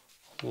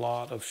a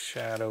lot of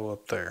shadow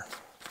up there.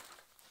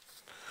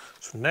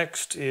 So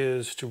next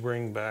is to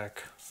bring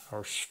back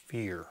our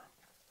sphere.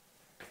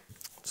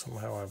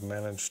 Somehow I've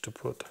managed to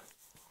put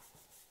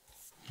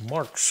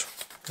marks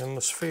in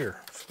the sphere.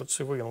 So let's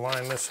see if we can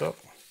line this up.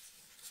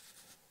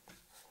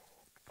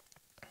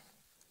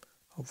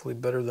 Hopefully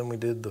better than we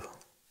did the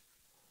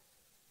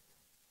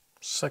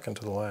second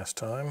to the last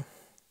time.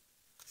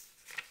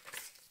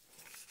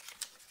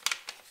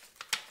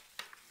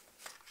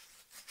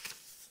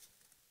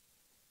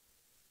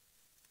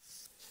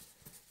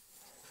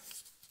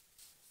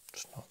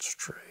 It's not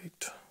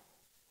straight.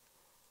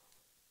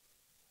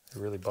 It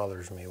really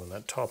bothers me when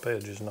that top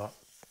edge is not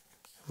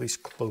at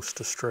least close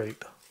to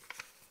straight.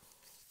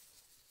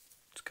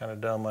 It's kind of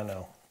dumb, I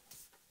know.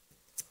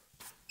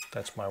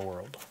 That's my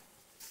world.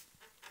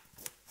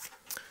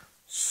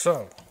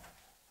 So,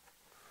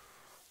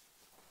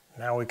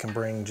 now we can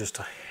bring just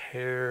a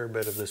hair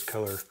bit of this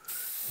color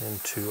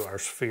into our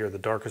sphere. The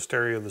darkest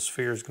area of the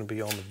sphere is going to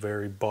be on the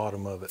very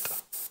bottom of it.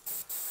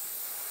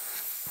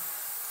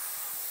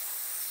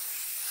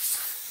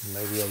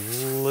 Maybe a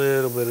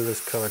little bit of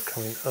this color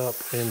coming up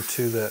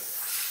into that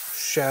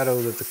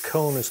shadow that the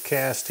cone is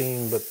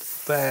casting, but the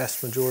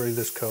vast majority of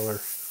this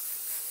color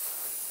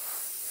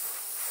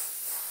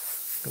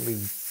is going to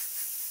be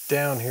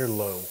down here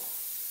low,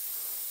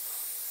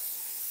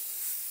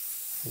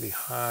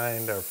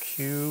 behind our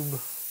cube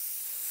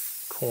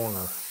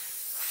corner.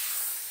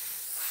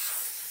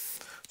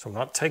 So I'm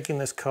not taking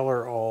this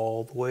color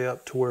all the way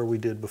up to where we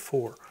did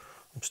before.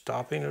 I'm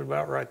stopping it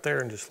about right there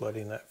and just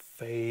letting that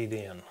fade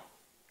in.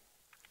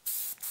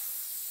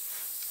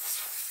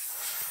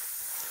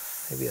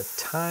 Maybe a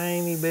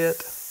tiny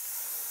bit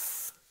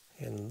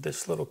in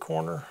this little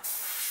corner.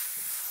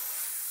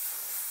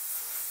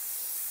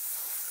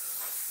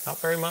 Not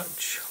very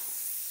much.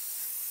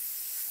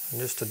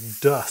 And just a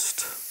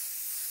dust.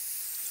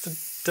 Just a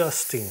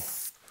dusting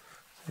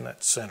in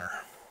that center.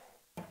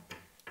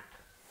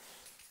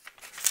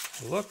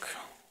 Look,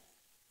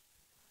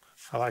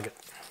 I like it.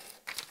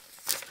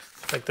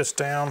 Take this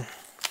down.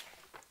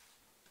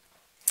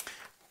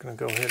 I'm gonna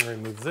go ahead and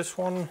remove this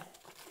one.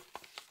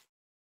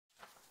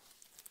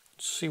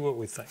 See what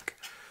we think.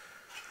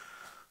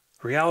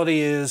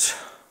 Reality is,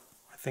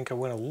 I think I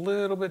went a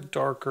little bit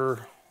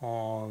darker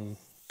on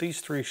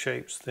these three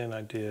shapes than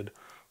I did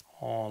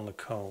on the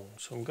cone.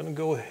 So I'm going to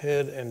go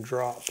ahead and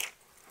drop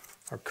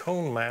our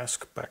cone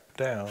mask back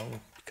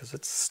down because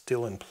it's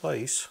still in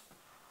place.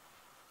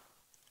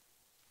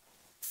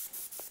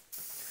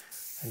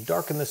 And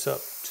darken this up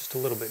just a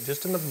little bit,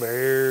 just in the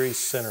very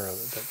center of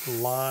it, that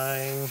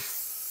line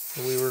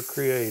that we were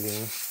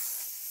creating.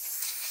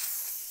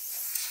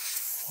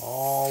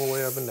 All the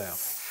way up and down.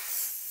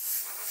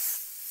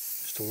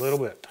 Just a little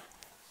bit.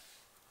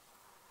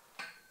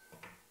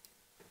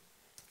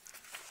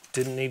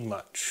 Didn't need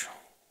much.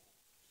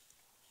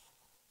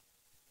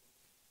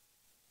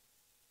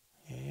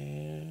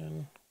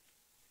 And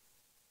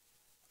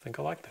I think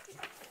I like that.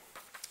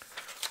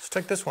 Let's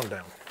take this one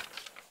down.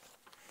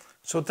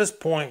 So at this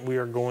point we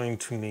are going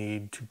to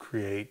need to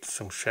create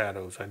some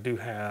shadows. I do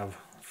have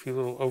a few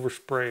little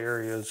overspray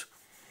areas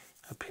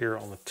up here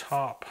on the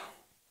top.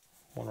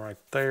 One right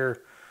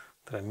there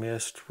that I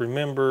missed.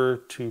 Remember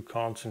to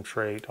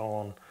concentrate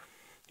on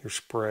your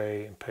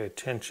spray and pay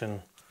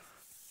attention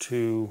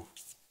to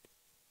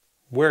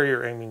where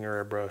you're aiming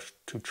your airbrush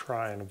to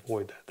try and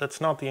avoid that. That's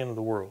not the end of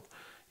the world.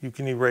 You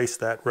can erase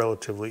that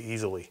relatively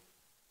easily.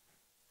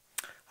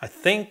 I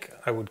think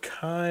I would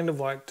kind of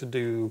like to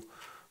do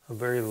a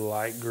very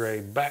light gray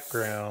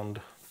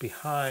background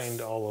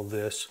behind all of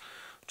this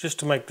just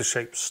to make the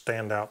shapes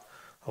stand out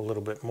a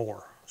little bit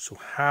more. So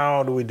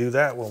how do we do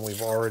that when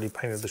we've already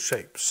painted the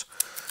shapes?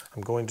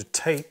 I'm going to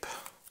tape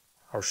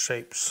our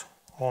shapes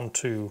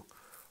onto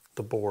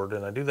the board,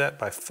 and I do that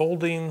by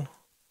folding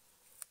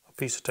a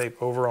piece of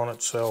tape over on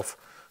itself,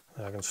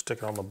 and I can stick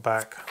it on the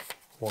back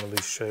of one of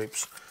these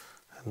shapes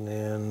and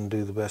then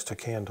do the best I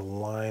can to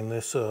line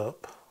this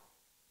up.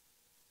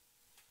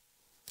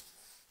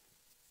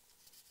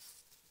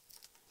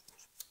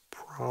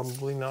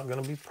 Probably not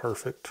going to be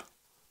perfect.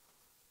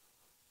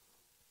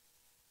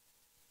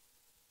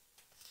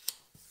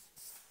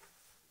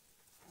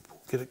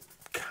 Get it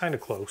kind of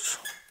close.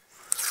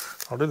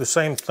 I'll do the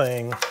same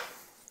thing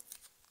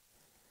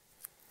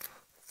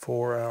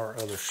for our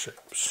other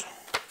shapes.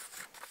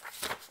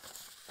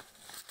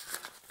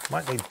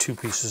 Might need 2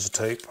 pieces of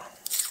tape.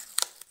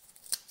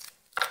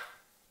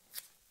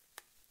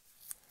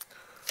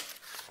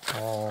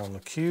 On the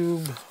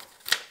cube.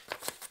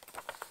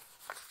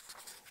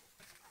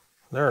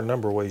 There are a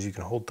number of ways you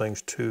can hold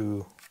things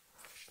to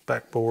the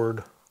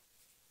backboard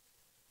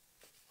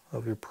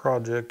of your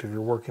project. If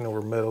you're working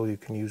over metal, you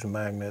can use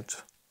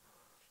magnets.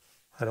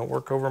 I don't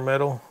work over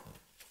metal,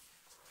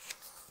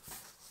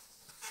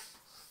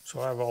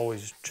 so I've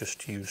always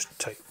just used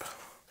tape.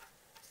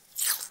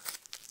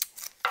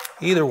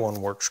 Either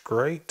one works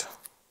great.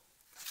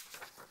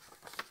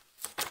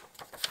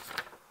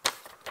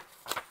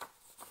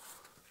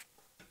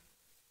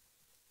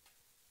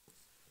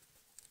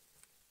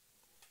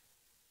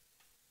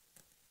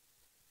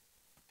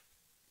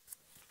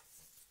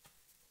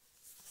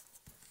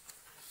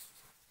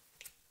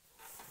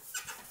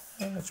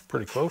 And it's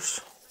pretty close.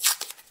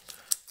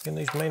 And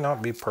these may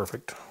not be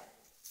perfect.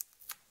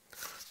 I'm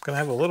going to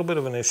have a little bit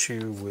of an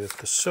issue with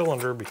the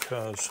cylinder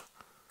because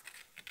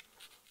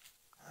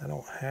I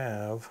don't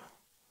have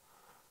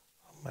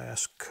a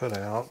mask cut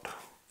out.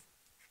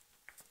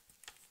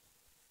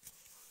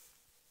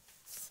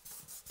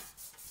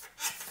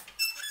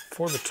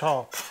 For the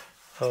top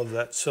of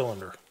that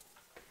cylinder.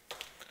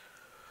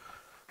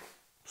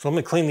 So let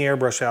me clean the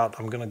airbrush out.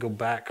 I'm going to go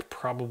back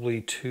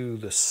probably to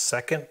the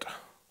second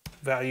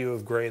value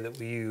of gray that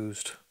we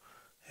used,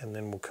 and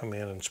then we'll come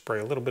in and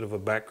spray a little bit of a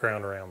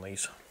background around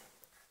these.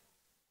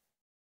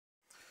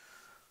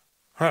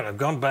 All right, I've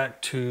gone back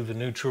to the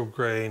neutral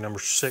gray number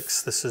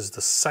 6. This is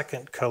the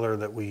second color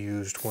that we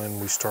used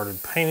when we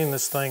started painting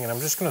this thing, and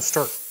I'm just going to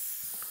start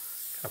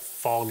kind of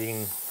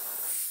fogging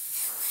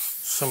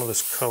some of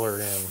this color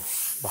in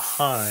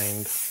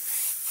behind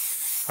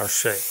our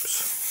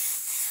shapes,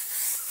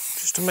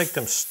 just to make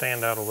them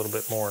stand out a little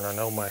bit more. And I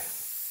know my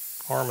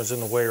arm is in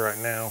the way right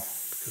now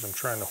because I'm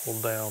trying to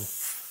hold down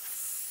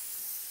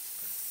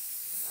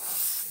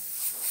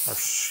our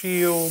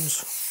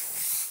shields.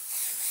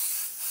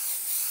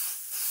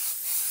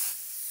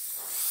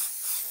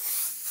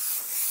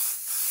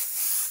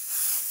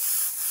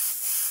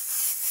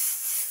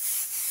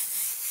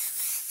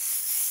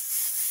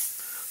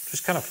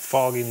 Just kind of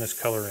fogging this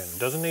color in. It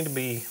doesn't need to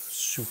be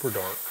super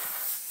dark.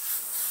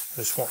 I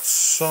just want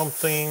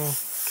something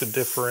to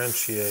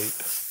differentiate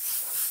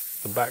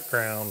the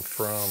background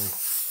from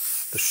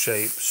the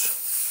shapes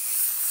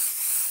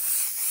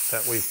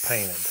that we've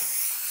painted.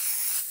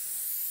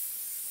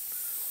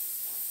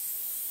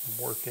 I'm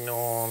working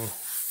on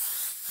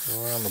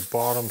around the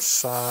bottom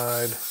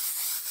side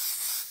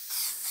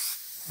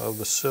of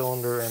the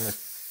cylinder and the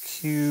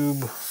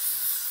cube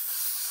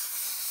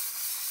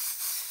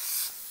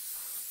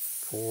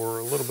for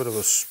a little bit of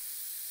a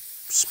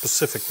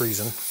specific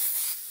reason.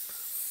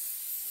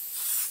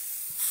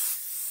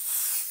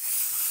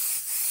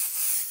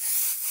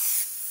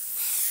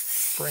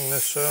 Bring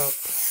this up,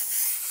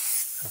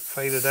 kind of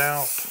fade it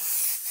out,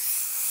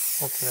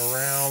 working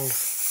around.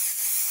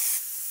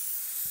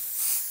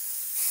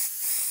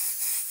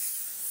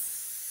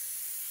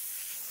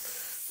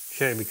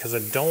 Okay, because I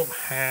don't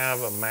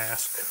have a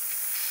mask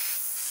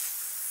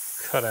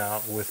cut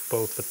out with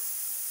both the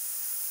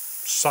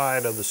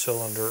side of the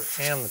cylinder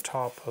and the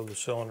top of the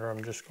cylinder,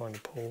 I'm just going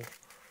to pull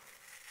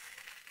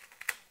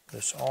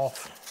this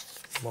off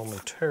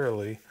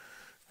momentarily,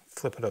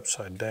 flip it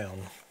upside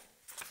down.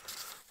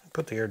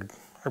 Put the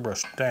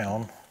airbrush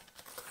down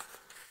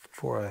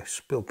before I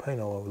spill paint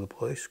all over the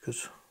place,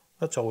 because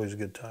that's always a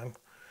good time.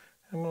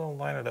 I'm going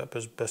to line it up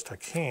as best I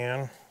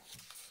can.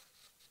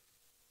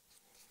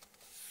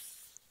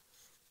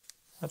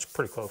 That's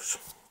pretty close.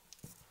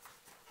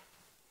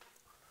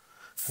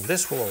 And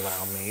this will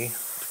allow me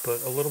to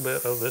put a little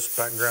bit of this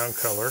background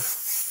color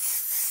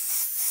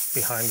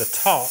behind the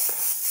top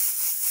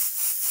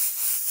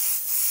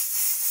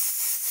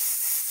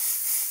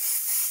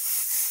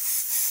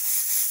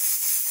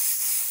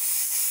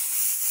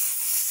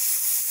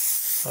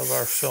of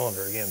our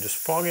cylinder. Again, just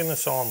fogging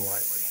this on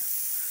lightly.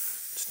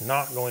 It's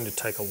not going to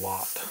take a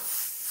lot.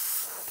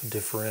 to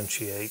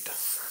differentiate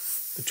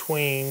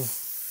between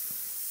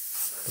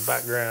the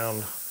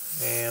background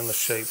and the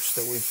shapes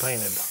that we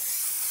painted.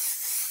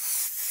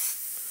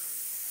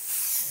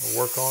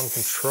 We'll work on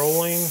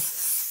controlling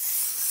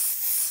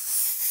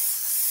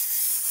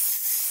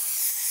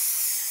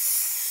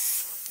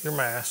your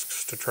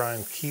masks to try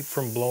and keep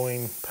from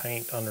blowing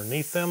paint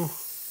underneath them.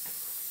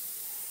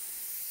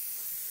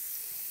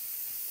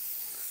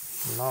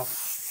 Not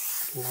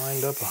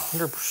lined up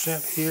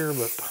 100% here,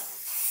 but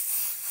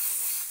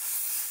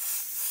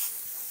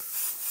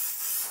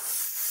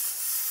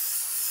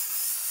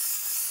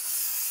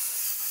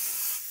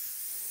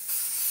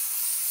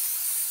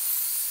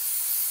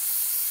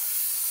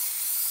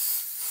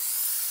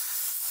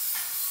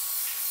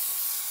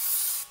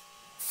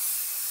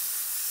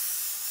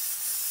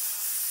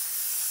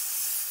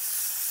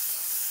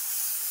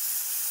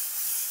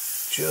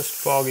just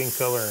fogging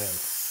color in.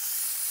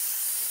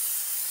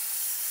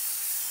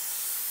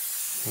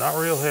 Not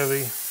real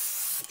heavy,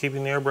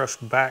 keeping the airbrush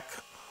back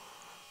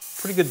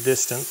pretty good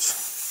distance.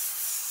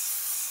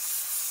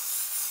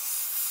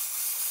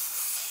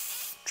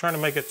 Trying to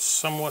make it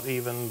somewhat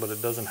even, but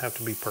it doesn't have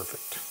to be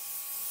perfect.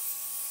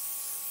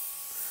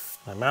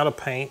 I'm out of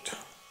paint,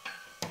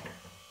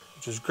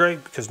 which is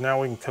great because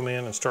now we can come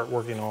in and start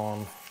working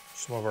on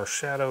some of our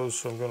shadows.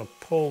 So I'm going to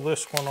pull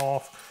this one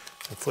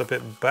off and flip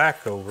it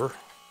back over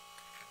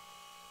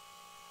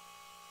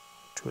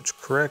to its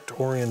correct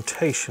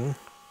orientation.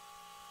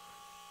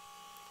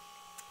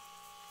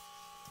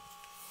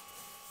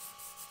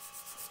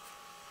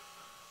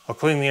 I'll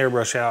clean the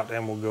airbrush out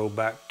and we'll go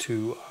back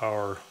to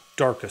our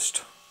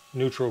darkest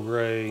neutral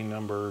gray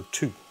number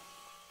 2.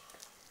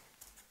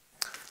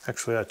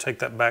 Actually, I take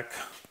that back.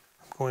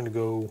 I'm going to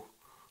go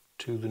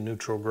to the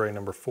neutral gray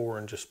number 4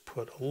 and just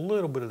put a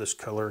little bit of this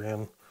color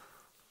in.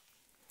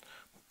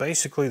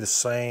 Basically the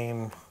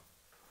same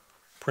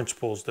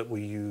principles that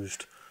we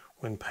used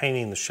when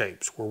painting the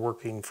shapes. We're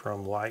working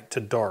from light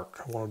to dark.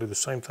 I want to do the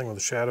same thing with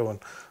the shadow, and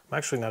I'm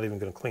actually not even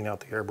going to clean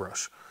out the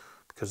airbrush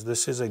because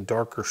this is a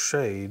darker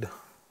shade.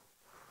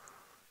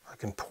 I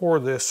can pour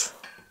this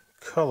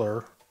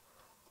color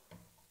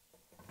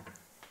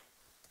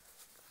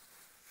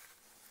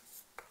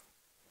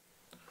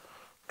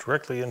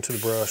directly into the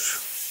brush,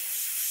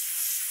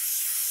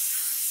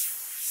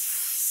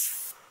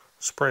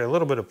 spray a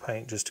little bit of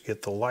paint just to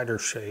get the lighter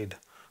shade,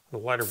 the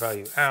lighter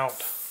value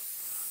out,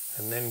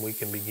 and then we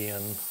can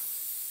begin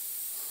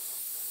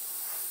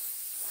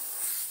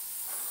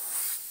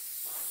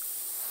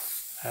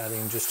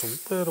adding just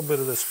a little bit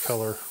of this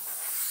color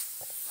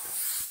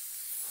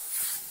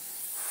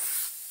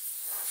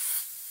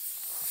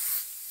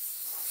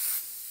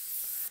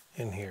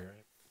in here.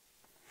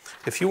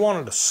 If you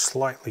wanted a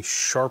slightly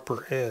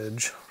sharper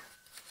edge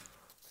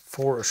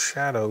for a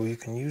shadow, you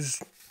can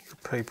use your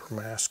paper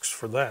masks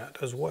for that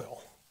as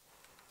well.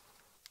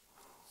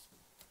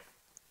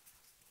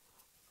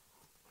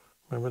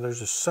 Remember,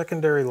 there's a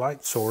secondary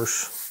light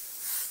source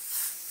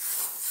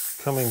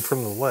coming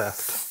from the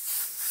left.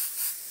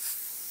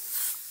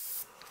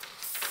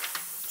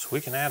 So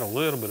we can add a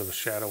little bit of a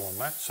shadow on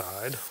that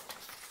side.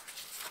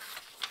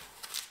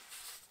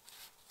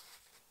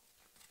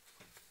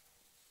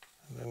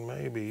 And then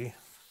maybe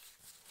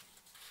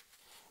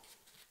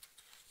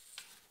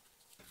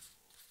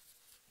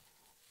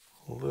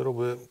a little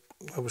bit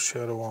of a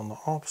shadow on the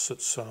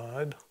opposite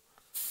side.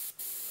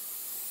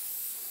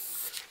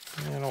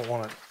 I don't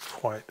want it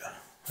quite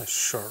as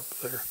sharp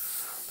there.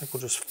 I think we'll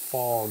just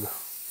fog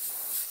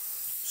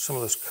some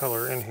of this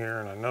color in here,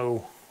 and I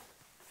know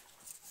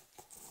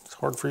it's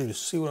hard for you to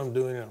see what I'm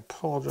doing, and I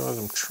apologize.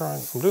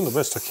 I'm doing the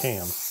best I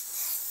can.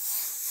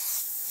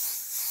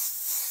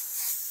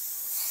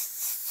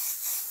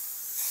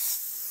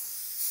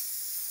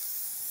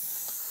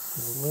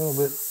 A little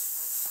bit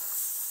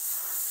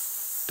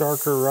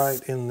darker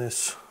right in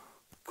this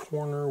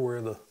corner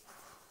where the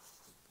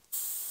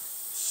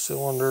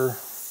cylinder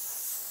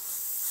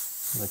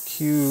and the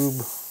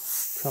cube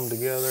come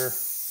together.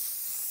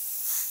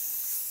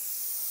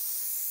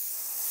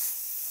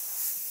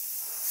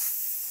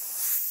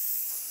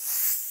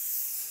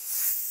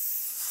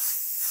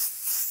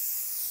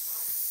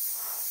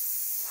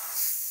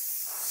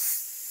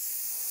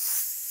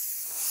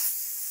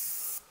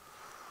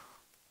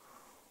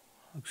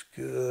 Looks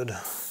good.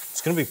 It's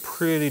going to be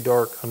pretty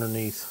dark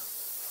underneath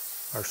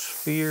our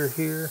sphere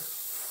here,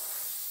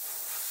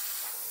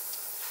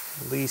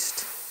 at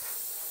least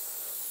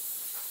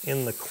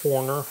in the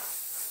corner.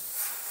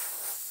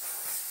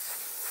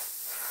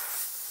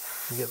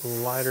 You get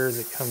lighter as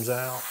it comes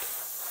out.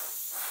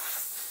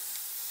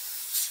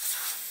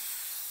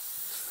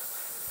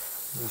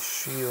 These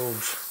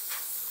shields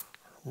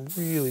are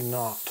really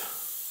not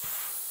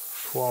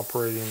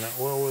cooperating that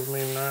well with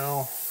me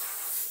now.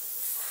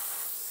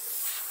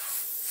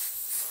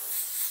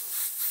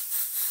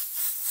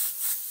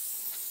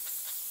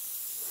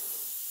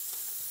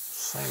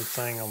 Same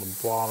thing on the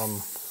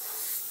bottom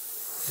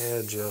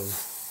edge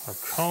of our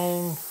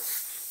cone.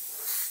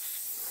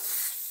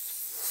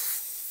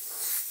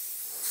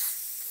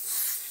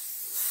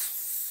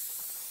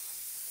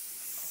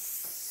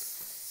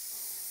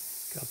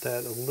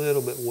 that a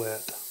little bit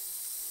wet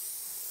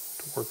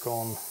to work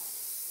on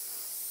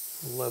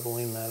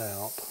leveling that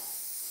out.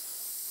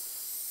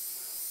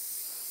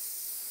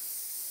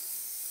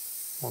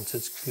 Once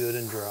it's good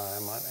and dry, I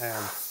might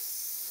add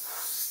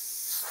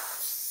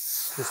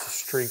just a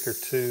streak or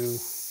two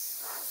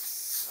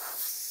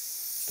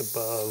just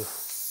above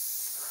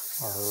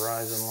our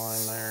horizon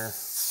line there.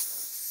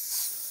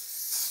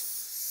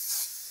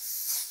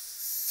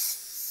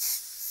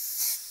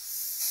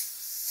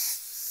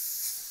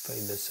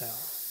 Fade this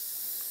out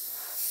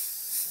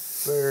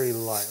very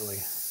lightly,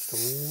 just a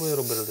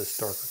little bit of this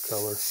darker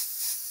color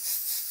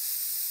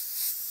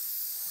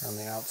around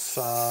the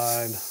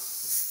outside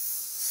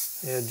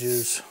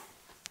edges.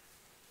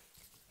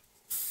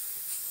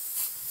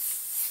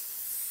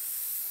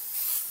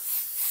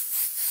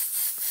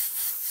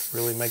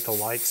 Really make the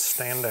lights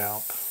stand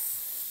out.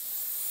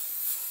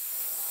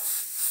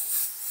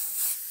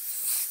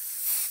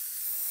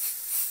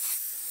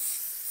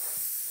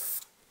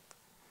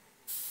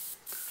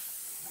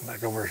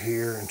 Back over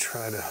here and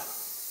try to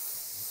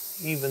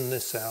even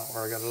this out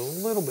where I got it a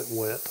little bit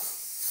wet.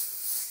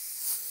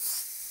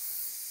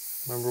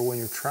 Remember, when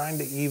you're trying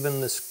to even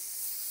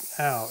this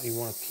out, you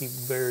want to keep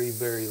very,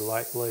 very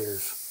light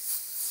layers.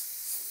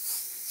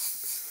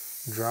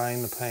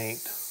 Drying the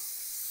paint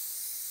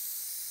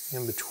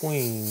in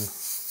between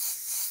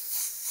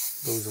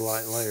those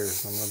light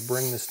layers. I'm going to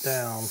bring this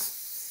down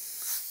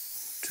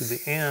to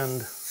the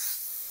end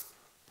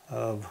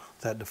of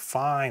that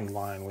defined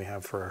line we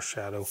have for our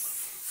shadow,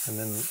 and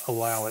then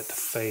allow it to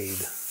fade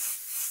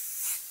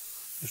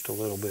just a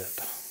little bit.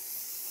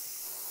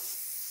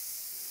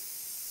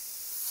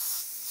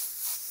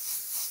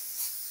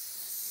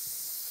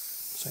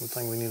 Same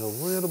thing, we need a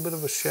little bit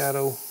of a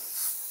shadow on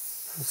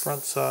the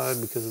front side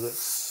because of that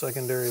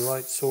secondary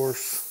light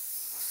source.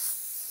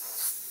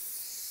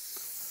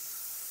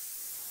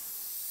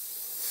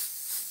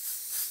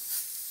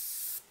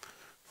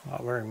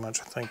 Not very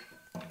much, I think.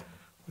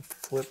 We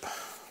flip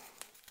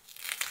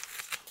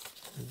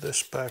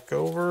this back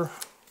over.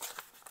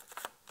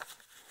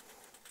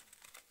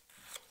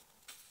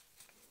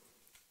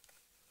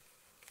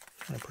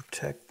 And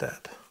protect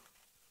that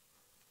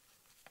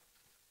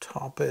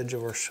top edge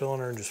of our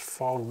cylinder, just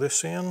fog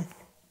this in.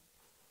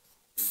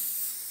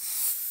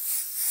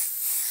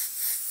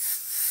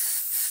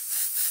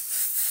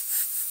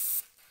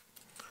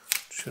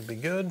 Should be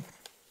good.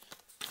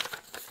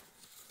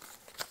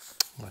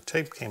 My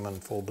tape came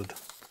unfolded.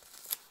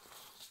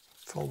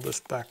 Fold this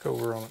back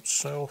over on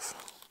itself.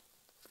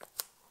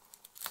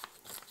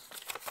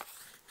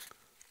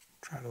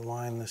 Try to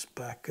line this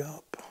back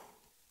up.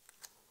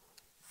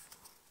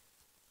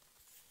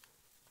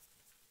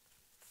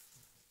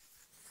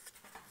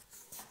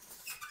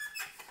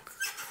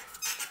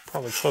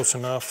 Probably close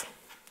enough.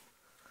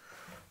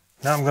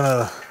 Now I'm going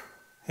to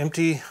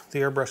empty the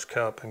airbrush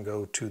cup and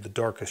go to the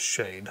darkest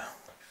shade.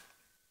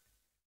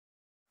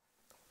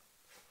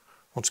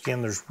 Once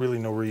again, there's really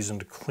no reason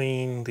to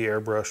clean the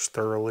airbrush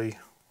thoroughly,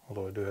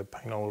 although I do have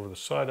paint all over the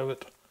side of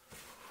it.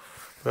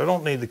 But I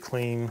don't need to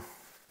clean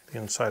the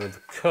inside of the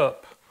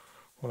cup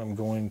when I'm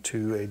going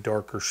to a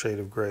darker shade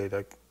of gray.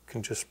 I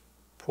can just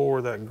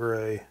pour that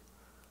gray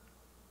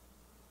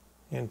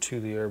into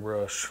the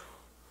airbrush.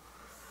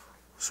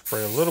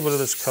 Spray a little bit of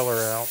this color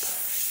out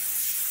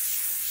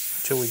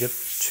until we get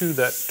to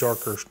that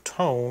darker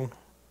tone,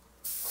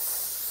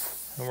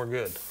 and we're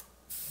good.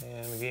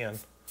 And again,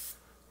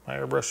 my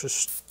airbrush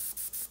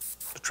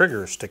the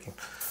trigger is sticking.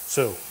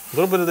 So a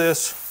little bit of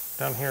this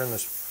down here in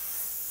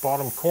this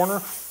bottom corner.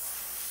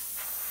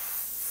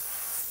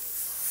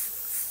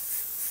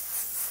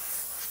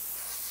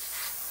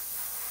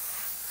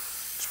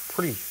 It's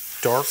pretty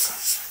dark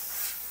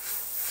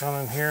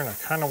down in here, and I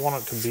kind of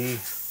want it to be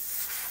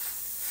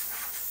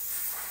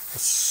a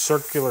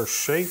circular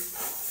shape.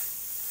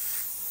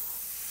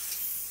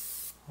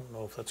 I don't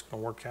know if that's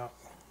going to work out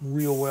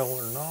real well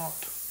or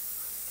not.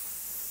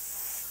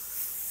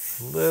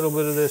 A little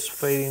bit of this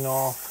fading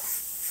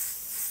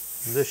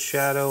off this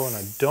shadow, and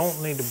I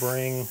don't need to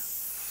bring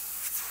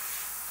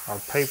our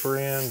paper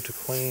in to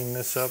clean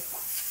this up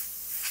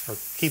or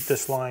keep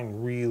this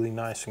line really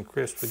nice and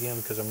crisp again,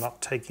 because I'm not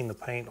taking the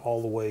paint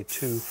all the way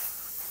to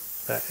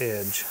that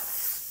edge.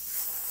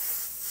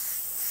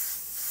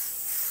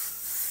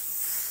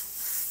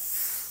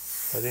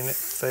 Letting it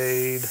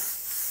fade.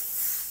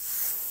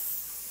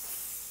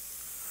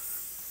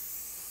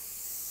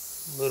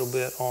 A little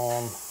bit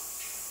on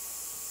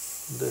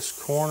this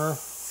corner.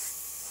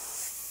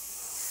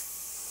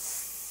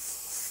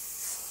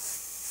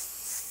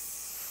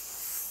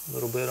 A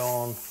little bit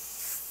on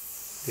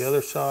the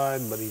other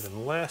side, but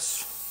even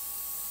less.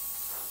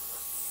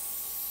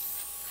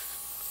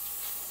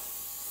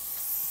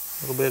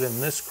 A little bit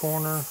in this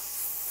corner.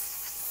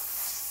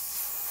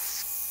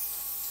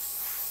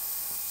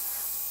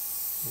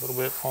 A little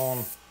bit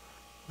on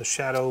the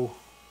shadow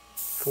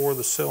for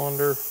the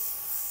cylinder.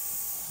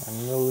 I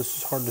know this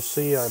is hard to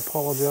see, I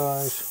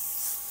apologize.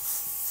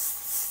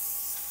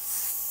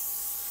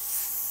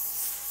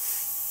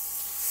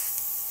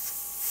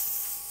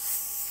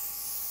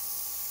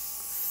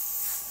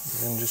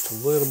 in just a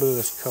little bit of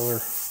this color,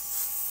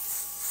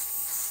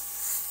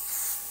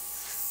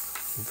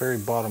 the very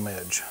bottom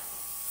edge.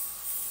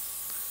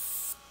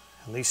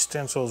 And these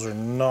stencils are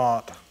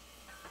not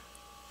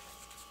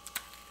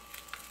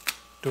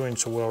doing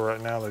so well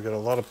right now. They've got a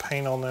lot of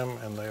paint on them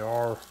and they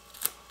are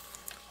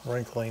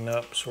wrinkling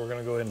up. So we're going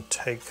to go ahead and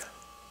take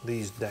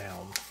these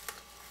down.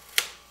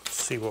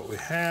 See what we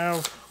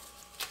have.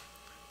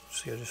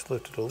 See, I just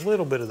lifted a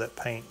little bit of that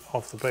paint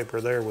off the paper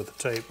there with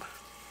the tape.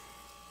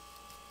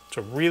 It's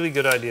a really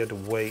good idea to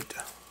wait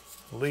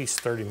at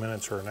least 30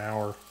 minutes or an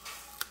hour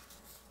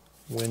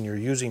when you're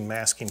using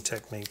masking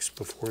techniques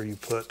before you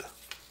put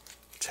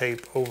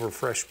tape over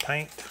fresh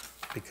paint,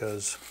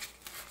 because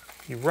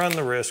you run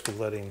the risk of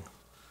letting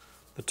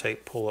the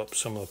tape pull up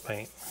some of the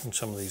paint in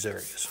some of these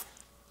areas.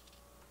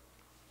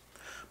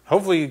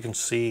 Hopefully you can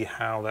see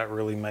how that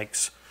really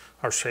makes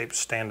our shapes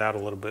stand out a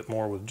little bit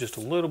more with just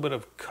a little bit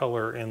of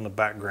color in the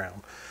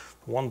background.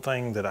 One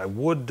thing that I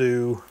would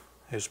do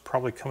is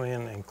probably come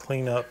in and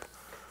clean up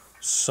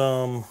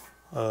some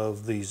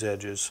of these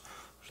edges.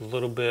 There's a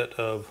little bit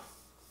of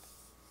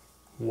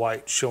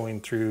white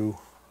showing through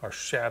our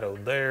shadow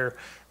there,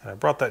 and I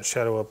brought that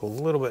shadow up a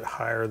little bit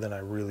higher than I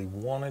really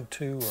wanted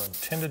to or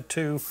intended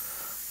to,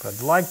 but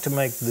I'd like to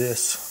make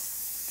this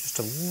just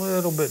a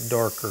little bit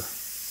darker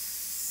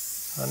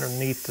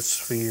underneath the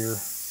sphere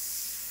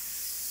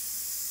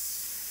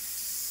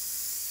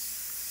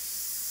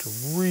to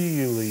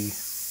really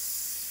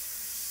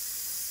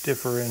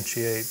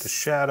differentiate the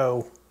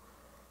shadow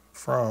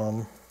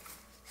from,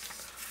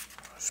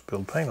 I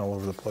spilled paint all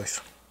over the place.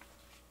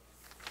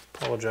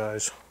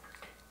 Apologize.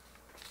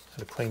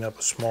 To clean up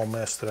a small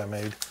mess that I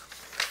made.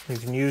 You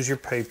can use your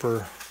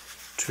paper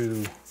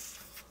to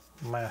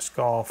mask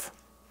off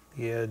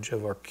the edge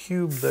of our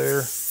cube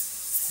there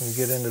and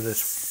get into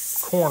this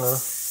corner.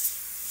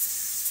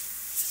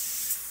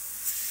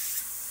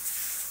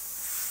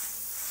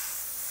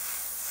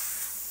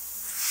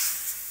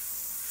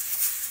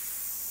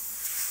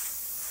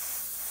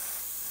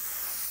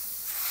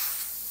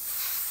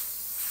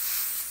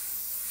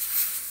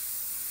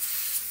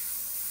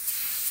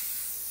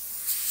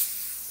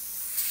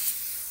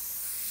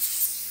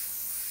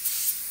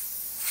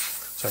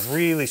 So I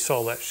really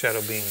saw that shadow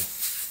being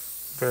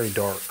very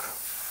dark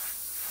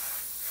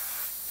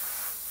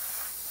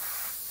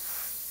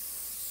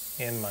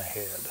in my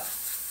head.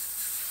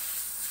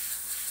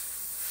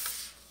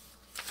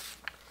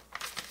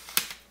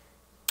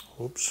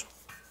 Oops,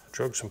 I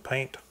drug some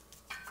paint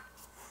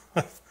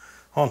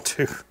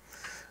onto,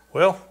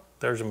 well,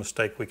 there's a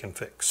mistake we can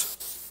fix.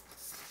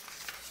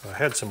 So I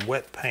had some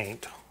wet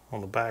paint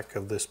on the back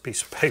of this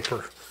piece of paper,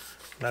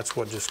 and that's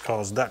what just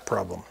caused that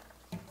problem.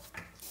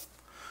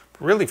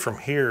 Really from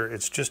here,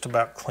 it's just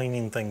about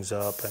cleaning things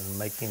up and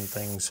making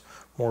things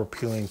more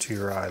appealing to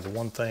your eye. The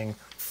one thing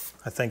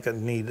I think I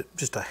need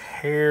just a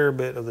hair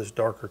bit of this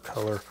darker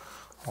color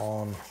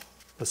on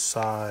the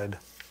side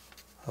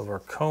of our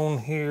cone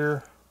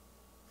here.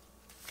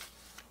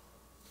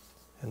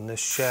 In this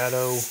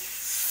shadow.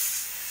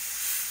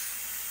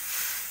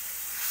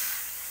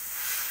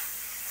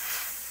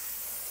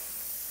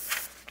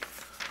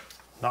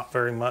 Not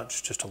very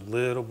much, just a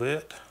little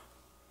bit.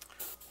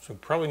 So we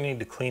probably need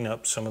to clean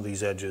up some of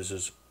these edges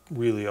is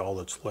really all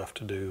that's left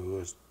to do,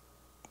 is,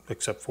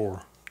 except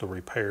for the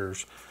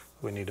repairs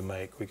we need to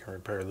make. We can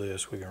repair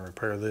this, we can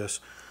repair this.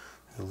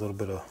 A little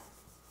bit of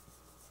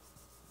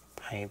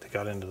paint that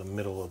got into the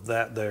middle of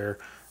that there,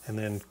 and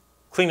then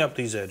clean up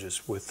these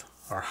edges with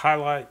our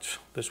highlights.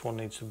 This one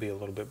needs to be a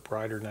little bit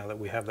brighter now that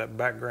we have that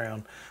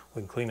background.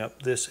 We can clean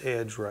up this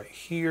edge right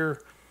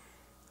here,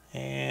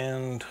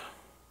 and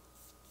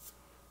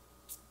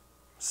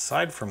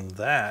aside from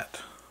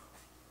that,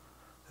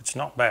 it's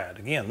not bad.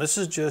 Again, this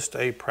is just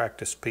a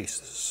practice piece.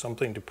 This is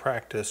something to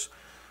practice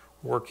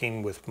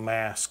working with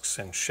masks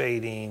and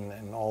shading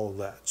and all of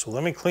that. So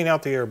let me clean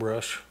out the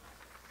airbrush.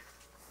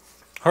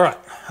 All right,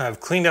 I've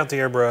cleaned out the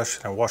airbrush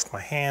and I washed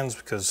my hands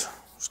because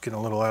it's getting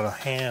a little out of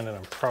hand, and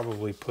I'm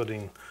probably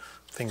putting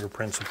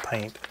fingerprints of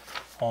paint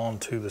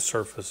onto the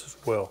surface as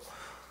well.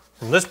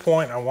 From this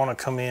point, I want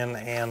to come in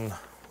and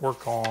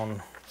work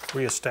on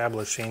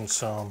reestablishing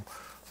some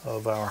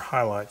of our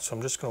highlights. So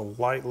I'm just going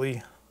to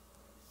lightly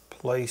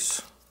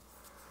place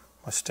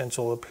my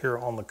stencil up here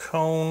on the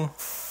cone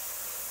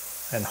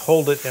and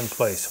hold it in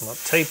place. I'm not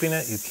taping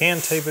it. You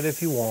can tape it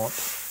if you want.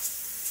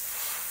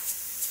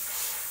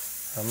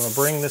 I'm going to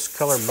bring this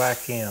color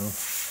back in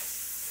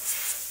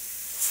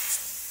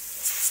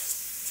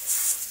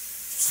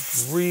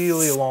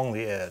really along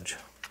the edge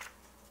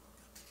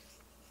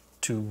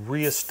to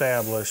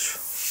reestablish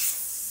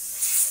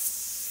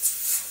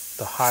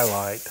the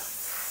highlight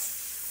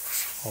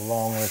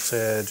along this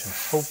edge and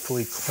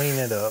hopefully clean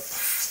it up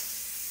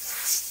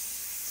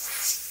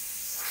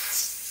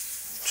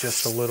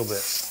just a little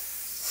bit.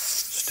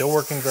 Still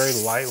working very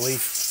lightly,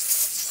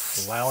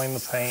 allowing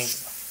the paint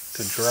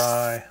to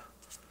dry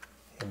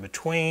in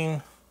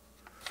between.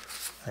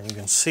 And you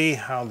can see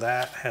how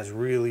that has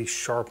really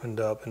sharpened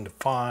up and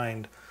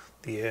defined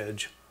the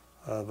edge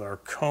of our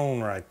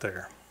cone right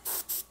there.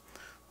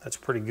 That's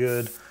pretty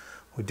good.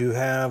 We do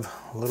have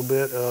a little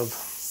bit of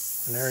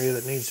an area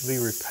that needs to be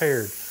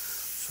repaired.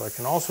 So I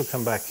can also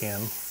come back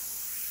in.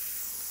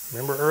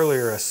 Remember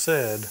earlier I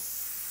said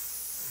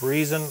the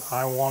reason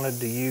I wanted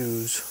to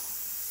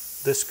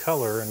use this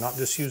color and not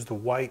just use the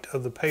white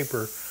of the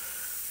paper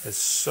is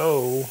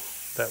so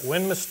that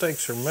when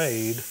mistakes are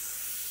made,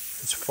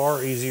 it's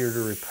far easier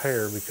to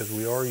repair because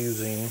we are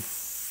using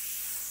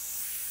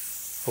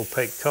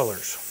opaque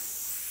colors.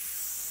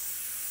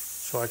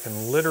 So I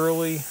can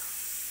literally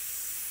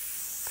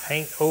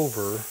paint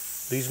over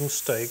these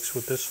mistakes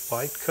with this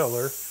light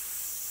color.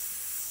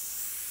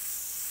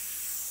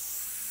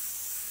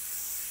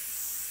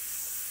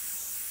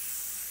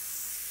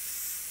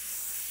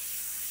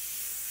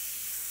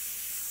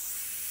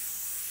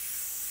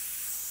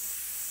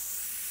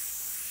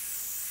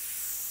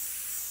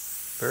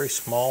 Very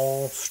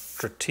small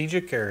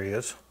strategic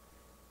areas.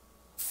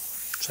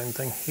 Same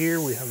thing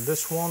here, we have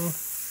this one.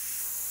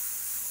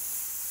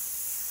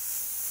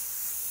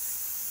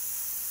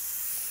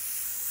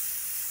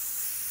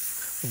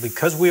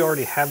 Because we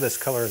already have this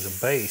color as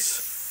a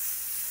base,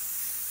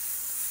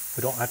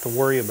 we don't have to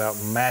worry about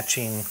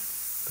matching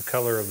the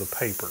color of the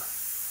paper.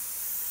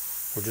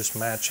 We're just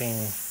matching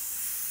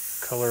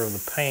the color of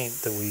the paint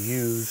that we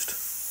used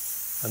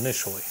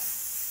initially.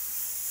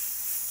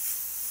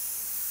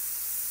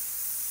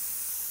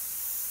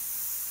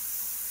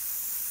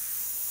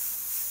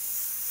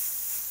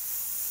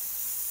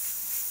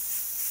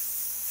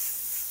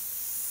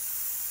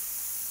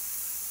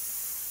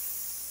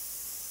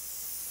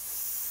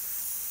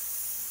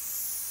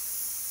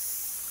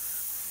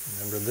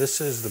 Remember,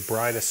 this is the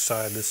brightest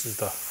side. This is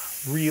the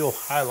real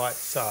highlight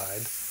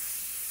side.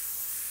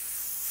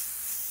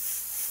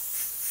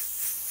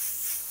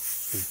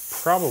 We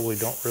probably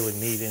don't really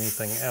need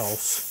anything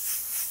else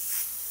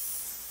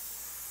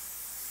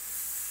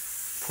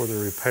for the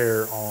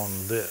repair on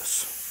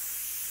this.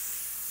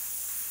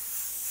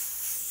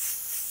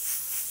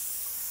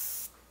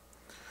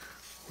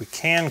 We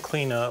can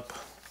clean up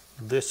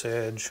this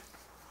edge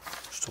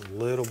just a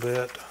little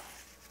bit.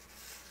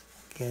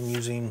 Again,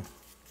 using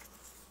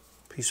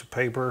piece of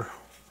paper.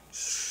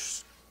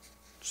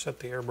 Set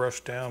the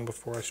airbrush down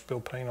before I spill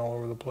paint all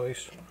over the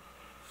place.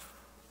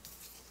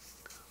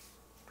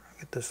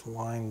 Get this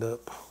lined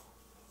up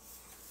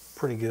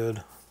pretty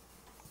good.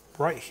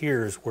 Right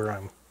here is where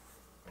I'm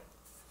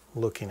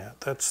looking at.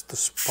 That's the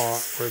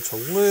spot where it's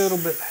a little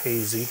bit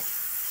hazy.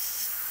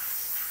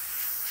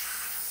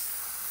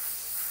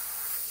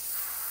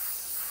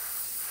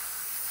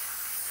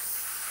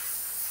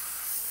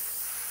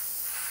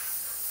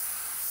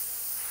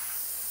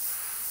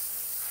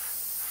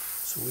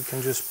 So we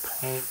can just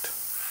paint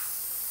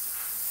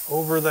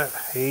over that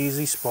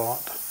hazy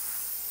spot.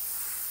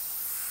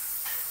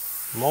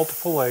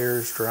 Multiple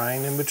layers,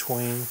 drying in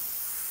between.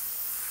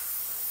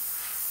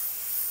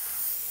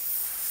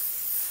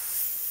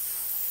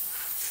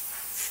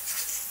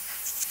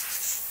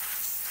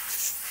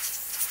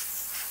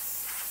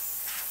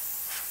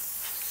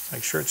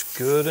 Make sure it's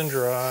good and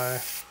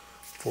dry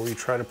before you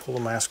try to pull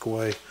the mask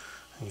away.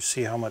 And you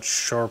see how much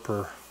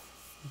sharper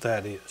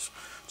that is.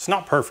 It's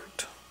not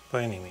perfect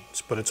by any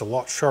means, but it's a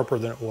lot sharper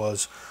than it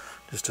was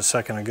just a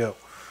second ago.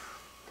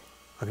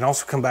 I can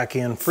also come back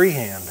in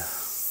freehand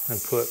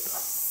and put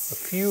a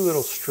few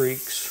little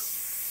streaks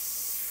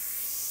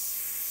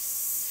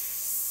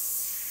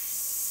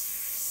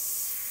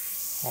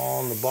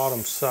on the bottom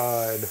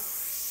side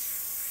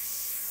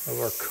of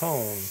our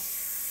cone.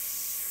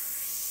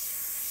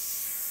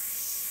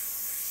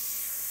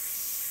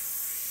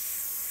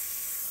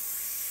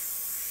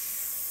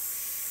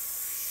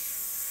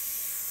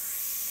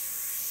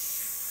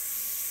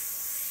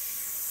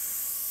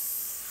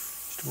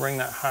 Just to bring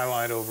that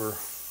highlight over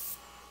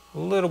a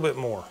little bit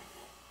more.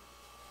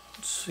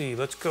 Let's see,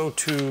 let's go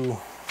to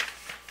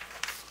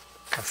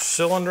our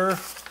cylinder.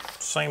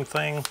 Same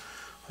thing.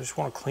 I just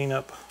want to clean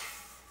up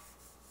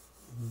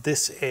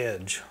this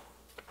edge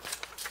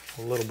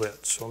a little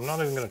bit. So I'm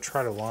not even going to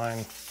try to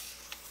line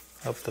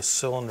up the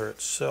cylinder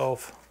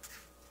itself.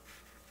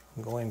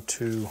 I'm going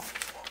to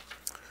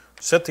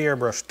set the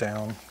airbrush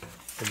down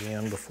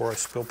again before I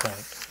spill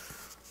paint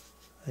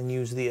and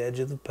use the edge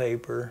of the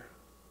paper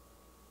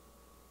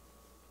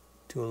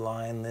to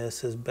align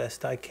this as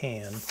best I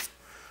can.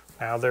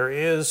 Now there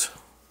is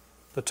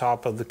the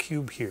top of the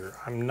cube here.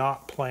 I'm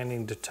not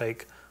planning to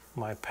take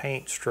my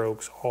paint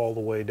strokes all the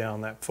way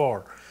down that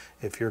far.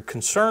 If you're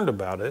concerned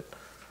about it,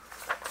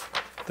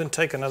 then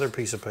take another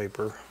piece of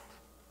paper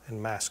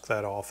and mask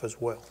that off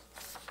as well.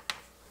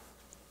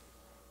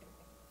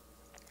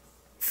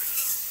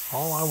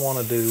 All I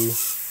want to do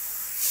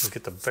is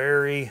get the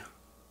very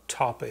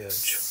top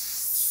edge.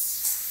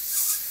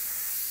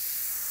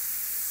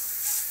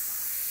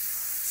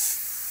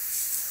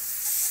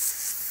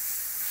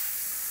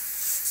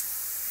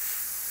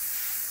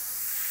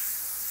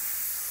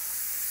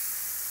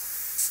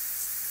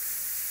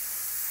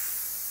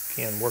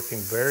 Again, working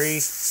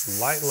very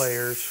light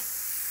layers.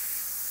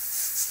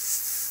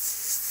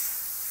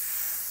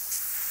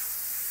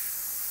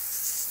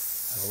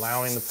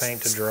 Allowing the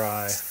paint to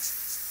dry.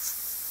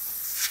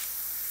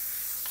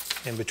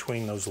 in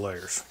between those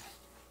layers.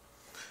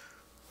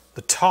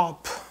 The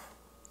top,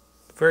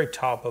 the very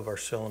top of our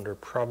cylinder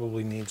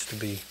probably needs to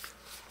be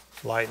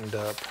lightened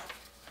up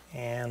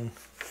and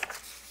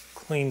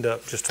cleaned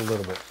up just a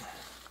little bit.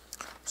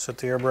 Set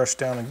the airbrush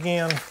down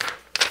again,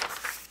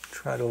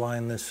 try to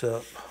line this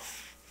up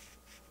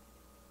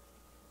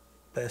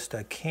best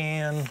I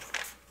can.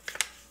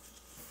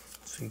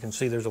 So you can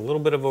see there's a little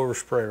bit of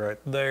overspray right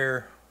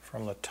there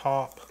from the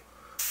top.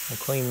 I'll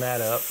clean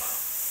that up.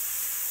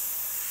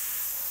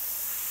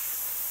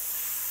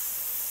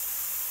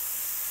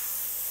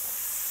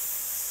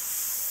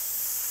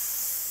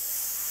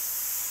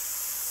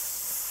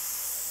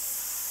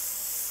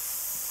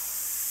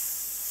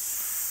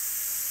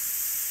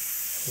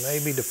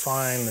 Maybe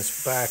define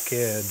this back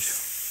edge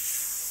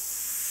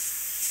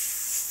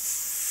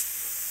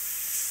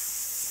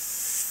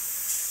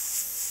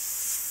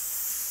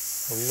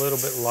a little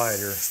bit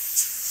lighter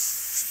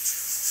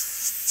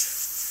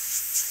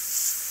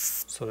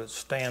so that it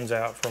stands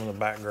out from the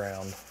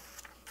background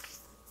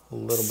a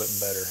little bit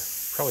better.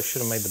 Probably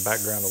should have made the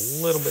background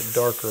a little bit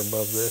darker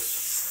above this.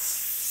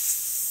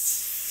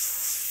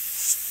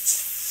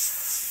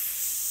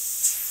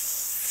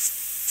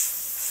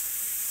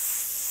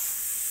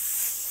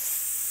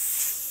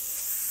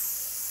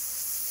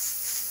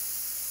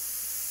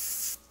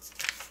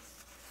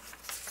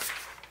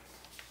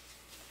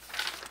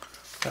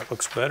 That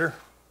looks better.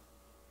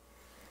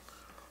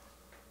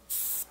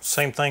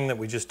 Same thing that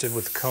we just did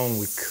with the cone.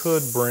 We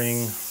could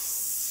bring just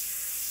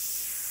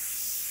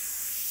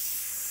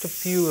a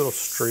few little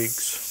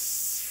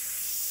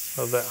streaks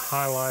of that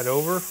highlight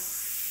over.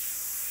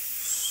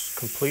 It's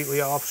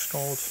completely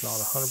optional. It's not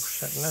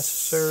 100%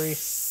 necessary.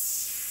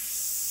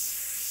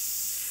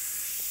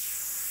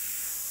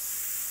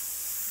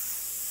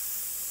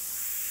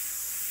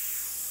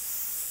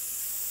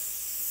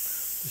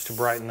 Just to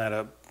brighten that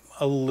up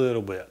a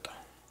little bit.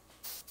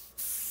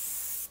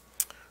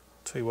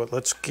 Tell you what,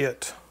 let's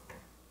get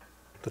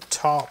the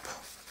top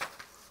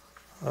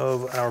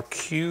of our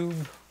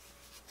cube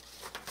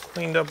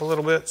cleaned up a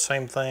little bit.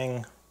 Same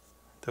thing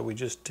that we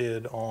just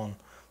did on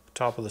the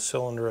top of the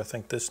cylinder. I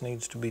think this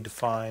needs to be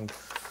defined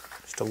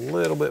just a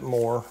little bit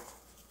more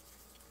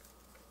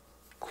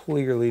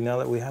clearly now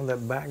that we have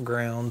that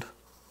background.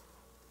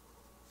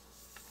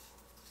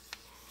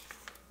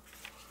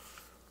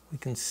 We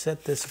can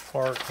set this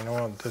apart. You know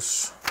what,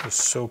 this is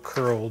so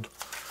curled.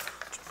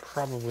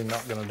 Probably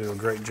not going to do a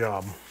great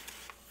job.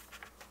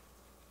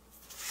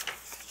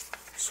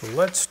 So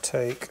let's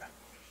take,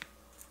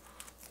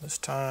 this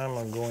time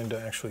I'm going to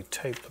actually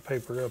tape the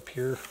paper up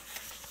here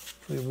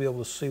so you'll be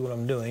able to see what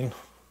I'm doing.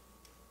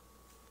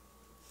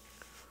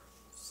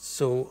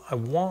 So I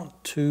want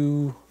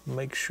to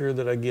make sure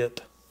that I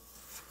get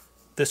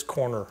this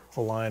corner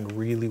aligned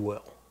really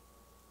well.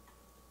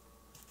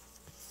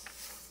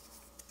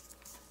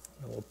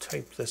 And we'll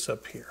tape this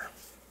up here.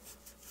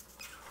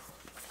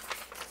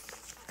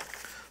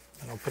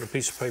 And I'll put a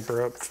piece of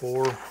paper up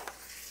for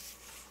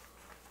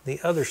the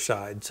other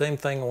side. Same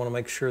thing, I want to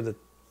make sure that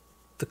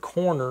the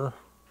corner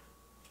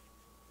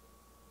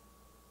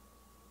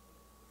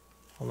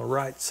on the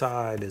right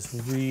side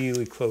is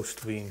really close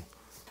to being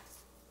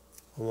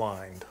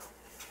aligned.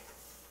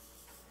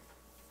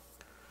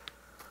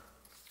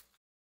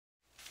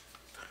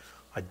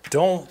 I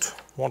don't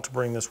want to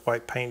bring this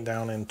white paint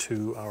down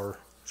into our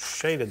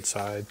shaded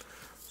side,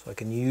 so I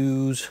can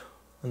use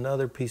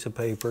another piece of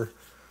paper.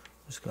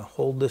 I'm just going to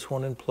hold this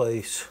one in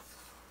place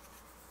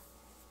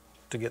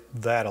to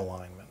get that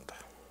alignment.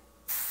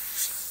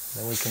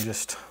 Then we can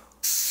just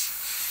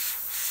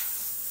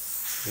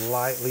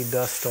lightly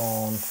dust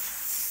on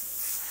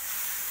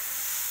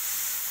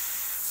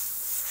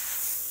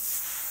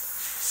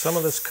some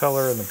of this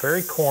color in the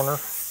very corner.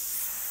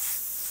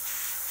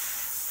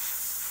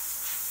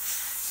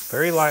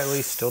 Very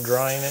lightly, still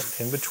drying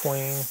it in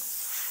between.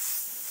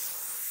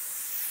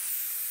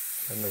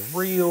 And the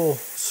real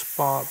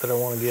spot that I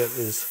want to get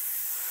is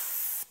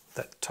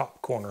that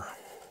top corner.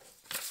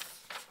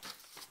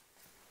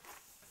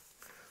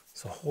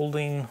 So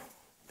holding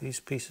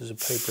these pieces of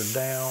paper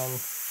down,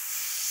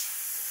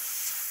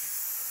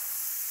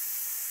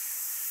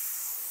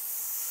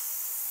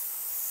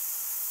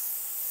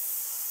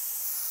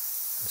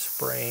 and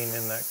spraying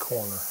in that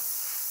corner.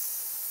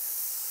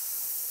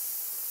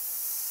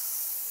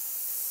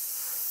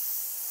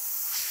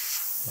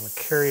 I'm going to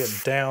carry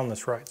it down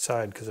this right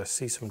side because I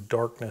see some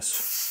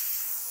darkness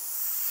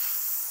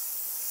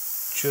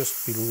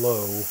just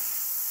below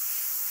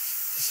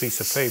the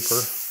piece of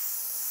paper.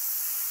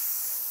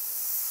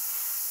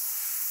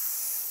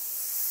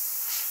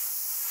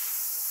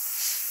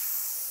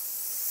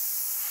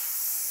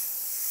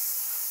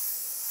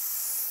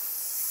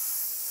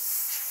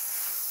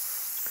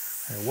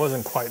 And it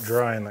wasn't quite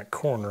dry in that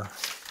corner.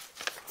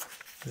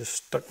 I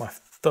just stuck my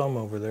thumb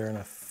over there and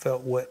I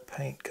felt wet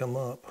paint come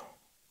up.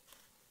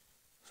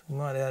 So you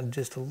might add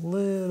just a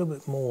little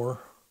bit more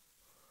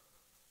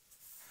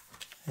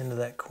into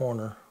that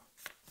corner.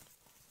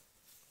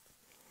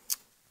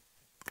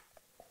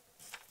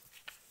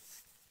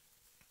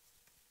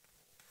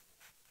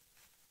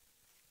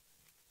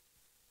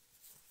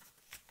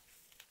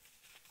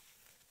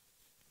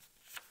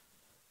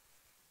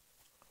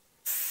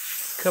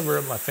 cover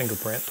up my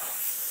fingerprint.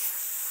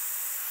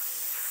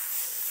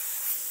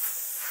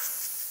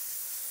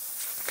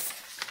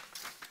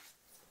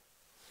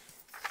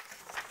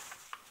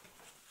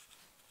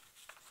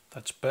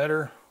 That's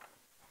better.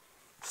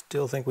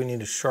 Still think we need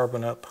to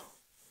sharpen up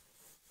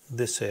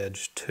this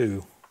edge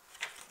too.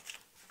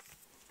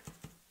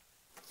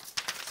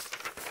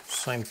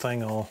 Same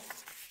thing, I'll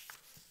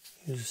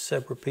use a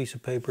separate piece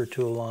of paper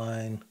to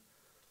align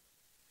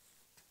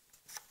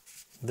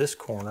this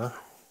corner.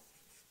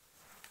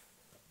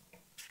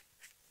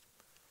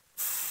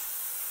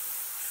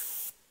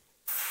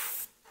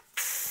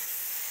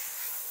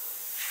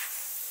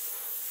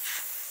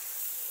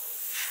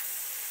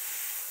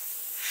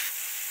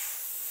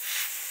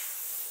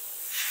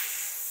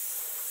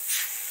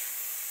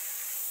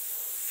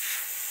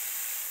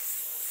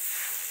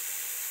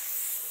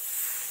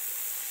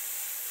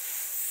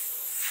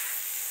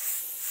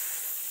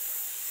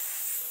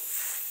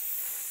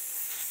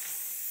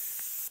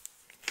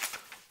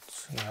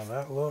 See how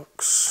that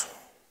looks.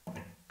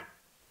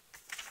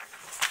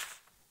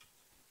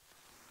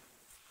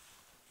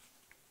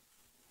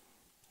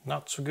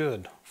 Not so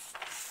good.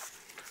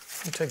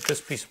 Let me take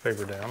this piece of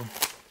paper down.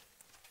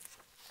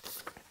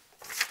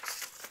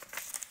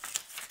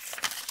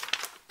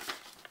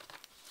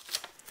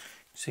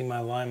 See, my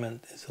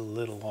alignment is a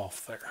little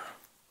off there.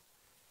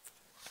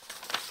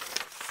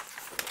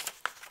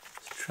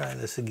 Let's try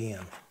this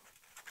again.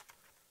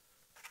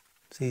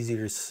 It's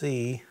easier to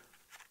see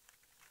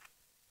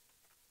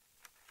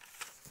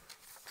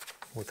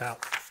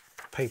without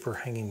paper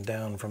hanging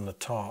down from the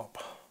top.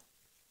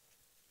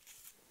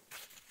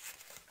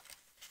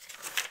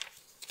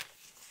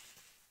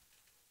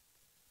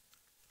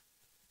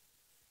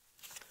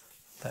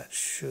 That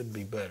should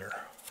be better.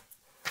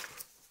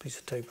 Piece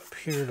of tape up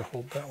here to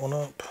hold that one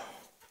up.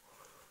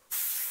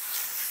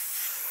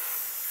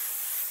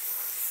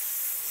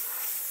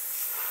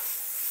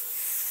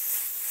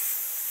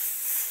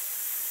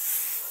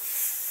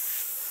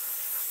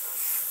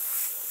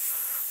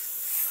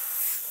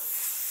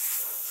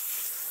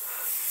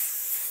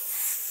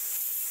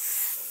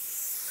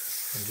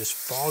 And just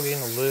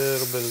fogging a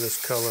little bit of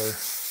this color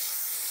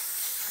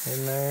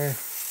in there.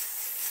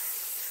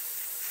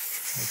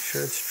 Make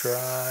sure it's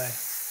dry.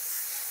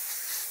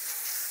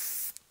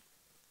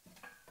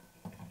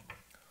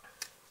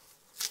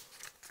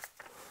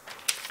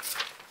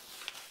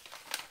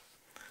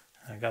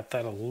 I got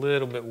that a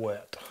little bit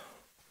wet.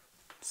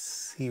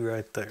 See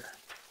right there.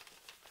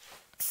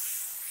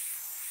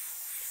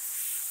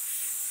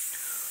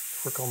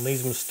 Work on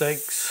these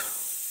mistakes.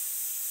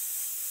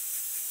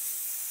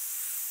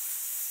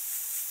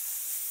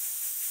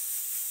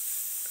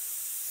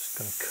 Just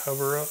gonna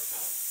cover up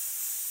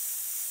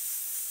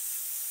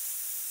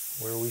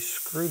where we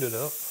screwed it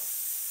up.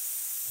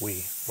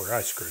 Where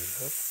I screwed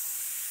it up.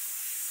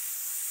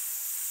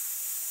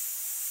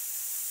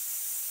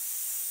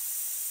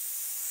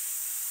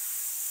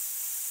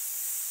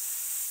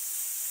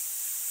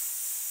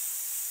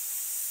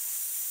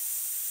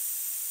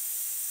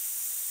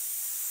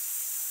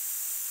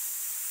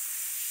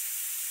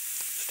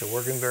 Still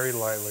working very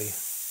lightly,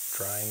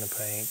 drying the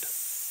paint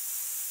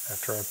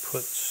after I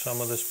put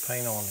some of this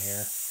paint on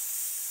here.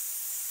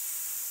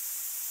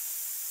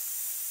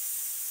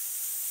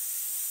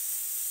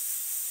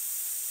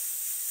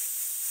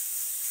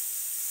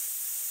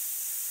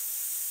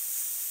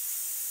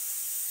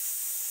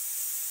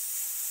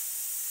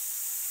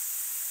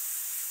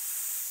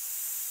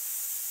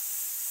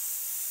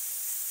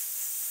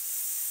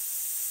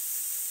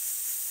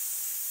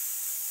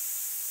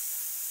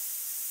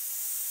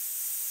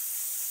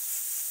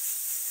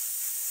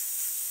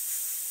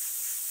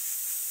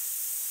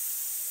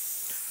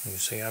 You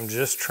see, I'm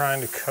just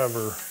trying to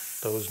cover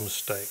those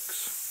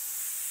mistakes.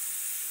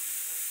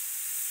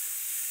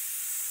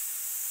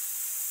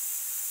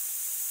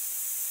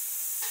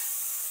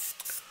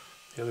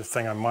 The other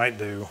thing I might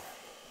do,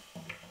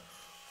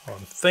 while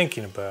I'm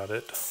thinking about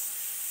it,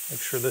 make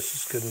sure this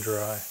is good and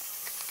dry.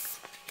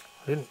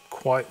 I didn't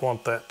quite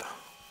want that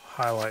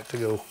highlight to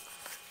go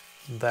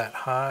that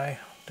high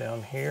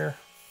down here.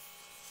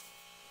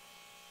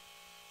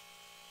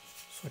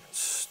 So I can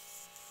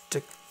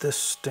stick this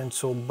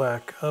stencil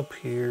back up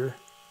here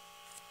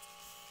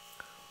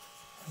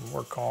and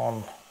work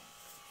on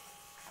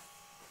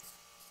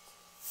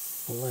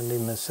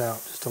blending this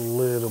out just a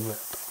little bit.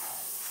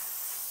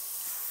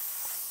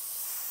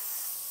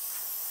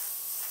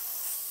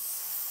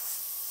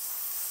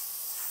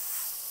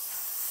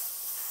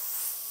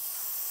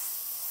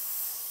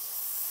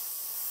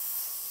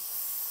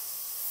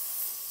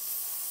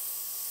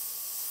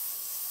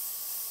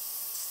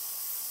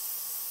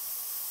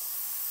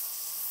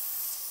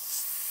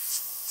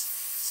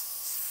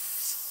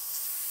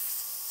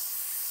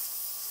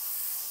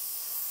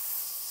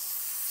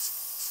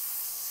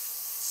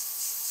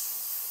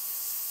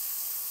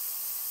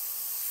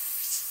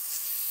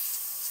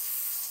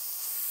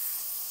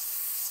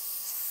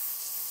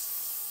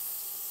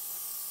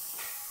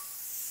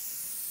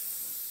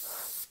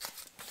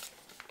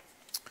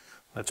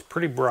 That's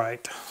pretty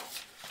bright.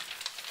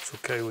 It's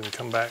okay, we can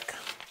come back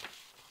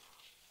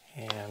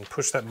and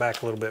push that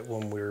back a little bit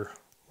when we're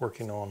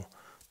working on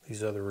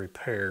these other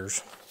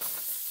repairs.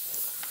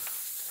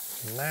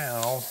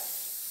 Now,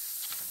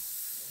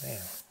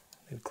 man,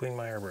 I need to clean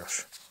my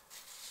airbrush.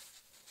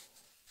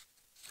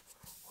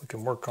 We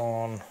can work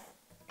on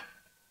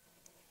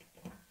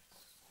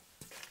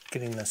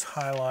getting this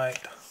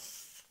highlight a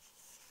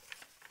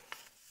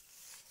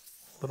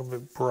little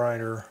bit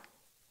brighter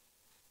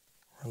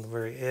on the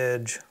very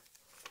edge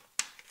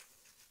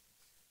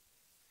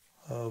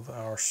of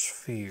our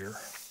sphere.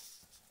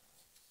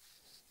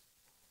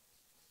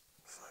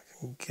 If I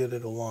can get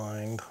it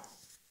aligned.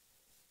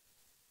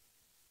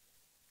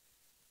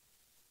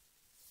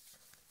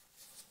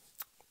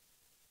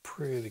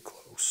 Pretty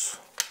close.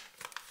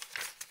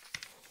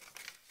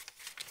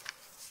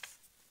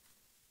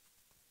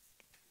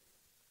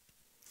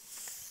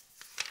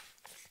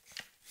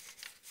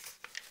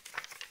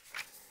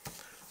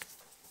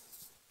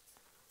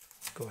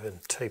 Go ahead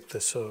and tape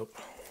this up.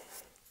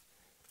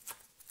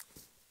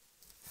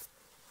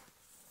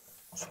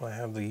 So I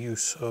have the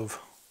use of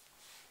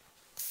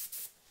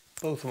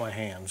both of my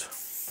hands.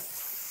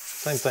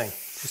 Same thing,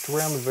 just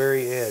around the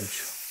very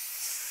edge.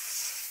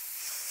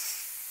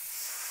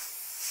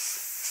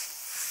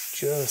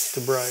 Just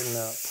to brighten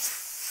up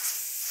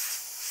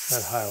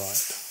that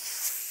highlight.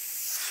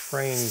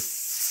 Spraying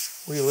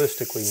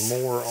realistically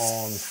more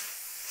on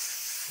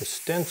the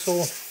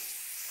stencil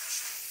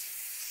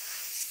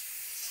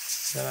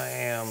than I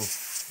am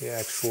the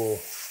actual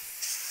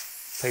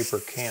paper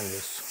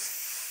canvas.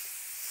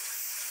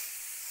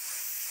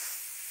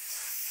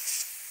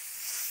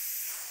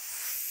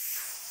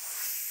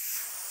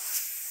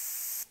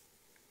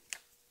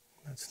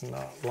 That's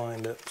not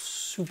lined up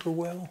super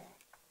well,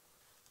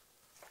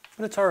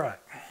 but it's all right.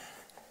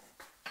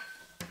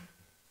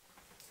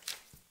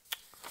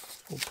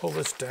 We'll pull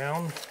this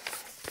down,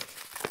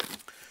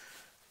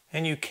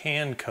 and you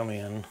can come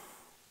in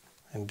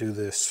and do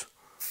this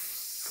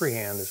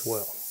freehand as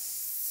well.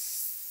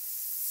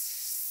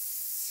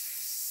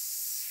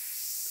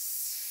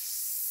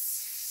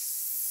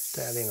 Just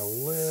adding a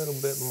little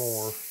bit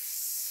more.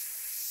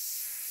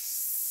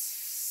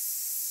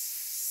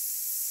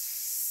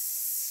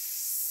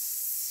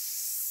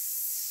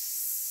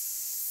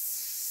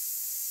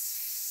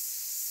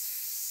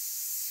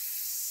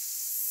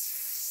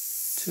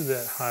 To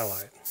that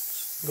highlight.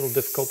 It's a little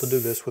difficult to do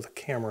this with a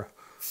camera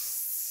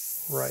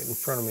right in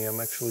front of me. I'm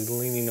actually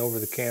leaning over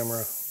the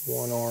camera,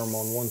 one arm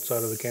on one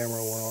side of the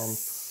camera, one arm on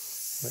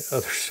the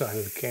other side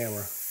of the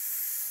camera.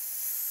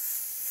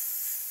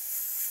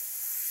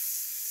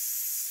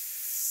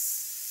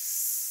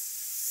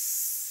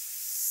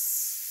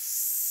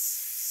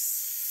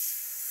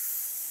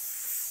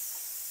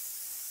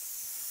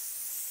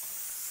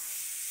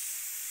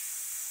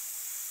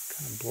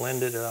 Kind of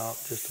blend it out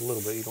just a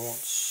little bit. You don't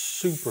want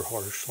super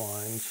harsh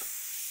lines.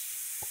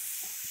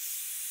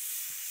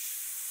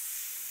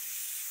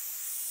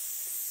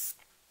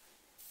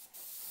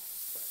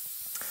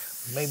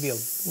 Maybe a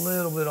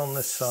little bit on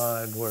this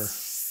side where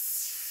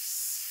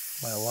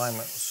my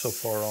alignment was so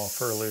far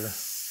off earlier.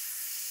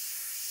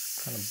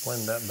 Kind of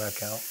blend that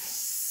back out.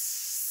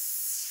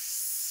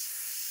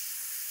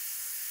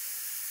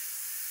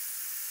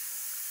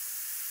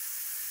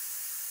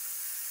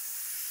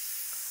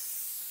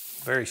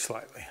 Very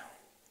slightly.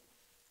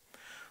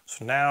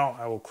 So now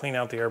I will clean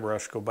out the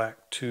airbrush, go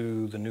back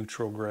to the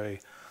neutral gray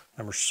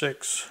number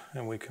 6,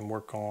 and we can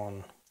work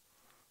on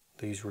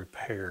these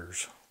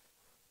repairs.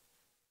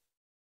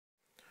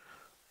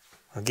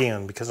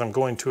 Again, because I'm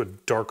going to a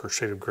darker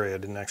shade of gray, I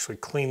didn't actually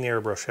clean the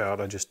airbrush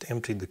out, I just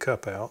emptied the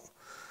cup out.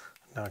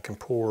 Now I can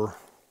pour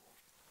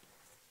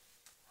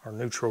our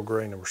neutral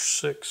gray number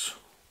 6.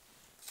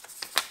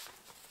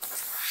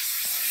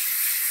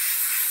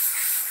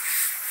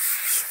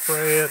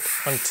 Spray it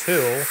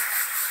until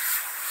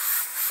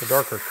the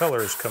darker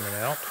color is coming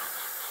out,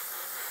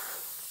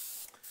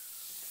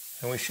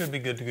 and we should be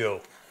good to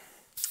go.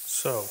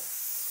 So,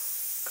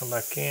 come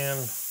back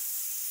in,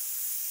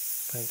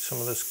 paint some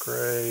of this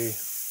gray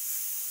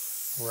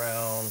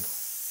around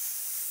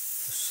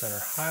the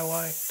center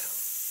highlight.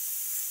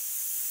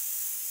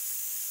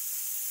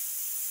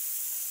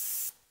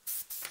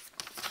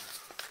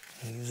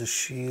 And use a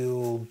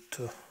shield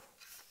to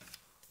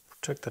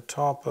protect the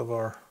top of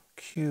our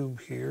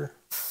cube here.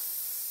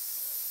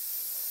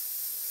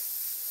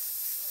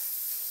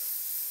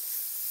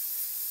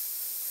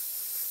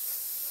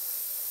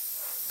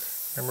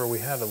 Remember, we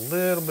had a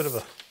little bit of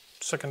a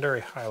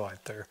secondary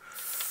highlight there.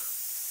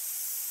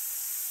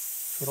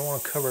 So I don't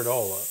want to cover it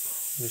all up.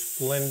 I'm just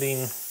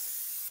blending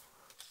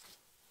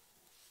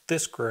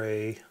this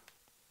gray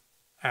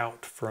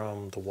out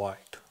from the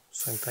white.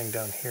 Same thing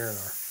down here in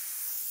our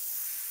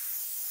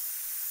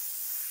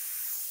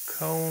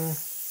cone.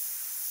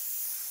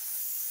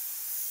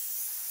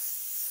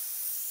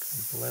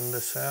 Blend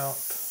this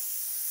out.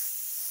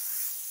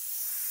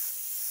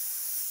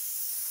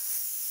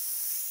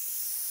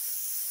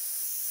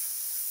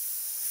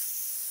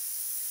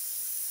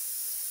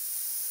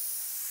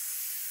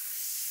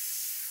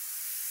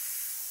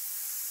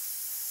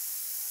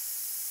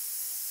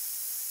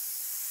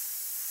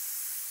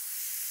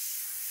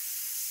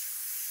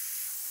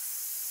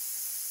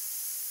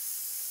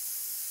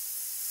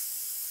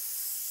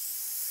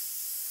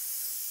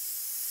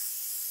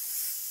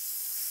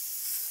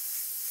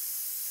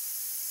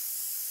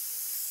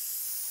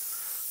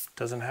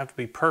 Doesn't have to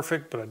be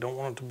perfect, but I don't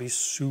want it to be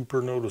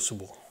super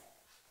noticeable.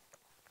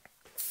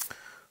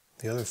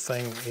 The other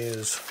thing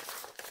is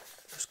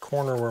this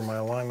corner where my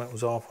alignment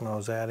was off when I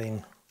was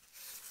adding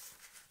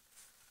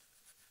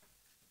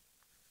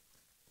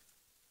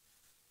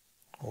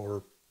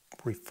or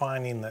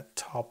refining that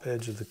top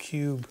edge of the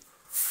cube.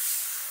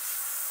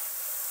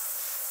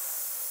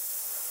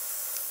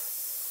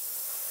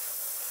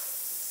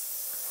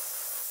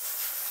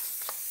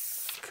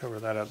 Cover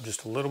that up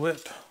just a little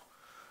bit.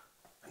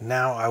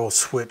 Now I will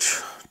switch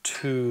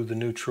to the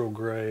neutral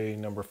gray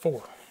number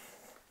 4.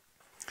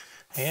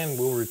 And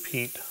we'll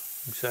repeat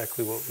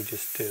exactly what we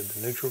just did.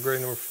 The neutral gray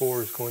number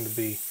 4 is going to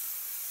be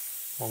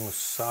on the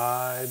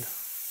side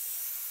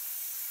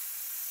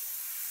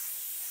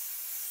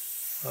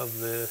of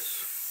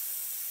this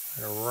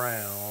and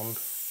around.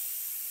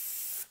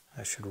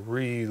 I should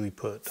really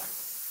put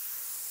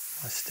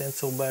my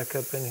stencil back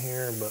up in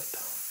here, but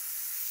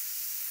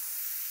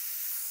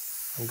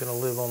I'm going to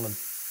live on the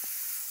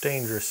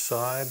dangerous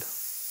side.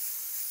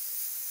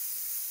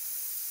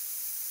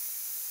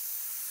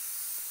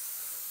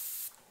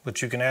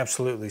 But you can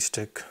absolutely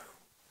stick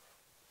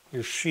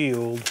your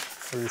shield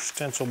or your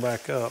stencil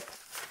back up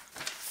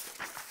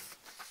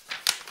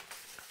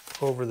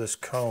over this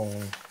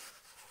cone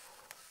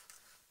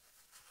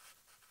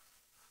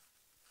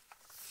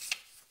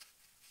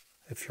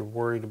if you're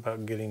worried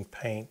about getting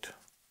paint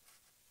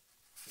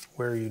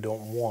where you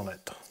don't want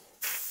it.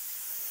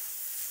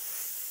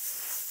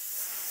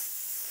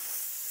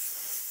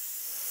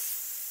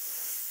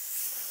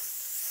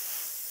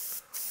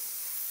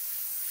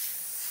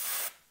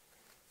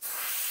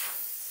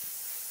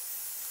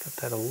 Got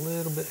that a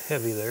little bit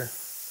heavy there.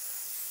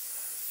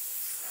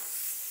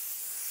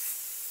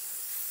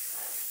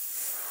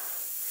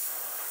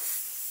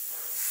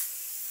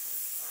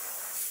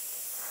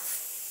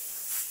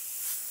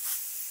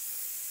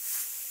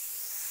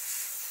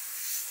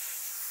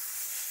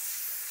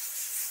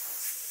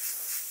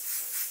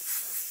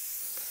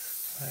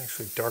 I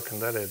actually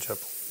darkened that edge up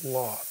a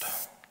lot,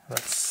 that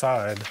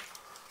side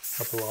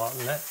up a lot,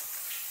 and that,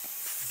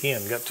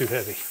 again, got too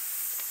heavy.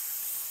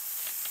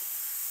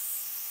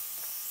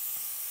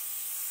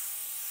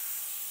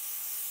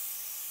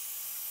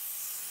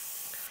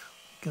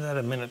 Give that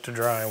a minute to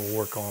dry and we'll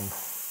work on the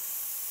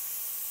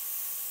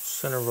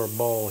center of our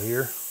ball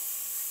here.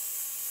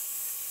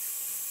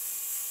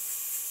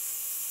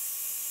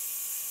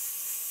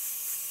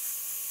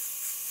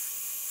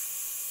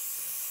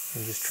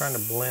 I'm just trying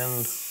to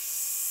blend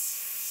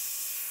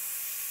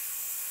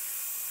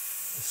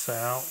this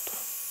out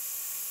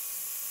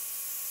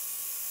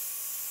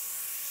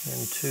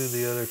into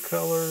the other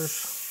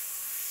colors.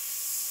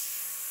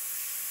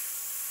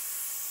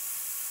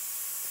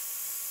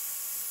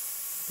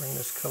 Bring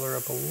this color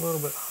up a little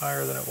bit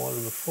higher than it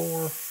was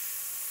before.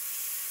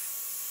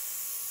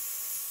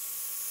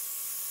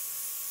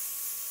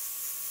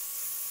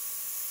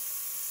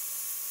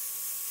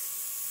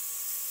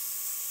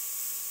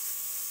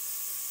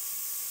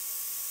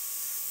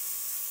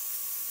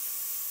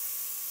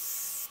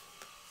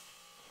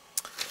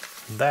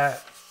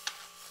 That,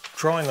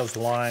 drawing those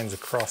lines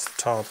across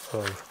the top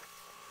of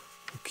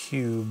the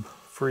cube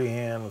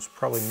freehand was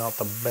probably not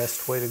the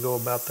best way to go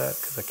about that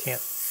because I can't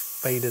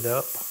fade it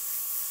up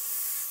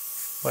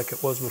like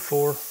it was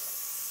before.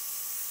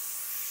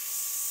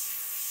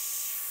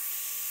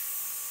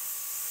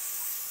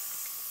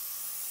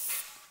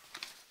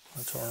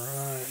 That's all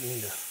right. I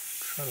need to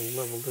try to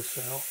level this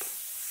out.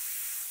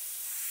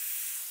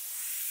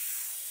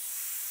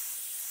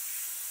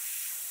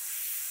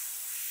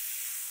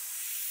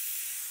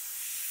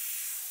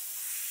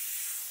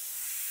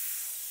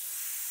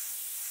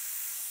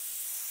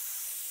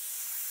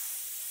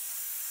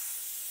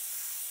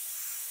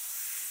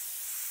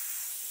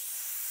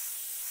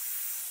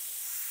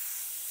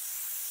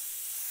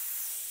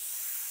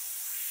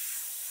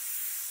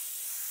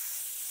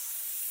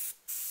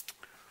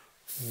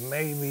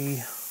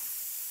 Maybe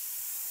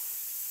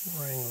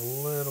bring a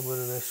little bit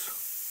of this,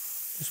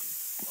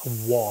 just a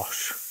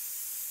wash.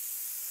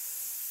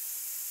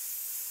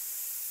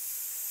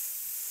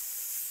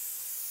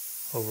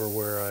 Over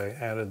where I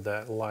added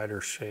that lighter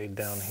shade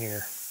down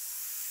here.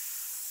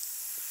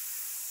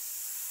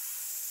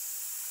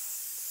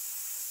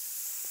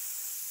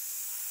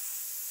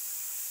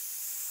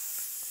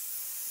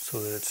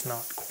 So that it's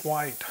not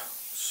quite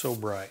so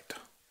bright.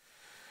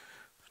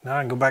 Now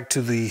I can go back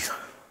to the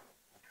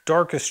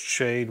darkest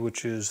shade,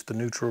 which is the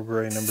neutral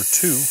gray number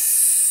 2.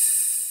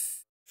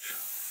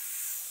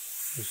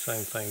 The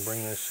same thing,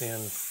 bring this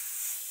in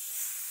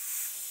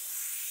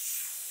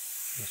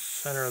the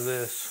center of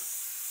this.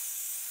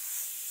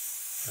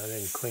 I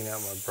didn't clean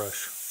out my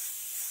brush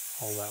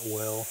all that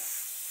well.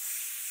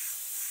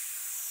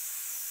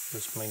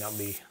 This may not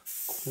be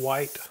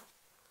quite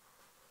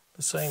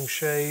the same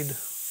shade.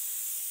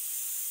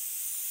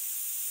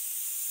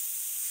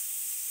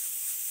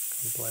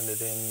 Blend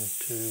it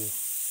into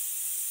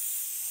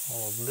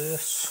all of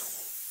this.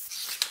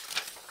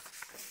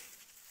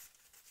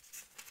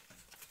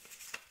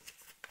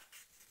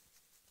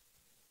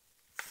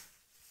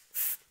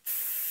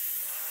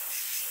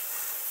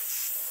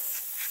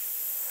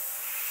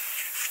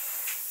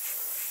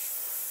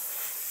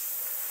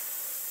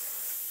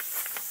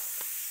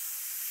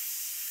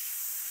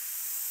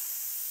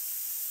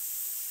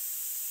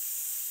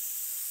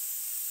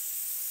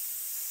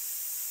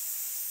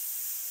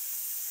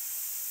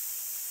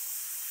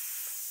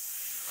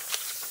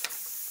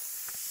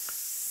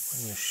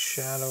 the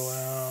shadow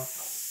out.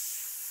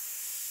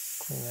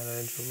 Clean that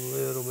edge a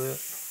little bit.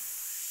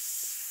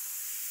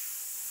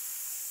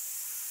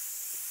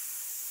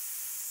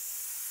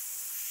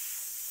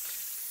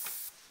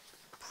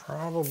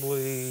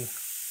 Probably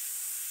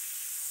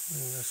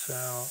clean this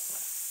out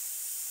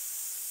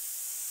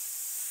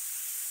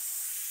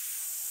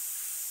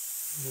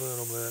a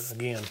little bit.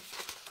 Again,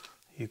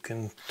 you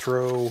can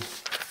throw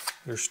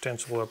your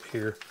stencil up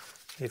here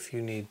if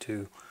you need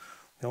to.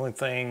 The only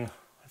thing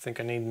I think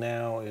I need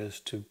now is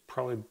to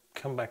probably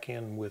come back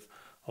in with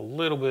a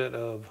little bit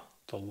of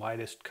the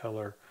lightest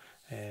color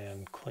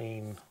and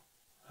clean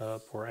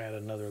up, or add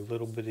another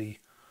little bitty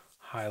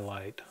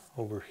highlight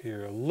over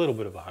here, a little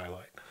bit of a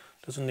highlight.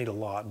 Doesn't need a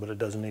lot, but it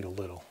does need a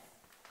little.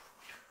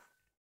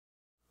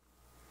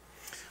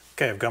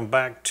 Okay, I've gone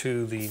back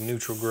to the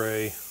neutral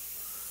gray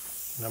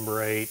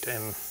number 8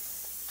 and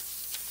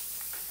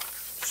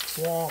just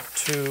want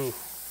to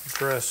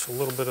address a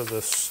little bit of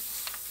this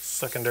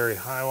secondary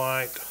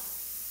highlight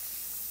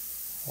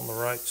on the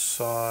right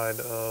side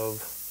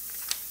of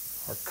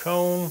our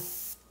cone.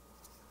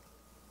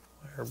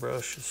 My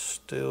airbrush is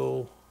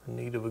still in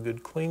need of a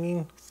good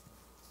cleaning.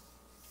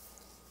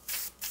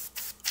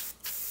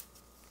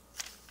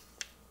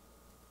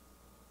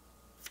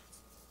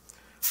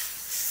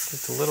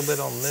 Just a little bit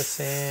on this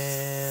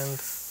end.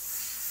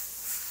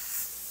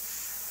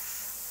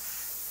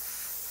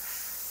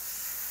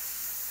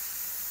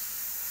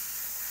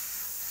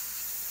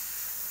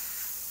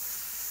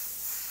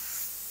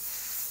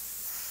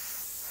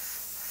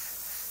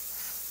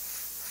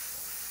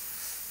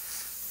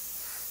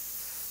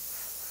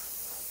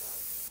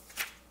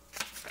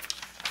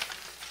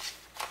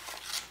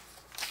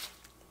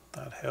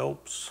 That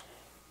helps.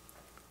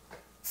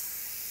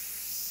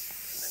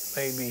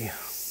 And then maybe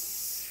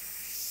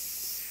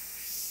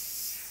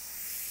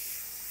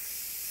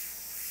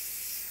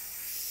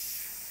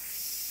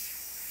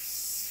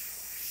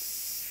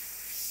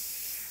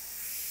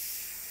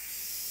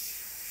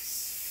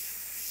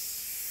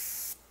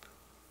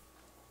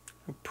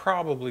I'm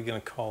probably going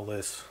to call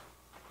this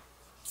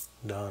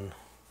done.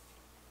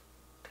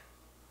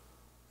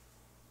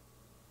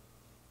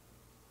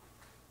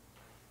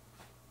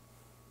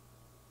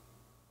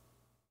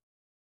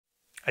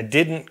 I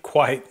didn't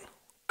quite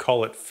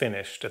call it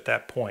finished at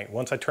that point.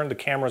 Once I turned the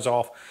cameras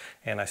off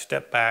and I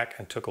stepped back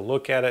and took a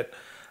look at it,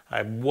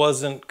 I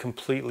wasn't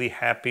completely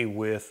happy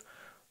with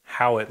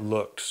how it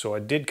looked. So I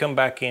did come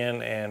back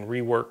in and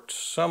reworked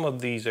some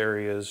of these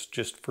areas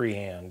just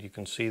freehand. You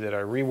can see that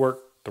I reworked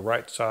the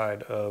right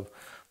side of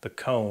the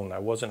cone. I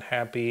wasn't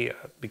happy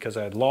because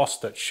I had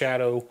lost that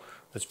shadow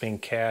that's being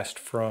cast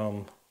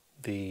from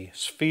the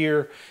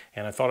sphere,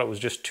 and I thought it was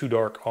just too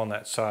dark on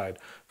that side.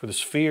 For the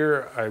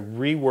sphere, I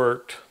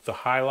reworked the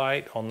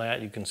highlight on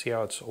that. You can see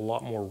how it's a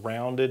lot more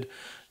rounded. It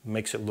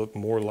makes it look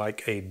more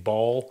like a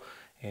ball,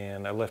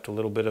 and I left a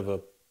little bit of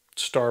a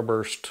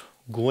starburst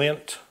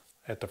glint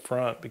at the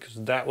front because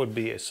that would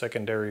be a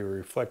secondary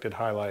reflected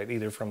highlight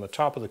either from the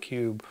top of the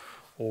cube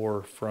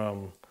or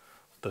from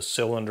the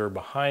cylinder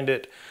behind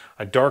it.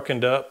 I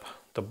darkened up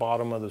the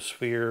bottom of the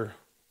sphere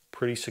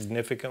pretty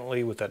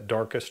significantly with that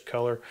darkest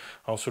color.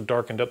 I also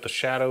darkened up the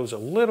shadows a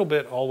little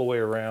bit all the way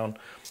around,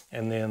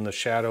 and then the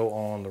shadow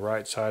on the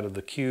right side of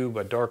the cube,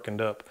 I darkened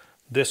up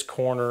this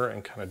corner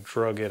and kind of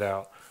drug it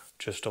out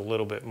just a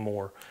little bit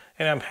more,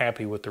 and I'm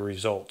happy with the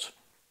results.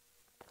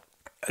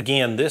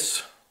 Again,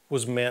 this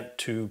was meant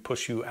to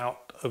push you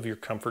out of your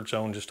comfort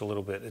zone just a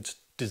little bit. It's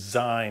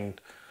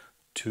designed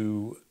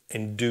to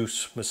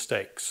induce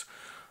mistakes,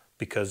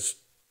 because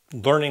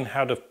learning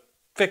how to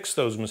fix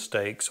those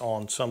mistakes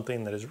on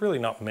something that is really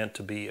not meant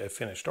to be a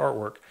finished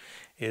artwork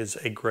is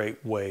a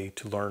great way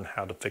to learn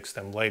how to fix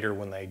them later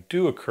when they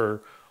do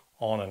occur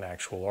on an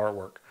actual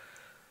artwork.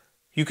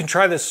 You can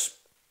try this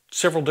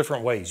several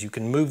different ways. You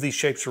can move these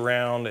shapes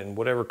around in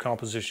whatever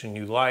composition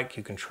you like.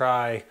 You can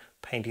try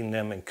painting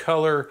them in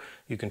color.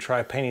 You can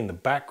try painting the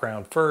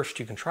background first.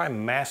 You can try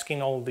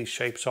masking all of these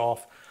shapes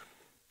off.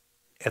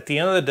 At the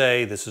end of the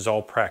day, this is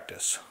all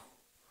practice.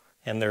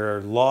 And there are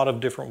a lot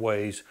of different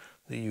ways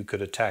that you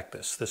could attack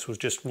this. This was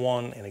just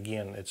one, and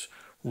again, it's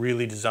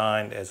really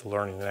designed as a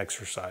learning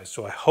exercise.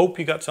 So I hope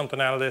you got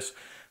something out of this. If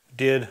you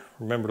did,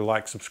 remember to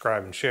like,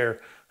 subscribe, and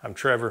share. I'm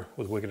Trevor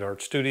with Wicked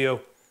Art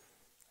Studio.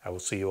 I will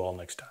see you all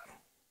next time.